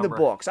high number. In the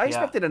books. I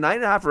expected a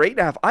 9.5 or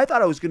 8.5. I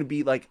thought I was going to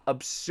be like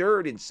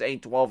absurd in saying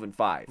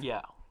 12-5.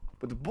 Yeah.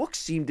 But the books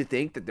seem to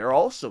think that they're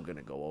also going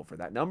to go over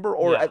that number,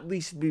 or at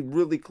least be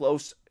really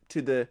close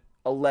to the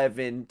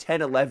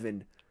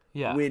 10-11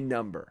 win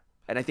number.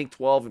 And I think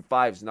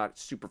 12-5 is not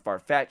super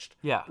far-fetched.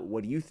 Yeah. But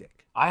what do you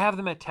think? I have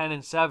them at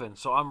 10-7,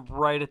 so I'm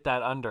right at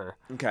that under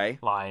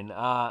line.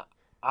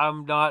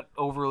 I'm not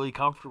overly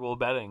comfortable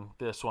betting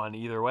this one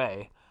either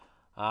way.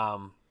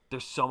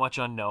 There's so much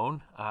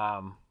unknown.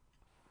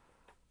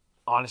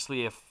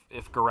 Honestly,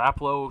 if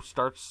Garoppolo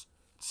starts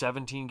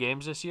 17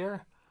 games this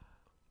year,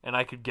 and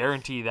I could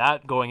guarantee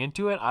that going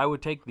into it, I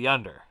would take the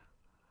under.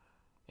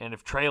 And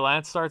if Trey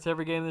Lance starts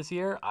every game this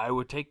year, I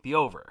would take the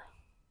over.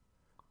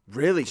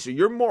 Really? So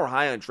you're more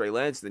high on Trey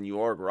Lance than you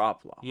are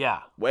Garoppolo? Yeah.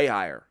 Way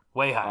higher.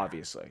 Way higher.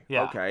 Obviously.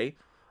 Yeah. Okay.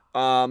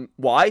 Well,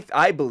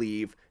 I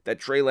believe that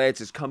Trey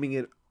Lance is coming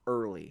in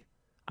early.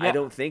 Yeah. I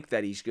don't think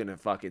that he's going to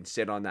fucking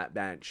sit on that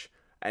bench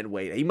and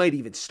wait. He might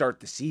even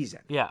start the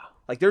season. Yeah.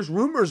 Like, there's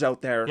rumors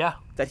out there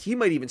that he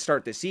might even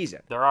start the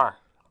season. There are.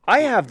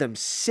 I have them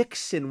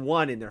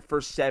 6-1 in their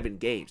first 7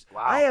 games.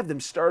 Wow. I have them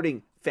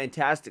starting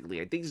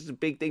fantastically. I think this is a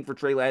big thing for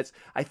Trey Lance.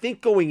 I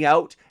think going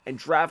out and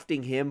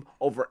drafting him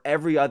over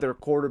every other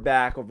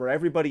quarterback, over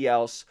everybody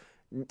else,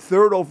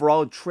 3rd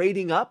overall, and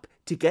trading up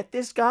to get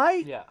this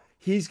guy,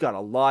 he's got a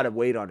lot of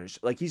weight on his,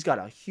 like he's got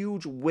a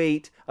huge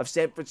weight of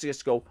San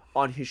Francisco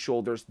on his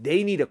shoulders.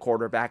 They need a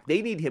quarterback.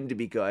 They need him to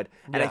be good.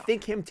 And I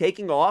think him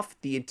taking off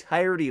the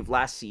entirety of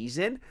last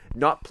season,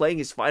 not playing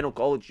his final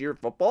college year of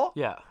football,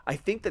 I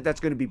think that that's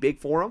going to be big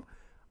for him.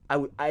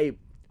 I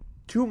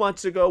 2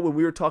 months ago when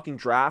we were talking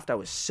draft, I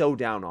was so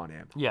down on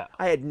him. Yeah.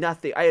 I had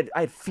nothing. I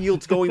had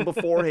Fields going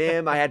before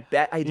him. I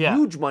had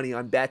huge money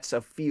on bets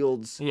of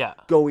Fields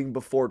going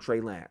before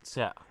Trey Lance.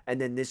 Yeah. And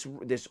then this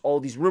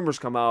all these rumors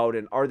come out,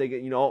 and are they,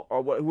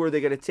 who are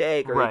they going to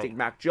take? Are they going to take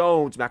Mac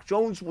Jones? Mac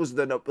Jones was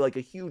a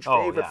huge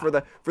favorite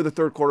for the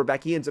third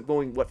quarterback. He ends up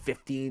going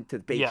 15 to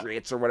the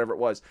Patriots or whatever it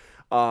was.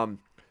 So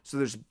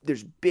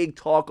there's big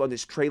talk on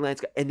this Trey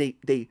Lance guy, and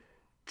they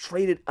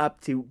traded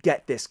up to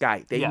get this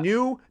guy. They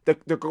knew their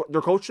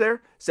coach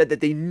there said that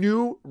they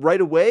knew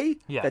right away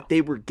that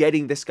they were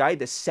getting this guy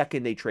the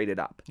second they traded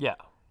up. Yeah.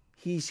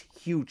 He's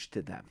huge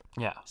to them.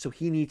 Yeah. So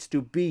he needs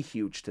to be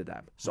huge to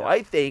them. So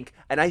I think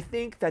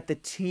that the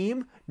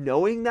team,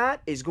 knowing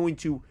that, is going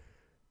to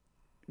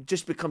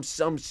just become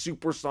some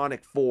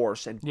supersonic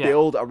force and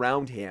build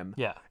around him.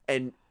 Yeah.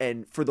 And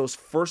for those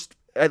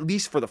at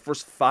least for the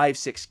first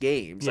 5-6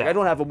 games. Like, I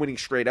don't have them winning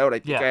straight out. I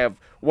think I have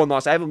one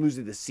loss. I have them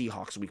losing to the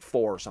Seahawks week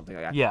 4 or something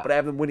like that. Yeah. But I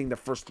have them winning the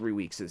first 3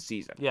 weeks of the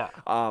season. Yeah.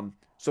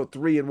 So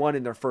 3-1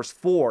 in their first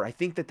 4. I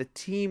think that the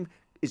team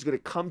is going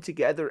to come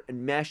together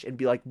and mesh and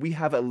be like, we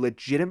have a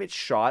legitimate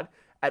shot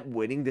at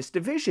winning this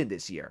division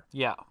this year.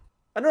 Yeah.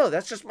 I don't know.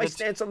 That's just my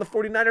stance on the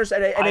 49ers.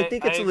 And I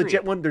think it's a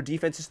legit one. Their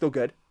defense is still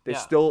good. They're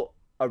still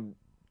a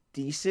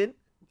decent.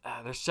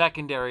 Their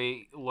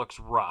secondary looks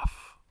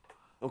rough.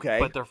 Okay.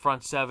 But their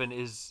front seven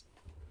is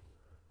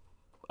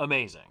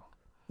amazing.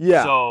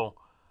 Yeah. So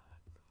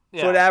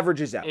it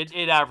averages out.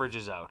 It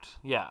averages out.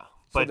 Yeah.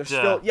 So but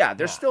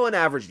they're still an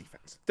average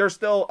defense. They're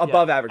still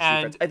above average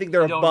defense. I think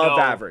they're above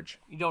average.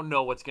 You don't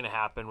know what's going to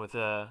happen with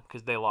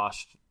because they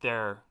lost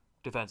their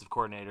defensive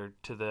coordinator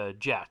to the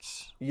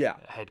Jets. Yeah.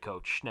 Head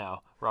coach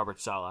now,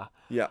 Robert Saleh.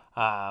 Yeah.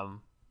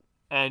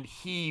 And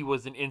he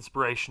was an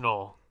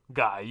inspirational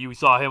guy. You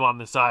saw him on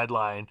the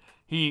sideline.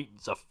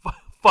 He's a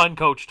fun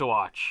coach to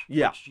watch.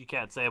 Yeah. Which you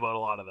can't say about a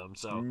lot of them.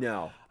 So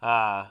no.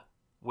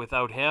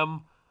 Without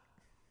him,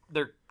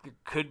 there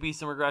could be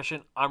some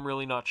regression. I'm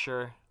really not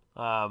sure.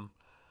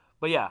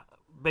 But yeah,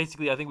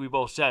 basically, I think we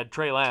both said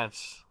Trey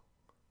Lance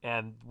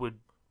and would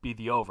be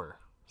the over.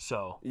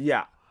 So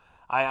yeah,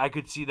 I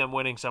could see them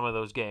winning some of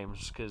those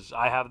games because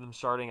I have them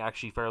starting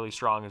actually fairly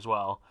strong as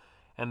well,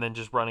 and then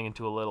just running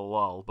into a little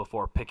lull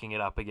before picking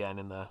it up again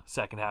in the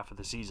second half of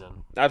the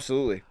season.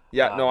 Absolutely.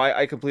 Yeah. No,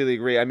 I completely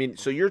agree. I mean,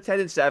 so you're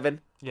 10-7.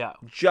 Yeah.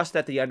 Just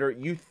at the under.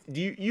 You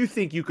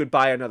think you could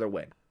buy another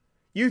win?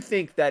 You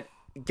think that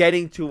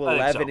getting to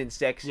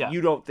 11-6,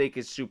 you don't think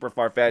is super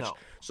far-fetched. No.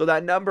 So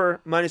that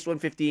number,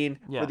 -115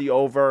 for the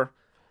over,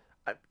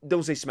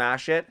 don't say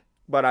smash it,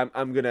 but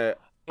I'm gonna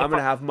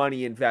have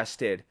money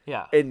invested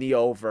in the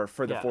over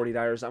for the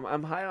 49ers.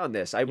 I'm high on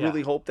this. I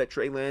really hope that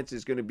Trey Lance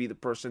is going to be the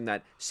person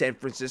that San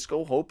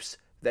Francisco hopes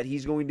that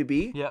he's going to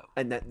be,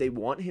 and that they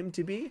want him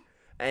to be.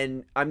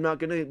 And I'm not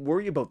going to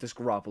worry about this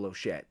Garoppolo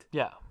shit.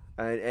 Yeah.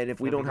 And if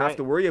we don't have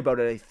to worry about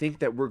it, I think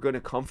that we're going to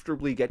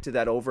comfortably get to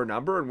that over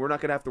number, and we're not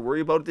going to have to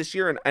worry about it this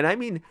year. And I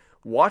mean,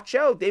 watch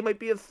out. They might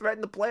be a threat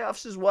in the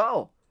playoffs as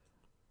well.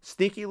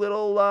 Sneaky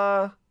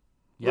little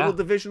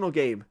divisional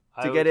game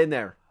to get in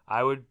there.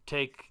 I would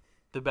take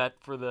the bet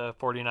for the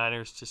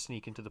 49ers to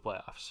sneak into the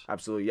playoffs.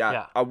 Absolutely,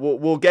 yeah.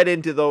 We'll get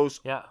into those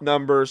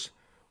numbers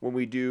when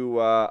we do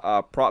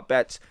prop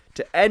bets.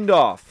 To end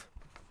off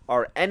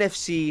our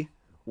NFC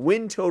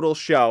win total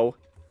show,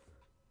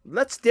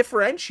 let's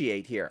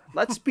differentiate here.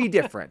 Let's be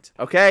different,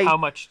 okay? How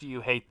much do you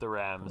hate the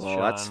Rams, Well,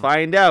 Sean? let's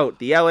find out.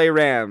 The LA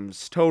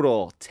Rams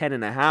total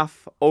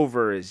 10.5.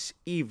 Over is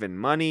even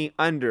money.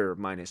 Under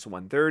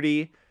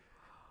 -130.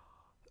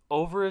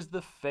 Over is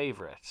the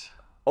favorite.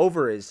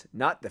 Over is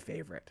not the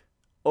favorite.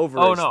 Over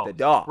is the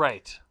dog.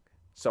 Right.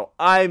 So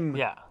I'm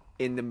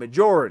in the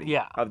majority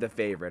of the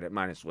favorite at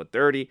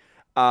 -130.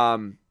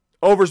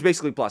 Over is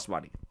basically plus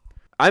money.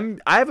 I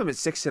have them at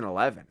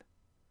 6-11.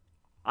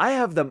 I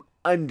have them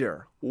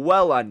under,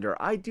 well under.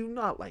 I do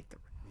not like the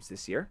Rams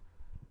this year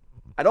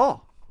at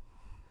all.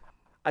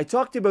 I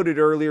talked about it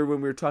earlier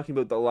when we were talking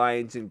about the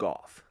Lions and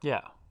Goff.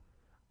 Yeah.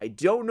 I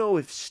don't know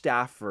if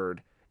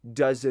Stafford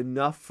does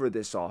enough for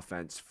this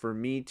offense for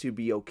me to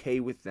be okay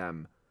with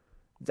them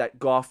that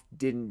Goff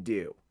didn't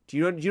do. Do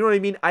you know what I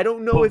mean? I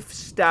don't know if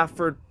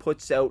Stafford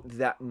puts out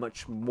that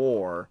much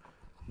more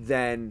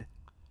than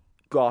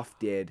Goff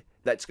did.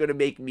 That's going to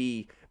make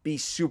me be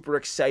super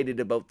excited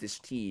about this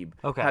team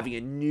having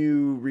a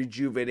new,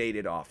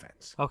 rejuvenated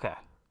offense. Okay.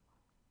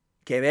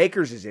 Cam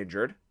Akers is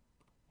injured.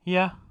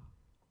 Yeah.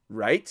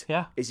 Right?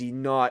 Yeah. Is he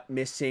not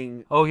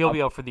missing? Oh, he'll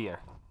be out for the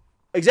year.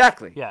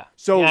 Exactly. Yeah.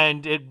 So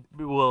and it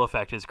will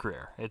affect his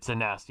career. It's a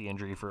nasty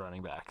injury for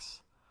running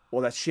backs.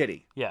 Well, that's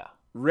shitty. Yeah.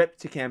 Rip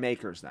to Cam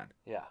Akers then.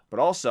 Yeah. But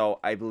also,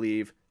 I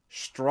believe,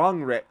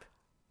 strong rip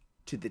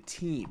to the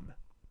team.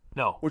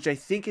 No. Which I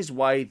think is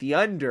why the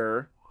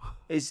under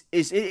Is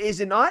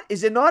it not?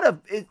 Is it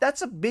not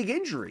that's a big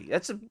injury.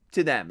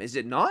 To them, is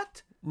it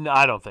not? No,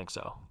 I don't think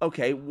so.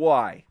 Okay,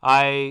 why?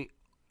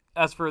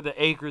 As for the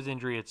Akers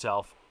injury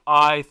itself,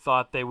 I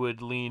thought they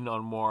would lean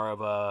on more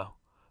of a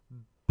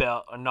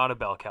not a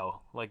bell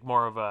cow, like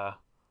more of a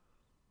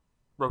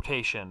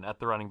rotation at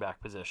the running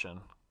back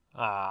position.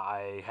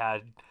 I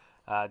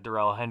had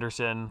Darrell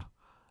Henderson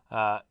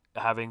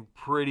having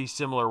pretty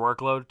similar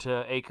workload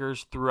to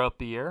Akers throughout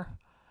the year,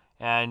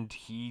 and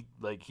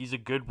he's a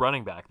good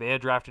running back. They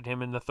had drafted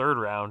him in the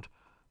 3rd round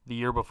the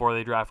year before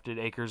they drafted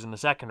Akers in the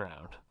 2nd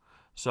round.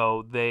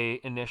 So they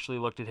initially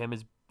looked at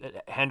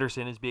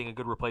Henderson as being a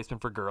good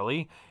replacement for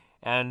Gurley,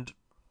 and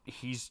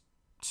he's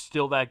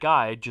still that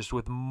guy, just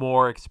with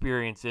more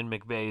experience in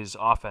McVay's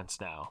offense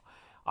now.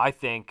 I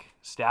think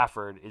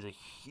Stafford is a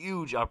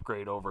huge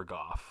upgrade over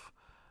Goff.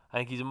 I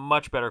think he's a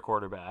much better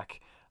quarterback.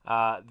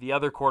 The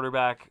other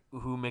quarterback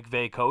who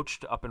McVay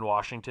coached up in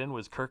Washington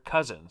was Kirk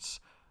Cousins.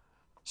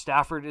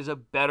 Stafford is a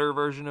better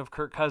version of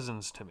Kirk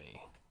Cousins to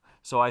me.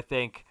 So I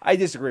think... I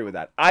disagree with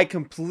that. I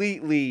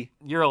completely...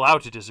 You're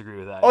allowed to disagree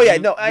with that. Oh, yeah,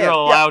 You're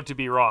allowed to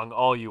be wrong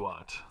all you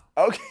want.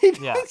 Okay,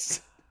 yeah.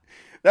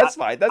 That's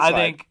fine. I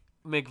think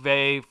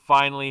McVay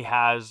finally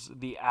has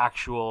the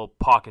actual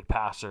pocket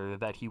passer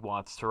that he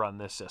wants to run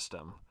this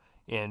system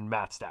in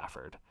Matt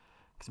Stafford.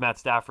 Because Matt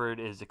Stafford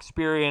is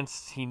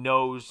experienced. He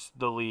knows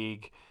the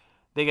league.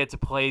 They get to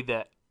play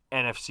the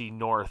NFC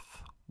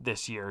North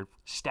this year.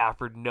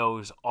 Stafford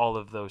knows all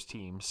of those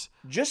teams.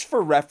 Just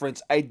for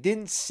reference, I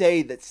didn't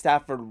say that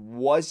Stafford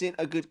wasn't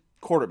a good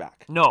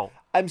quarterback. No.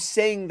 I'm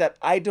saying that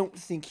I don't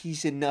think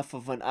he's enough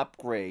of an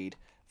upgrade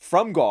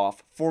from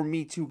Goff for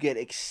me to get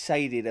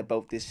excited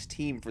about this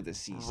team for the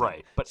season.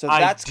 Right. But so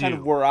that's kind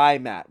of where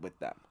I'm at with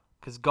them.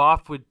 Because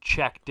Goff would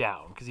check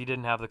down because he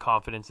didn't have the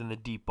confidence in the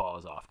deep ball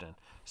as often.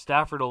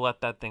 Stafford will let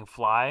that thing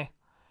fly,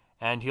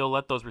 and he'll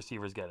let those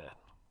receivers get it.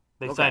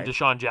 They signed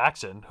Deshaun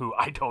Jackson, who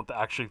I don't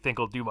actually think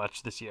will do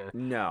much this year.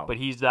 No. But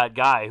he's that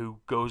guy who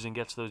goes and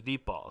gets those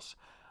deep balls.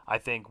 I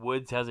think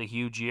Woods has a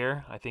huge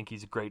year. I think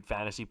he's a great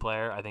fantasy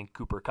player. I think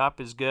Cooper Kupp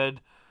is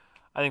good.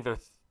 I think they're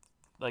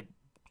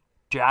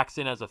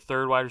Jackson as a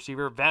 3rd wide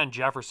receiver. Van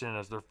Jefferson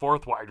as their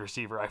 4th wide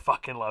receiver I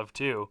fucking love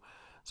too.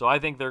 So I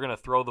think they're going to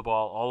throw the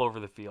ball all over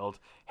the field.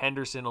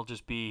 Henderson will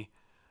just be,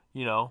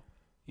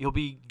 he'll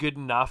be good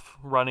enough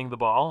running the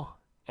ball.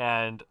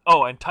 And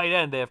tight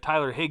end, they have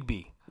Tyler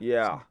Higbee.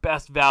 Yeah. It's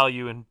best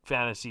value in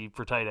fantasy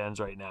for tight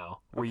ends right now,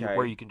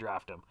 where you can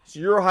draft him.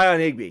 So you're high on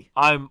Higbee.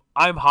 I'm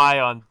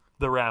high on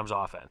the Rams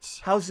offense.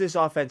 How's this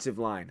offensive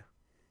line?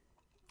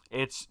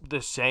 It's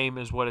the same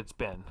as what it's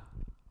been.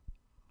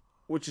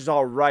 Which is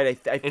all right.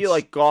 I feel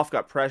like Goff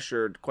got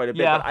pressured quite a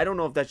bit, but I don't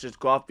know if that's just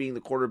Goff being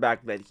the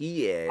quarterback that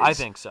he is. I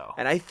think so.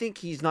 And I think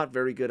he's not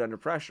very good under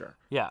pressure.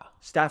 Yeah.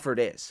 Stafford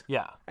is.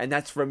 Yeah. And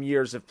that's from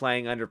years of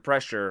playing under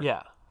pressure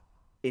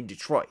in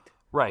Detroit.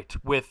 Right.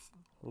 With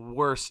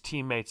worse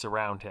teammates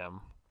around him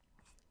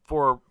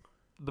for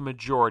the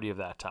majority of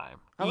that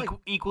time.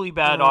 Equally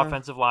bad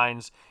offensive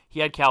lines. He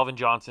had Calvin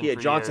Johnson for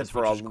Johnson years,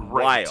 for which a was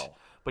great, while.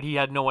 But he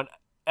had no one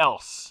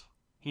else.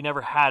 He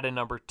never had a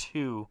number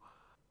 2.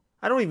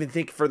 I don't even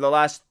think for the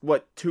last,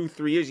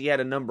 2-3 years he had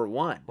a number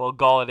 1. Well,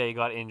 Galladay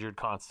got injured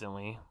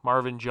constantly.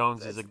 Marvin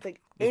Jones is not a 1.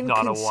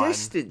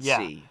 Inconsistency.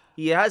 Yeah.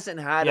 He hasn't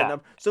had a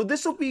number. So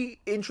this will be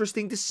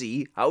interesting to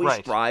see how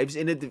he thrives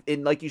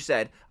in like you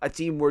said, a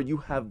team where you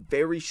have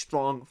very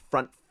strong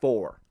front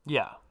 4.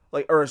 Yeah.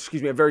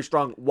 A very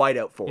strong wide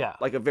out 4. Yeah.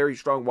 Like a very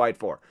strong wide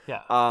 4.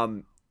 Yeah.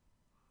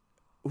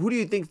 Who do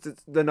you think's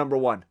the number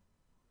 1?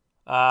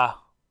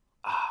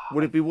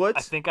 Would it be Woods?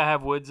 I think I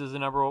have Woods as the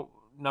number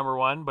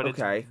 1, but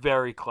it's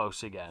very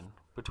close again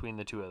between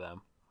the two of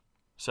them.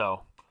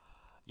 So,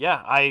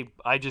 yeah,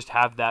 I just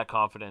have that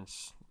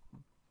confidence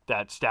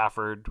that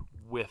Stafford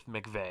with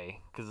McVay,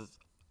 because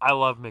I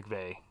love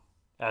McVay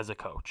as a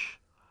coach.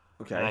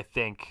 Okay. And I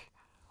think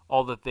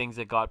all the things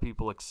that got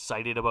people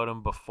excited about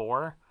him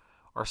before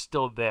are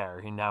still there,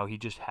 and now he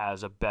just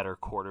has a better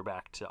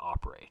quarterback to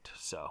operate.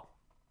 So,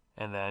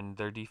 and then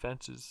their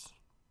defense is,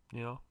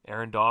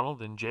 Aaron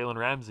Donald and Jalen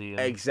Ramsey.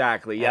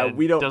 Exactly. Yeah,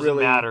 we don't doesn't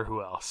really matter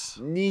who else.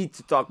 Need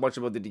to talk much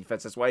about the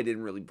defense. That's why I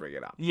didn't really bring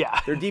it up. Yeah.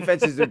 Their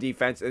defense is their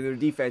defense, and their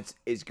defense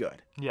is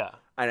good. Yeah.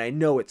 And I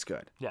know it's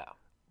good. Yeah.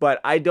 But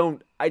I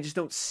just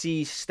don't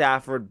see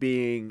Stafford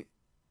being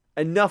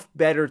enough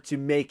better to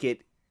make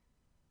it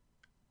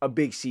a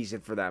big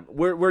season for them.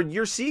 Where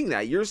you're seeing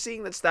that. You're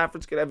seeing that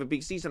Stafford's going to have a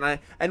big season.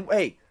 And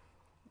hey,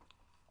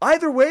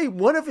 either way,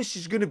 one of us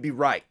is going to be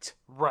right.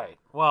 Right.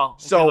 Well,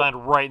 so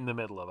land right in the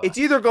middle of it. It's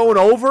either going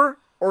over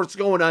or it's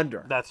going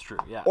under. That's true,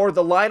 yeah. Or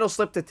the line will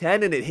slip to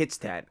 10 and it hits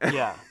 10.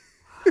 Yeah.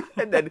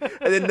 and then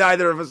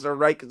neither of us are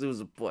right because it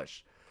was a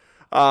push.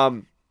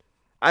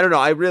 I don't know.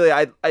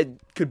 I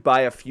could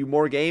buy a few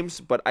more games,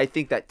 but I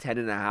think that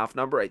 10.5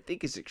 number I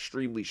think is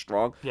extremely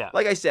strong. Yeah.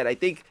 Like I said, I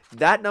think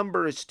that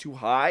number is too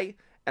high,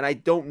 and I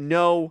don't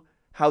know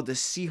how the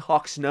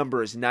Seahawks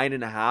number is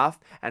 9.5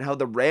 and how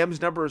the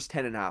Rams number is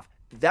 10.5.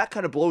 That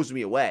kind of blows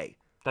me away.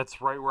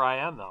 That's right where I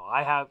am, though.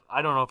 I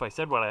don't know if I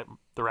said what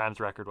the Rams'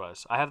 record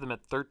was. I have them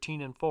at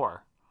 13-4.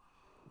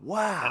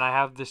 Wow. And I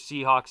have the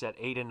Seahawks at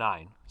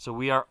 8-9. So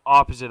we are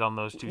opposite on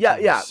those two teams.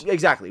 Yeah,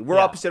 exactly. We're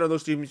opposite on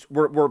those teams.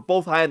 We're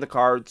both high on the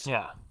Cards.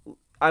 Yeah.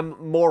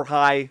 I'm more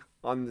high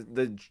on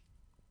the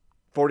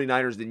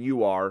 49ers than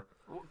you are.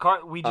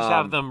 We just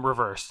have them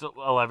reversed,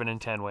 11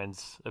 and 10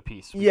 wins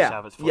apiece. We Yeah, just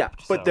have it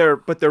flipped, but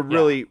so. they're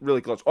really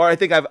really close. Or I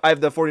think I have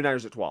the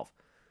 49ers at 12.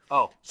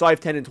 Oh, So I have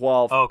 10 and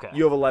 12. Okay.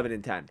 You have 11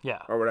 and 10. Yeah.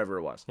 Or whatever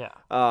it was. yeah.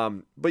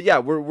 But yeah,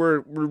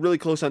 we're really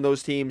close on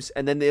those teams,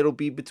 and then it'll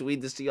be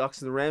between the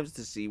Seahawks and the Rams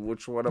to see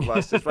which one of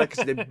us is right,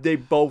 because they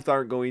both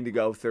aren't going to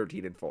go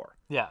 13-4.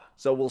 Yeah.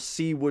 So we'll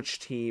see which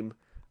team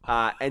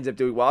ends up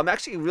doing well. I'm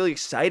actually really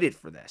excited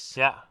for this.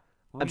 Yeah.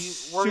 I'm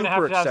We're going to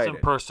have some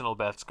excited. personal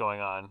bets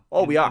going on.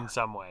 Oh, we are. In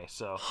some way,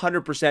 so.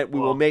 100%. We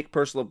will make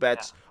personal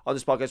bets on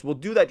this podcast. We'll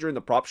do that during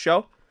the prop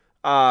show,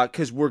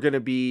 because we're going to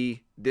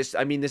be this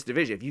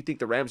division. If you think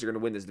the Rams are going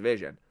to win this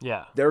division,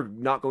 Yeah. they're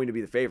not going to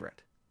be the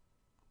favorite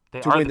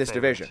They to are win the this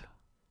favorite. division.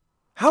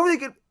 How are they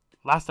going?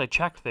 Last I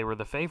checked, they were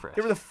the favorite.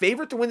 They were the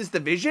favorite to win this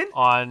division.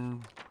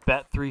 On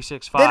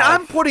Bet365. Then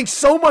I'm putting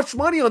so much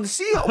money on the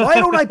Seahawks. Why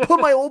don't I put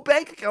my old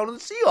bank account on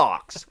the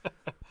Seahawks?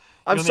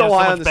 I'm You only so have high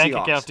much on the bank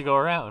Seahawks. account to go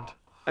around.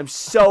 I'm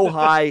so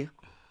high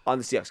on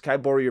the Seahawks. Can I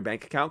borrow your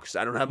bank account? Because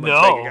I don't have my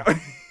No. bank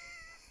account.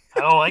 I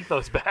don't like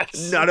those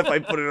bets. Not if I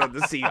put it on the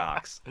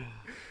Seahawks.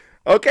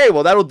 Okay,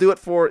 well, that'll do it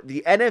for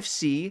the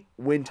NFC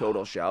win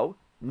total show.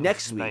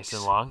 Next week's. Nice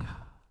and long.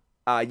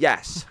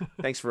 Yes.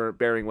 Thanks for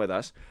bearing with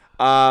us.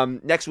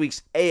 Next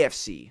week's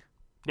AFC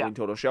win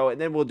total show. And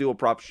then we'll do a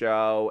prop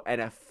show and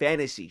a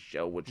fantasy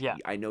show, which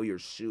I know you're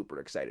super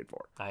excited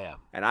for. I am.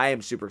 And I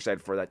am super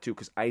excited for that, too,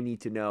 because I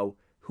need to know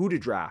who to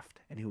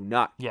draft and who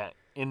not. Yeah,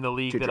 in the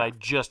league that I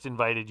just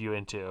invited you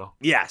into.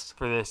 Yes.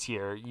 For this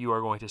year, you are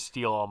going to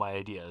steal all my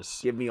ideas.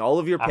 Give me all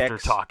of your after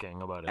picks.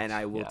 talking about it. And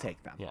I will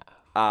take them. Yeah.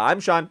 I'm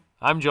Sean.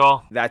 I'm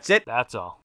Joel. That's it. That's all.